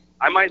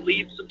 I might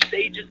leave some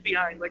stages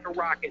behind like a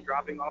rocket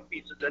dropping off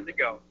pieces as it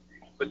goes,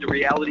 but the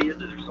reality is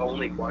that there's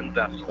only one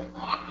vessel,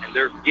 and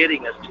they're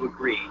getting us to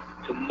agree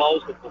to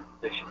multiple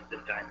positions in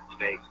time and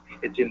space.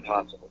 It's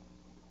impossible.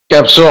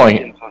 Absolutely.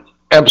 It's impossible.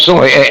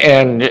 Absolutely.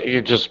 And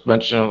you just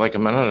mentioned it like a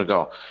minute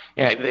ago.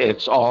 And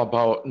it's all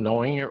about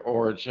knowing your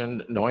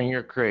origin, knowing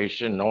your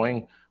creation,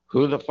 knowing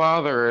who the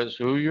Father is,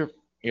 who your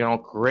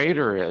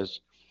creator is,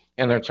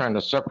 and they're trying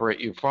to separate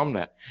you from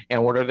that.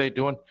 And what are they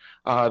doing?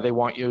 They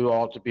want you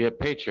all to be a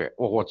patriot.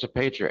 Well, what's a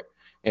patriot?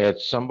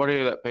 It's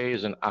somebody that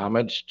pays an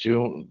homage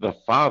to the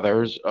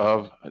fathers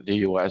of the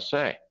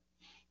USA.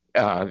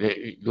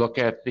 Look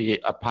at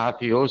the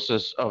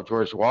apotheosis of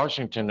George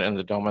Washington in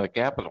the Dome of the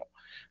Capitol.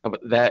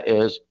 That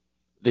is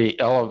the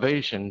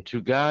elevation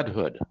to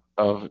godhood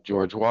of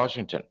George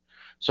Washington.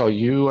 So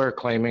you are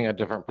claiming a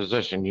different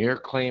position. You're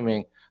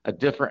claiming a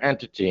different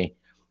entity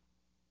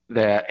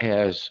that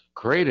has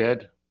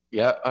created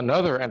yet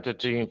another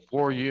entity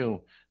for you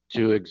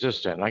to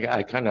exist in.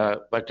 I kind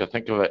of like to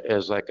think of it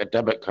as like a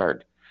debit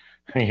card,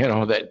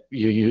 that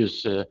you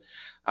use to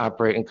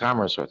operate in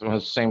commerce with. Well,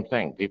 it's the same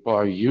thing. People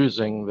are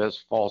using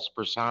this false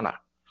persona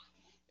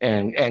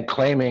and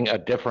claiming a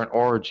different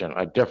origin,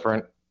 a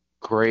different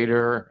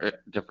creator, a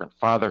different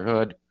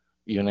fatherhood,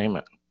 you name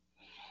it.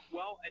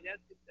 Well, and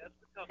that's the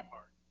tough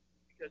part,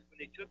 because when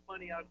they took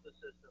money out of the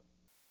system,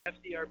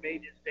 FDR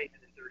made his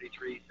statement in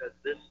 33. He says,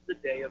 this is the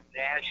day of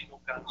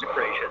national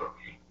consecration.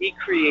 He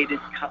created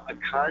a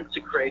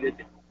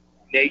consecrated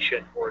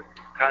nation or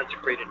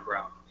consecrated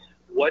ground.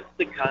 What's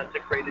the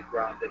consecrated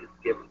ground that is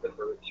given the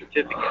birth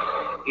certificate?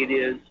 It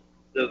is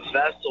the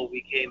vessel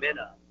we came in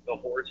on, the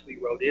horse we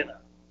rode in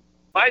on.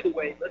 By the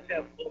way, let's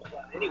have a little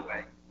fun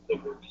anyway. The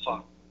word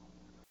fuck.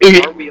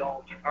 Are we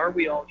all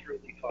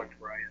truly fucked,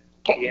 Brian?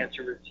 The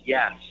answer is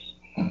yes.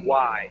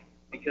 Why?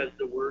 Because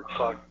the word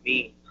fuck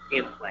means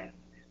implant.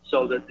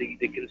 So that the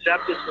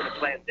conceptus, when it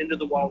plants into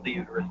the wall of the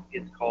uterus,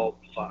 it's called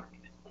fucked.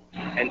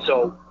 And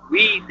so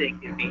we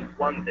think it means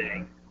one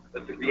thing,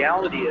 but the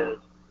reality is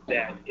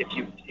that if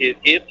you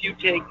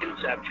take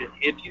conception,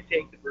 if you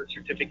take the birth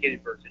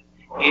certificated person,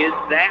 is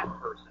that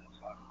person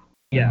fucked?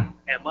 Yeah.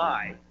 Am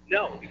I?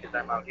 No, because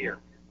I'm out here.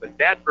 But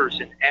that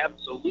person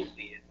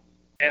absolutely is.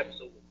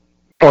 Absolutely.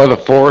 Or the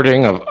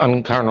forwarding of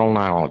uncarnal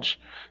knowledge.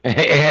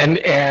 And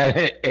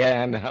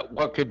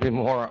what could be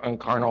more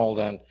uncarnal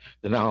than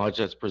the knowledge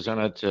that's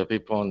presented to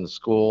people in the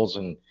schools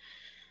and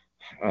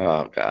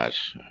oh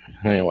gosh.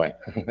 Anyway.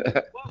 Well,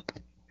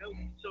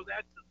 so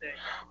that's the thing.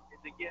 Is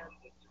again,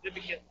 the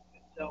certificate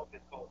itself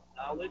is called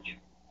knowledge.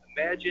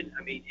 Imagine,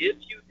 if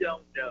you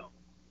don't know,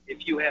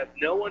 if you have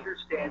no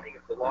understanding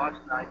of the lost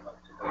 9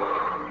 months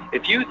ago,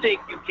 if you think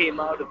you came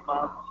out of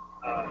mom's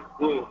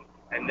womb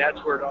and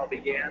that's where it all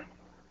began,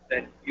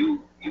 then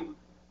you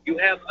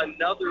have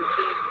another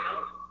thing.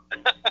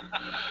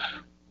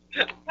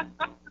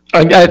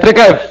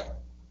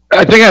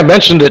 I think I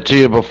mentioned it to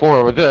you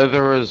before.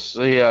 There was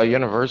the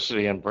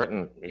university in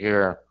Britain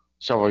here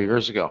several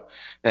years ago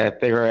that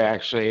they were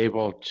actually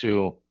able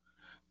to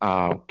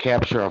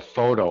capture a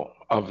photo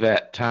of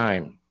that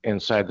time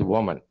inside the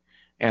woman,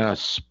 and a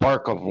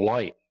spark of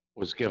light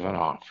was given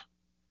off,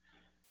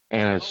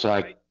 and it's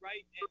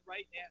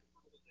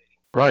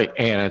right,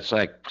 and it's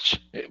like.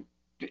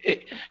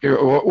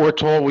 We're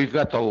told we've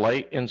got the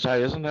light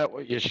inside. Isn't that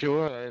what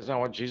Yeshua? Isn't that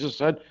what Jesus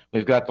said?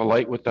 We've got the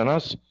light within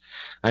us.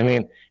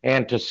 And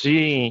to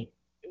see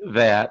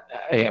that,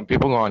 and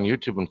people go on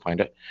YouTube and find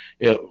it,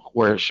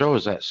 where it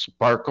shows that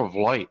spark of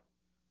light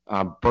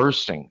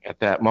bursting at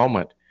that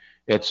moment.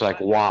 It's like,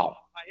 wow.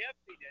 I have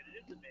seen that. It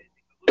is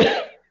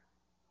amazing.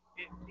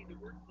 See, the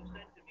word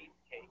placenta means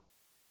cake.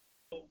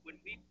 So when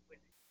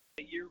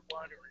year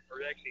one,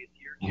 or actually it's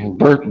year two,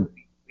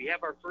 we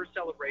have our first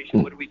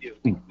celebration. What do?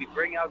 We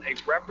bring out a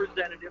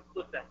representative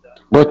placenta.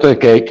 Birthday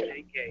cake.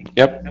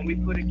 Yep. And we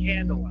put a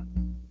candle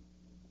on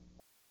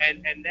it.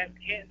 And that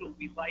candle,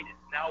 we light it.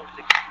 Now,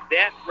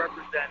 that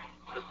represents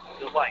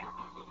the light,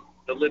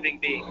 the living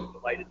being, the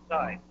light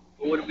inside.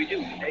 But what do? We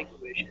make a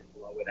wish and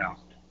blow it out.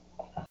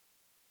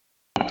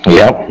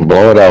 Yep,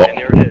 blow it out. And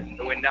there it is.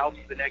 So now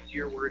for the next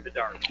year, we're in the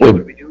dark. So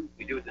what do?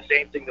 We do the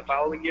same thing the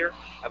following year.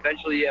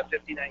 Eventually, you have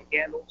 59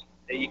 candles.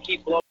 And you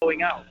keep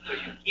blowing out. So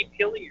you keep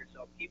killing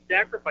yourself, keep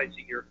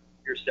sacrificing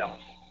yourself,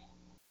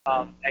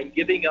 and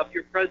giving up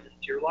your presence,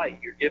 your light.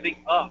 You're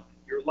giving up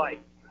your light.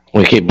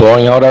 We keep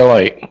blowing out our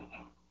light.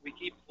 We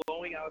keep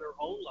blowing out our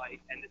own light,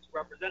 and it's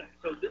represented.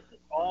 So this is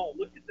all,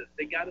 look at this.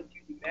 They got us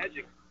using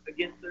magic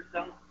against their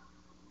self.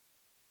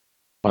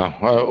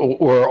 Well,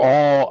 we're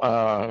all,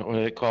 what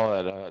do they call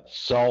it,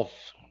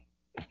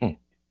 self-deviance?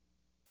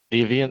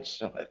 It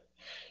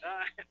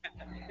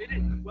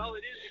is. Well,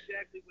 it is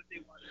exactly what they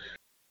want.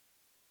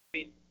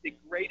 The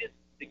greatest,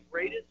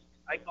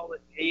 I call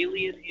it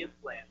alien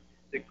implant,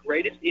 the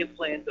greatest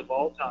implant of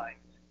all time,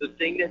 the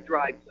thing that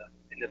drives us,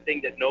 and the thing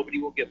that nobody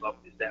will give up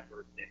is that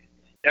birthday.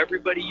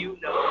 Everybody you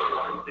know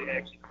wants to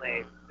actually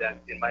claim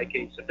that, in my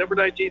case, September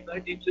 19th,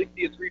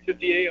 1960 at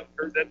 3:50 a.m.,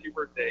 that's your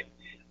birthday.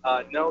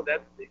 No,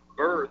 that's the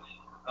birth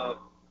of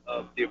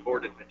the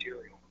aborted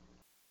material.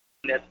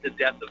 And that's the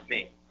death of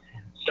me.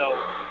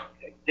 So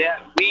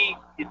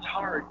it's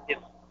hard. If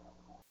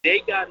they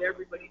got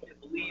everybody to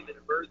believe in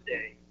a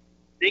birthday,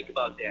 think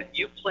about that.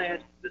 You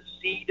plant the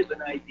seed of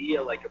an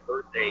idea like a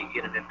birthday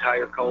in an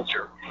entire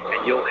culture,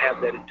 and you'll have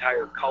that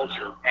entire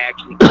culture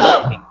actually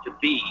claiming to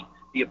be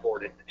the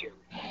aborted material.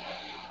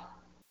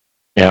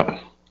 Yeah.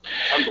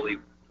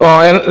 Unbelievable.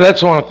 Well, and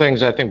that's one of the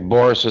things I think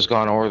Boris has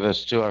gone over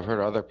this too. I've heard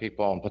other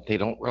people, but they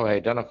don't really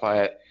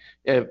identify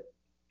it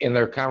in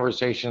their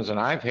conversations, and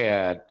I've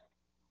had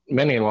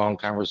many long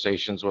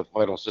conversations with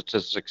vital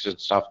statistics and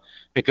stuff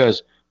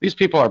because these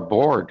people are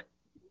bored,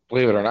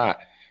 believe it or not.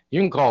 You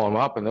can call them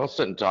up and they'll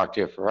sit and talk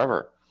to you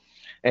forever.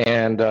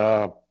 And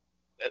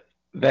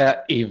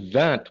that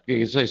event,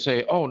 because they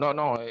say, oh, no,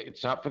 no,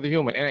 it's not for the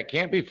human. And it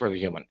can't be for the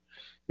human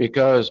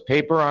because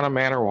paper on a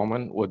man or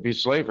woman would be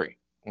slavery.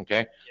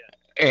 Okay.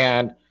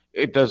 And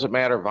it doesn't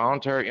matter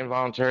voluntary,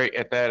 involuntary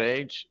at that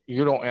age,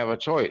 you don't have a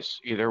choice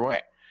either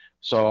way.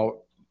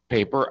 So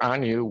paper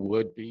on you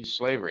would be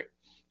slavery.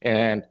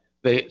 And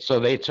they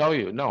tell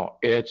you, no,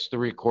 it's the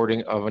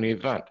recording of an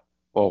event.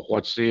 Well,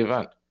 what's the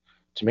event?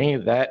 To me,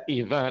 that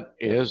event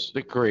is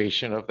the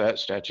creation of that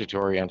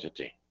statutory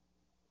entity.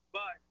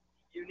 But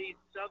you need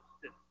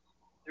substance.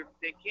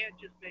 They can't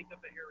just make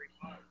up a Harry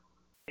Potter.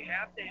 They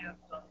have to have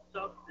some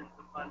substance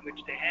upon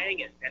which to hang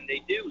it, and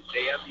they do.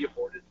 They have the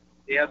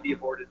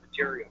aborted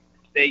material.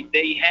 They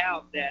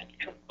have that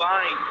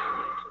combined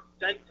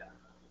placenta,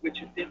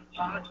 which is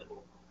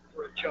impossible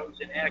for a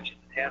chosen action.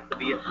 It has to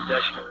be a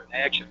possession or an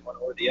action, one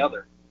or the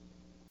other.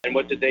 And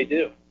what did they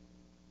do?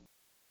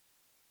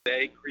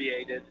 They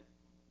created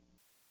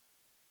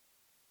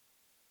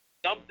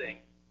something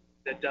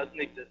that doesn't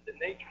exist in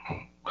nature.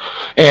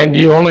 And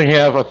you only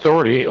have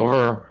authority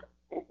over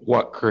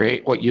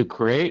what you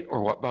create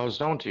or what bows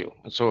down to you.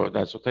 And so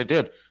that's what they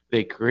did.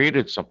 They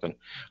created something.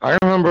 I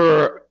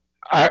remember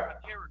For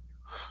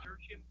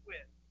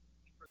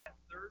that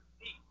third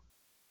piece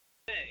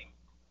thing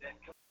that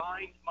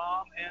combines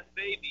mom and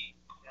baby,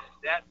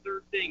 that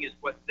third thing is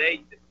what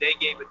they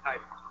gave a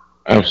title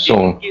to.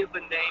 Absolutely. They didn't give a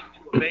name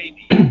to a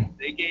baby.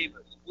 They gave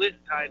a split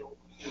title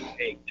to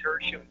a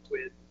tertium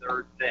quid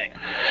third thing.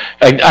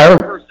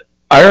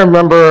 I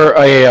remember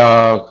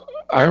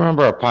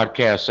a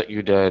podcast that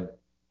you did.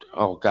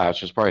 Oh gosh,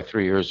 it was probably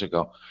 3 years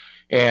ago,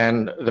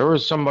 and there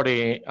was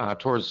somebody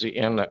towards the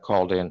end that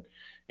called in,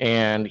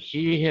 and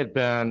he had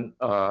been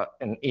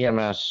an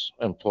EMS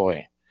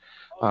employee,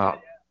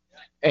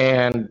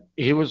 and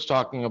he was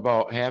talking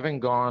about having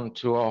gone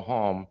to a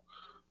home.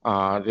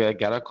 They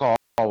got a call.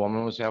 A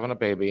woman was having a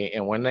baby,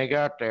 and when they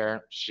got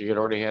there, she had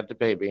already had the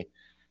baby,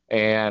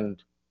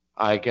 and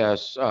I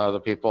guess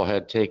the people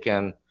had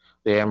taken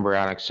the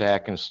embryonic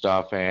sac and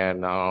stuff,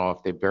 and I don't know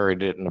if they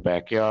buried it in the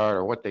backyard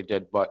or what they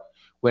did, but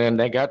when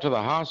they got to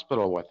the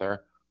hospital with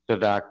her, the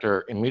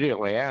doctor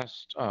immediately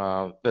asked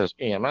this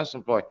EMS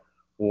employee,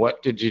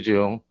 what did you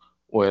do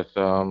with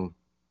the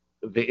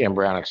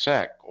embryonic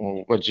sac?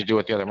 What did you do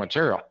with the other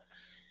material?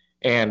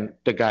 And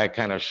the guy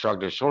kind of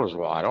shrugged his shoulders.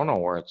 Well, I don't know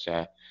where it's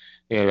at.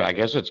 Yeah, I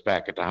guess it's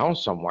back at the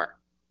house somewhere.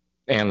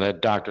 And the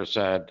doctor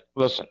said,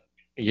 listen,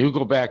 you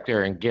go back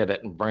there and get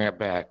it and bring it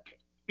back.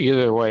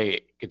 Either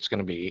way, it's going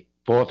to be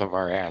both of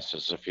our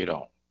asses if you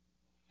don't.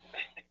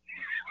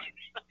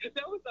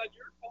 That was on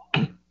your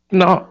fault.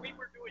 No.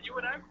 You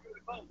and I were doing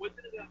the phone. Wasn't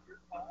it on your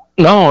fault?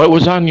 No, it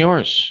was on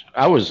yours.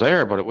 I was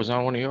there, but it was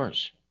on one of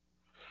yours.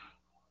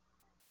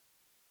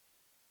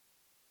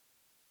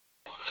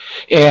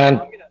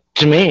 And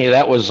to me,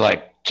 that was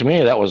like,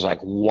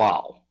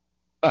 wow.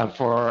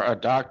 For a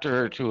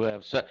doctor to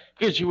have said,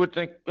 because you would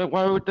think,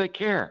 why would they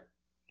care?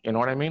 You know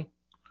what I mean?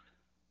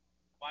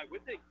 Why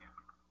would they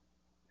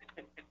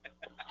care?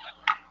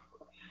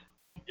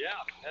 Yeah,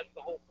 that's the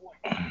whole point.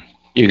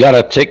 You got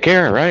to take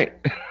care, right?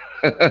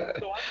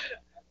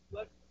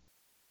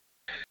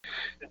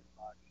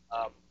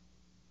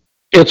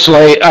 It's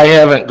late. I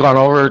haven't gone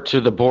over to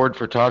the board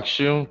for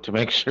TalkShoe to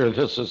make sure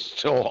this is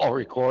still all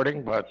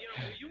recording, but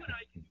you and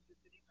I can do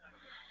this anytime.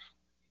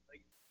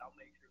 I'll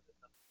make sure that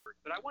doesn't work.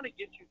 But I want to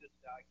get you this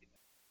document.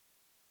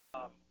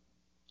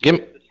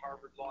 This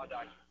Harvard Law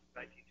document,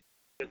 19.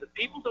 Because if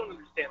people don't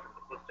understand that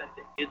the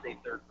placenta is a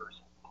third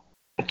person.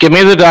 Give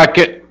me the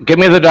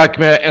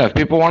document, and if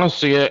people want to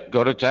see it,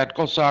 go to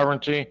Tactical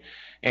Sovereignty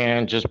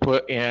and just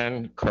put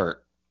in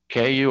Kurt,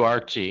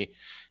 Kurt,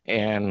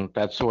 and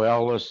that's the way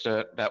I'll list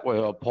it. That way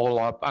it'll pull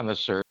up on the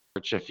search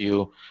if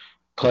you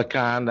click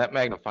on that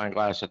magnifying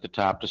glass at the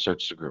top to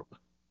search the group.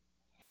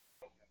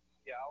 Okay.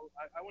 Yeah,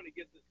 I want to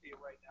get this to you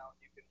right now.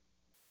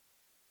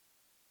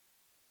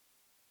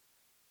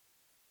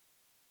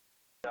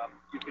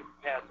 You can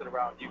pass it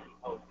around. You can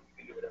post it. You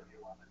can do whatever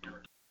you want.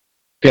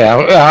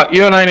 Yeah,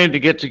 you and I need to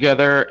get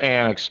together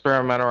and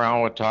experiment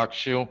around with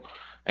TalkShoe.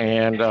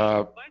 And by the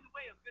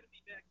way, I'm going to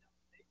be back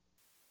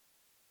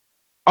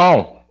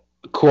oh, down.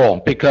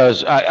 cool.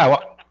 Because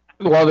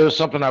well, there's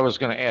something I was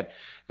going to add.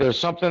 There's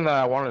something that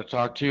I wanted to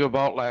talk to you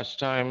about last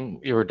time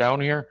you were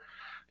down here,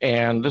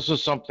 and this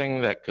is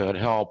something that could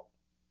help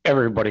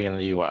everybody in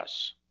the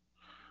U.S.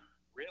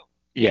 Really?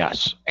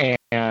 Yes,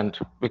 and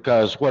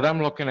because what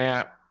I'm looking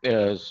at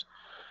is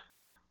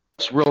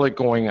what's really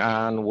going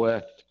on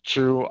with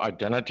true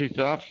identity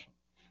theft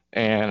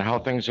and how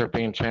things are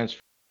being transferred.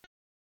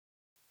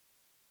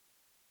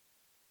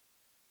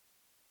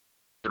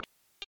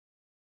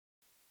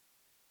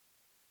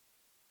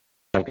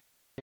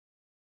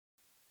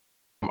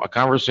 A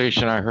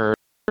conversation I heard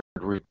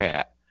with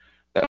Pat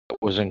that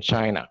was in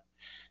China,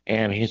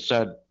 and he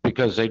said,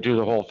 because they do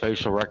the whole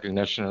facial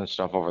recognition and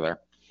stuff over there,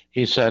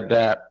 he said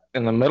that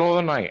in the middle of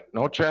the night,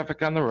 no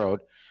traffic on the road,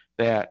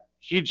 that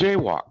he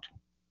jaywalked.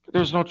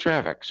 There's no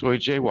traffic, so he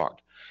jaywalked.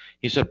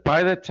 He said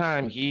by the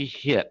time he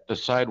hit the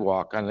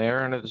sidewalk on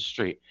their end of the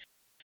street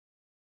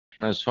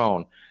on his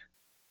phone,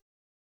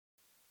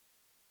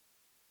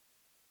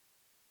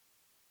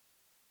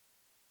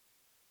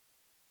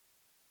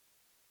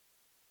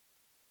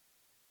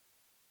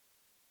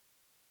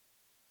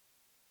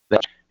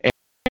 that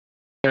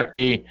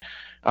he,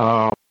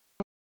 um,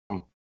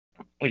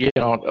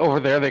 over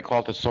there they call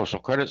it the social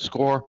credit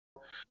score.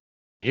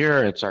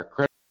 Here it's our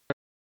credit.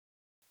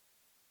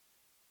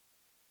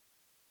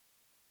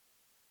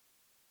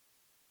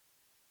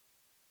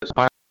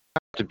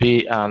 To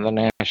be on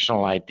the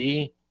national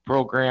ID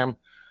program.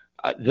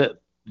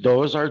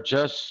 Those are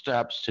just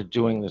steps to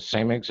doing the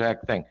same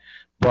exact thing.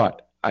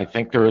 But I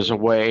think there is a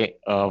way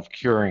of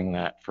curing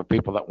that for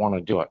people that want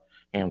to do it.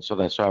 And so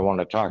that's what I want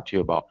to talk to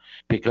you about,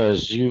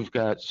 because you've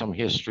got some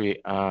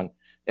history on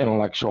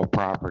intellectual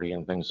property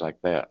and things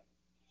like that.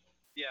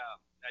 Yeah,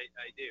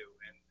 I do.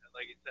 And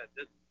like I said,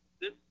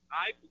 this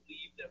I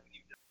believe that when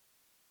you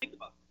think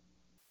about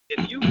it,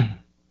 if you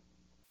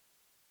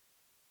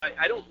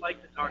I don't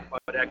like to talk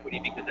about equity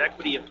because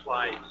equity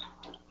implies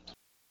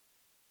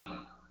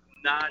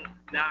not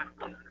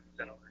 100%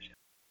 ownership.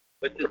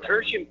 But the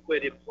tertium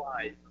quid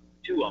implies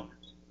two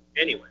owners.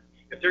 Anyway,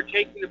 if they're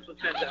taking the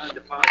placenta on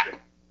deposit,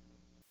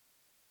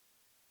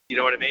 you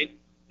know what I mean?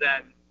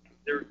 Then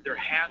there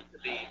has to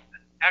be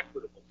an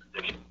equitable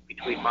position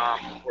between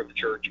mom or the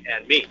church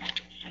and me.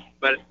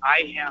 But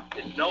I have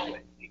to know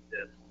it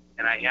exists,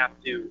 and I have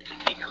to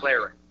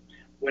declare it.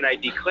 When I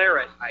declare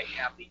it, I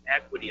have the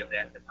equity of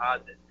that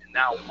deposit, and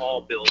now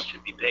all bills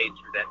should be paid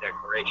through that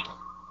declaration.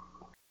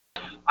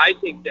 I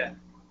think that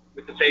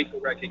with the facial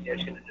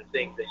recognition and the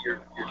things that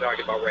you're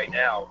talking about right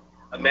now,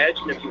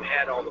 imagine if you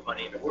had all the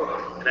money in the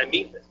world, and I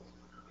mean this.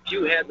 If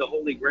you had the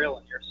Holy Grail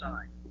on your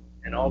sign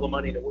and all the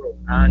money in the world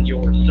on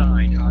your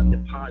sign, on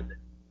deposit,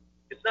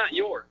 it's not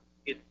yours,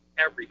 it's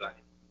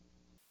everybody.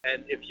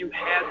 And if you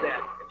had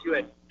that, if you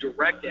had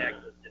direct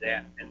access to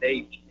that, and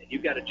you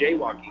got a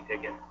jaywalking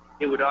ticket,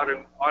 it would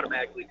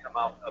automatically come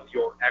out of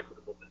your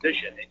equitable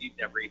position, and you'd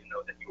never even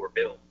know that you were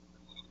billed.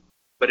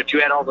 But if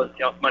you had all the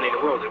money in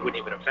the world, it wouldn't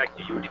even affect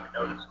you. You wouldn't even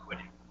notice it, would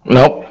you?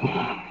 Nope.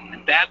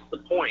 And that's the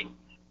point.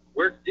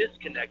 We're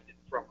disconnected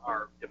from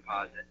our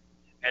deposit,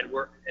 and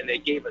they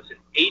gave us an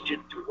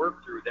agent to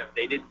work through that.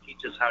 They didn't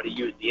teach us how to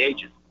use the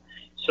agent.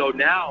 So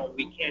now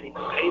we can't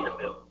even pay the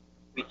bill.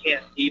 We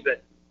can't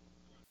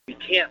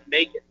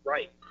make it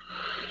right.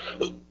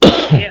 We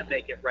can't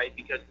make it right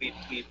because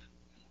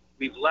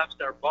we've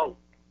left our boat.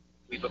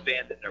 We've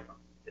abandoned our boat.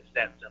 It's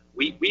that simple.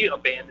 We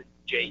abandoned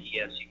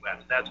JESUS.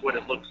 That's what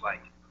it looks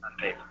like on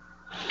paper.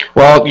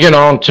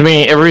 Well, to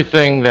me,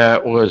 everything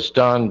that was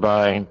done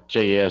by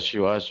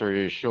JESUS or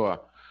Yeshua,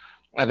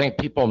 I think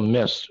people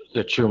missed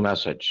the true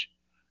message.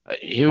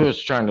 He was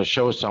trying to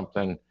show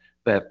something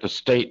that the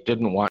state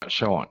didn't want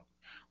showing.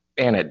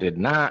 And it did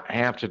not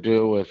have to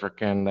do with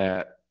freaking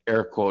that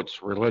air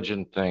quotes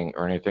religion thing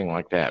or anything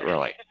like that,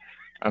 really.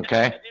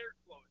 Okay? Air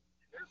quotes.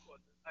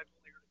 I've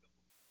only heard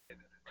a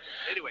couple.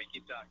 Anyway,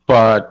 keep talking.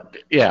 But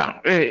yeah,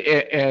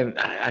 and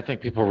I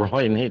think people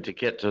really need to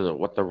get to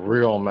what the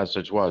real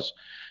message was.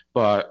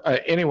 But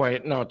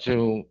anyway, no,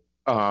 to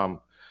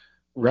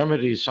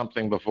remedy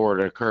something before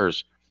it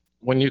occurs.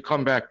 When you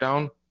come back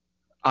down,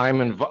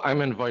 I'm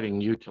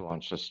inviting you to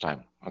lunch this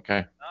time.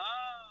 Okay.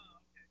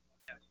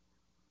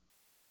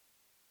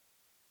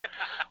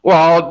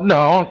 Well,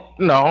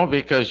 no,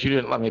 because you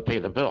didn't let me pay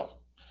the bill.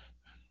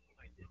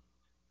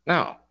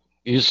 No,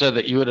 you said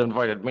that you had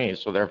invited me,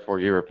 so therefore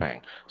you were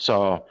paying.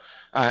 So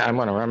I'm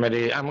going to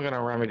remedy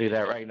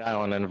that right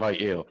now and invite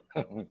you.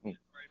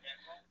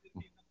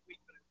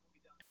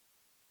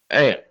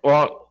 Hey,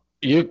 well,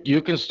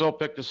 you can still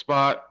pick the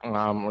spot.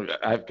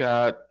 I've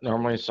got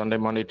normally Sunday,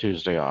 Monday,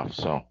 Tuesday off.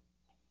 So.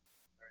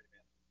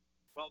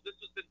 Well, this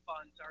has been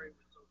fun. Sorry it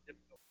was so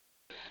difficult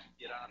to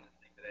get on this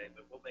thing today,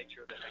 but we'll make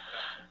sure that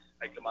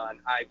I come on.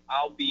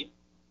 I'll be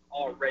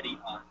already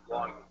on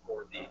long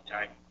before the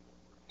time.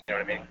 You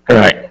know what I mean?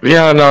 Right.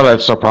 Yeah, no,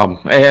 that's no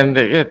problem. And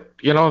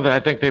I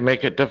think they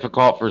make it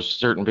difficult for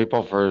certain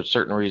people for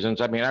certain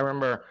reasons. I mean, I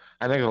remember,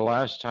 I think the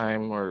last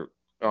time, or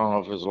I don't know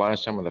if it was the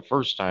last time or the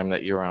first time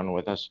that you were on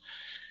with us.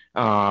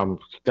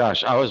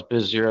 Gosh, I was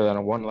busier than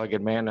a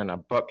one-legged man in a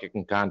butt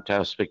kicking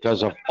contest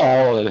because of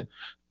all the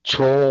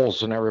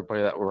trolls and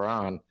everybody that were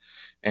on.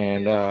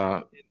 And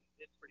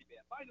it's pretty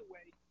bad. By the way,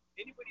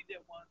 anybody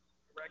that wants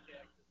direct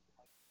access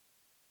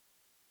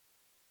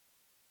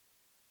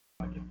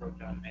to my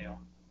Proton Mail,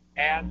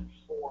 ask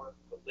for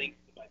the link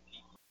to my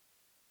PC.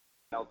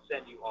 I'll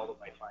send you all of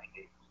my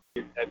findings.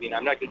 I mean,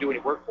 I'm not going to do any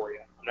work for you.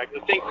 I'm not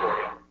going to think for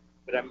you.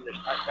 But I mean,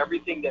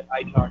 everything that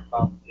I talk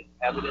about is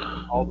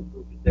evidence. All the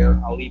proof is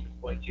there. I'll even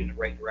point you in the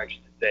right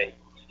direction and say,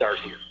 start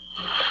here.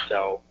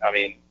 So, I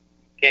mean,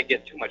 can't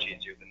get too much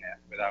easier than that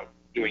without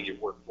doing your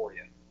work for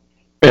you.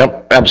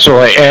 Yep,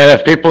 absolutely. And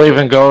if people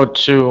even go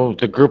to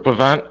the group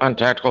event on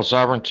tactical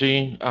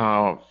sovereignty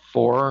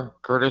for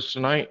Kurtis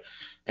tonight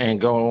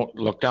and go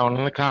look down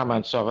in the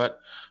comments of it,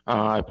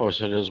 I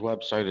posted his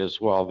website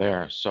as well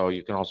there, so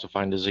you can also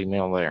find his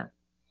email there.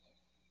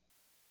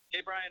 Hey,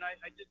 Brian,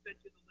 I just sent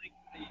you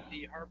the link to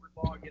the Harvard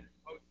Law. Get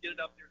it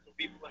up there so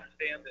people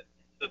understand that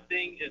the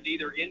thing is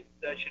either in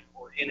possession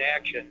or in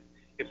action.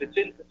 If it's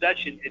in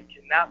possession, it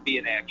cannot be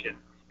in action.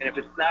 And if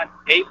it's not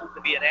able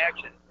to be in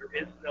action,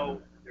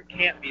 there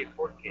can't be a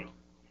court case.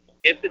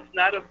 If it's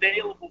not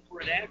available for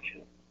an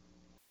action,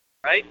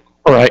 right?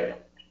 Right.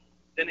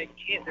 Then there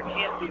can't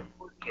be a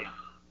court case.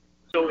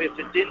 So if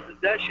it's in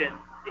possession,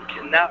 it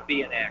cannot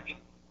be in action.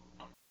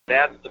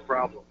 That's the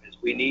problem, is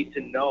we need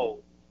to know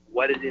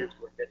what it is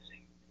we're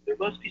missing. There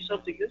must be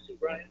something missing,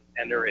 Brian.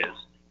 And there is.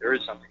 There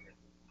is something missing.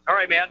 All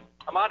right, man.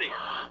 I'm out of here.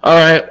 All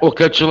right. We'll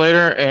catch you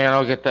later, and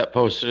I'll get that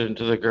posted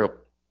into the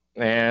group.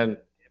 And Have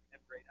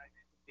a great night,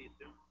 man. See you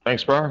soon.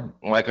 thanks, bro.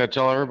 Like I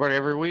tell everybody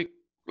every week,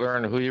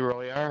 learn who you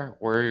really are,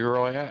 where you're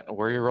really at, and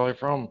where you're really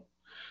from,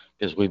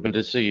 because we've been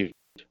deceived.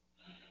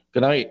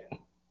 Good night.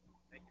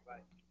 Thank you. Bye.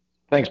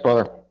 Thanks,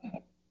 brother.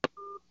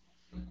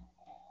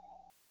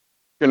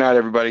 Good night,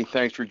 everybody.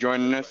 Thanks for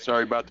joining us.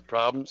 Sorry about the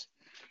problems,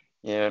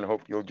 and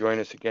hope you'll join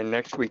us again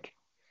next week.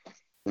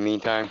 In the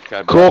meantime,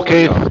 God bless. Cool,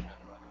 Keith.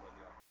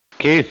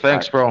 Keith,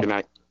 thanks, All right, bro. Good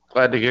night.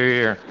 Glad to hear you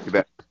here. You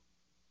bet.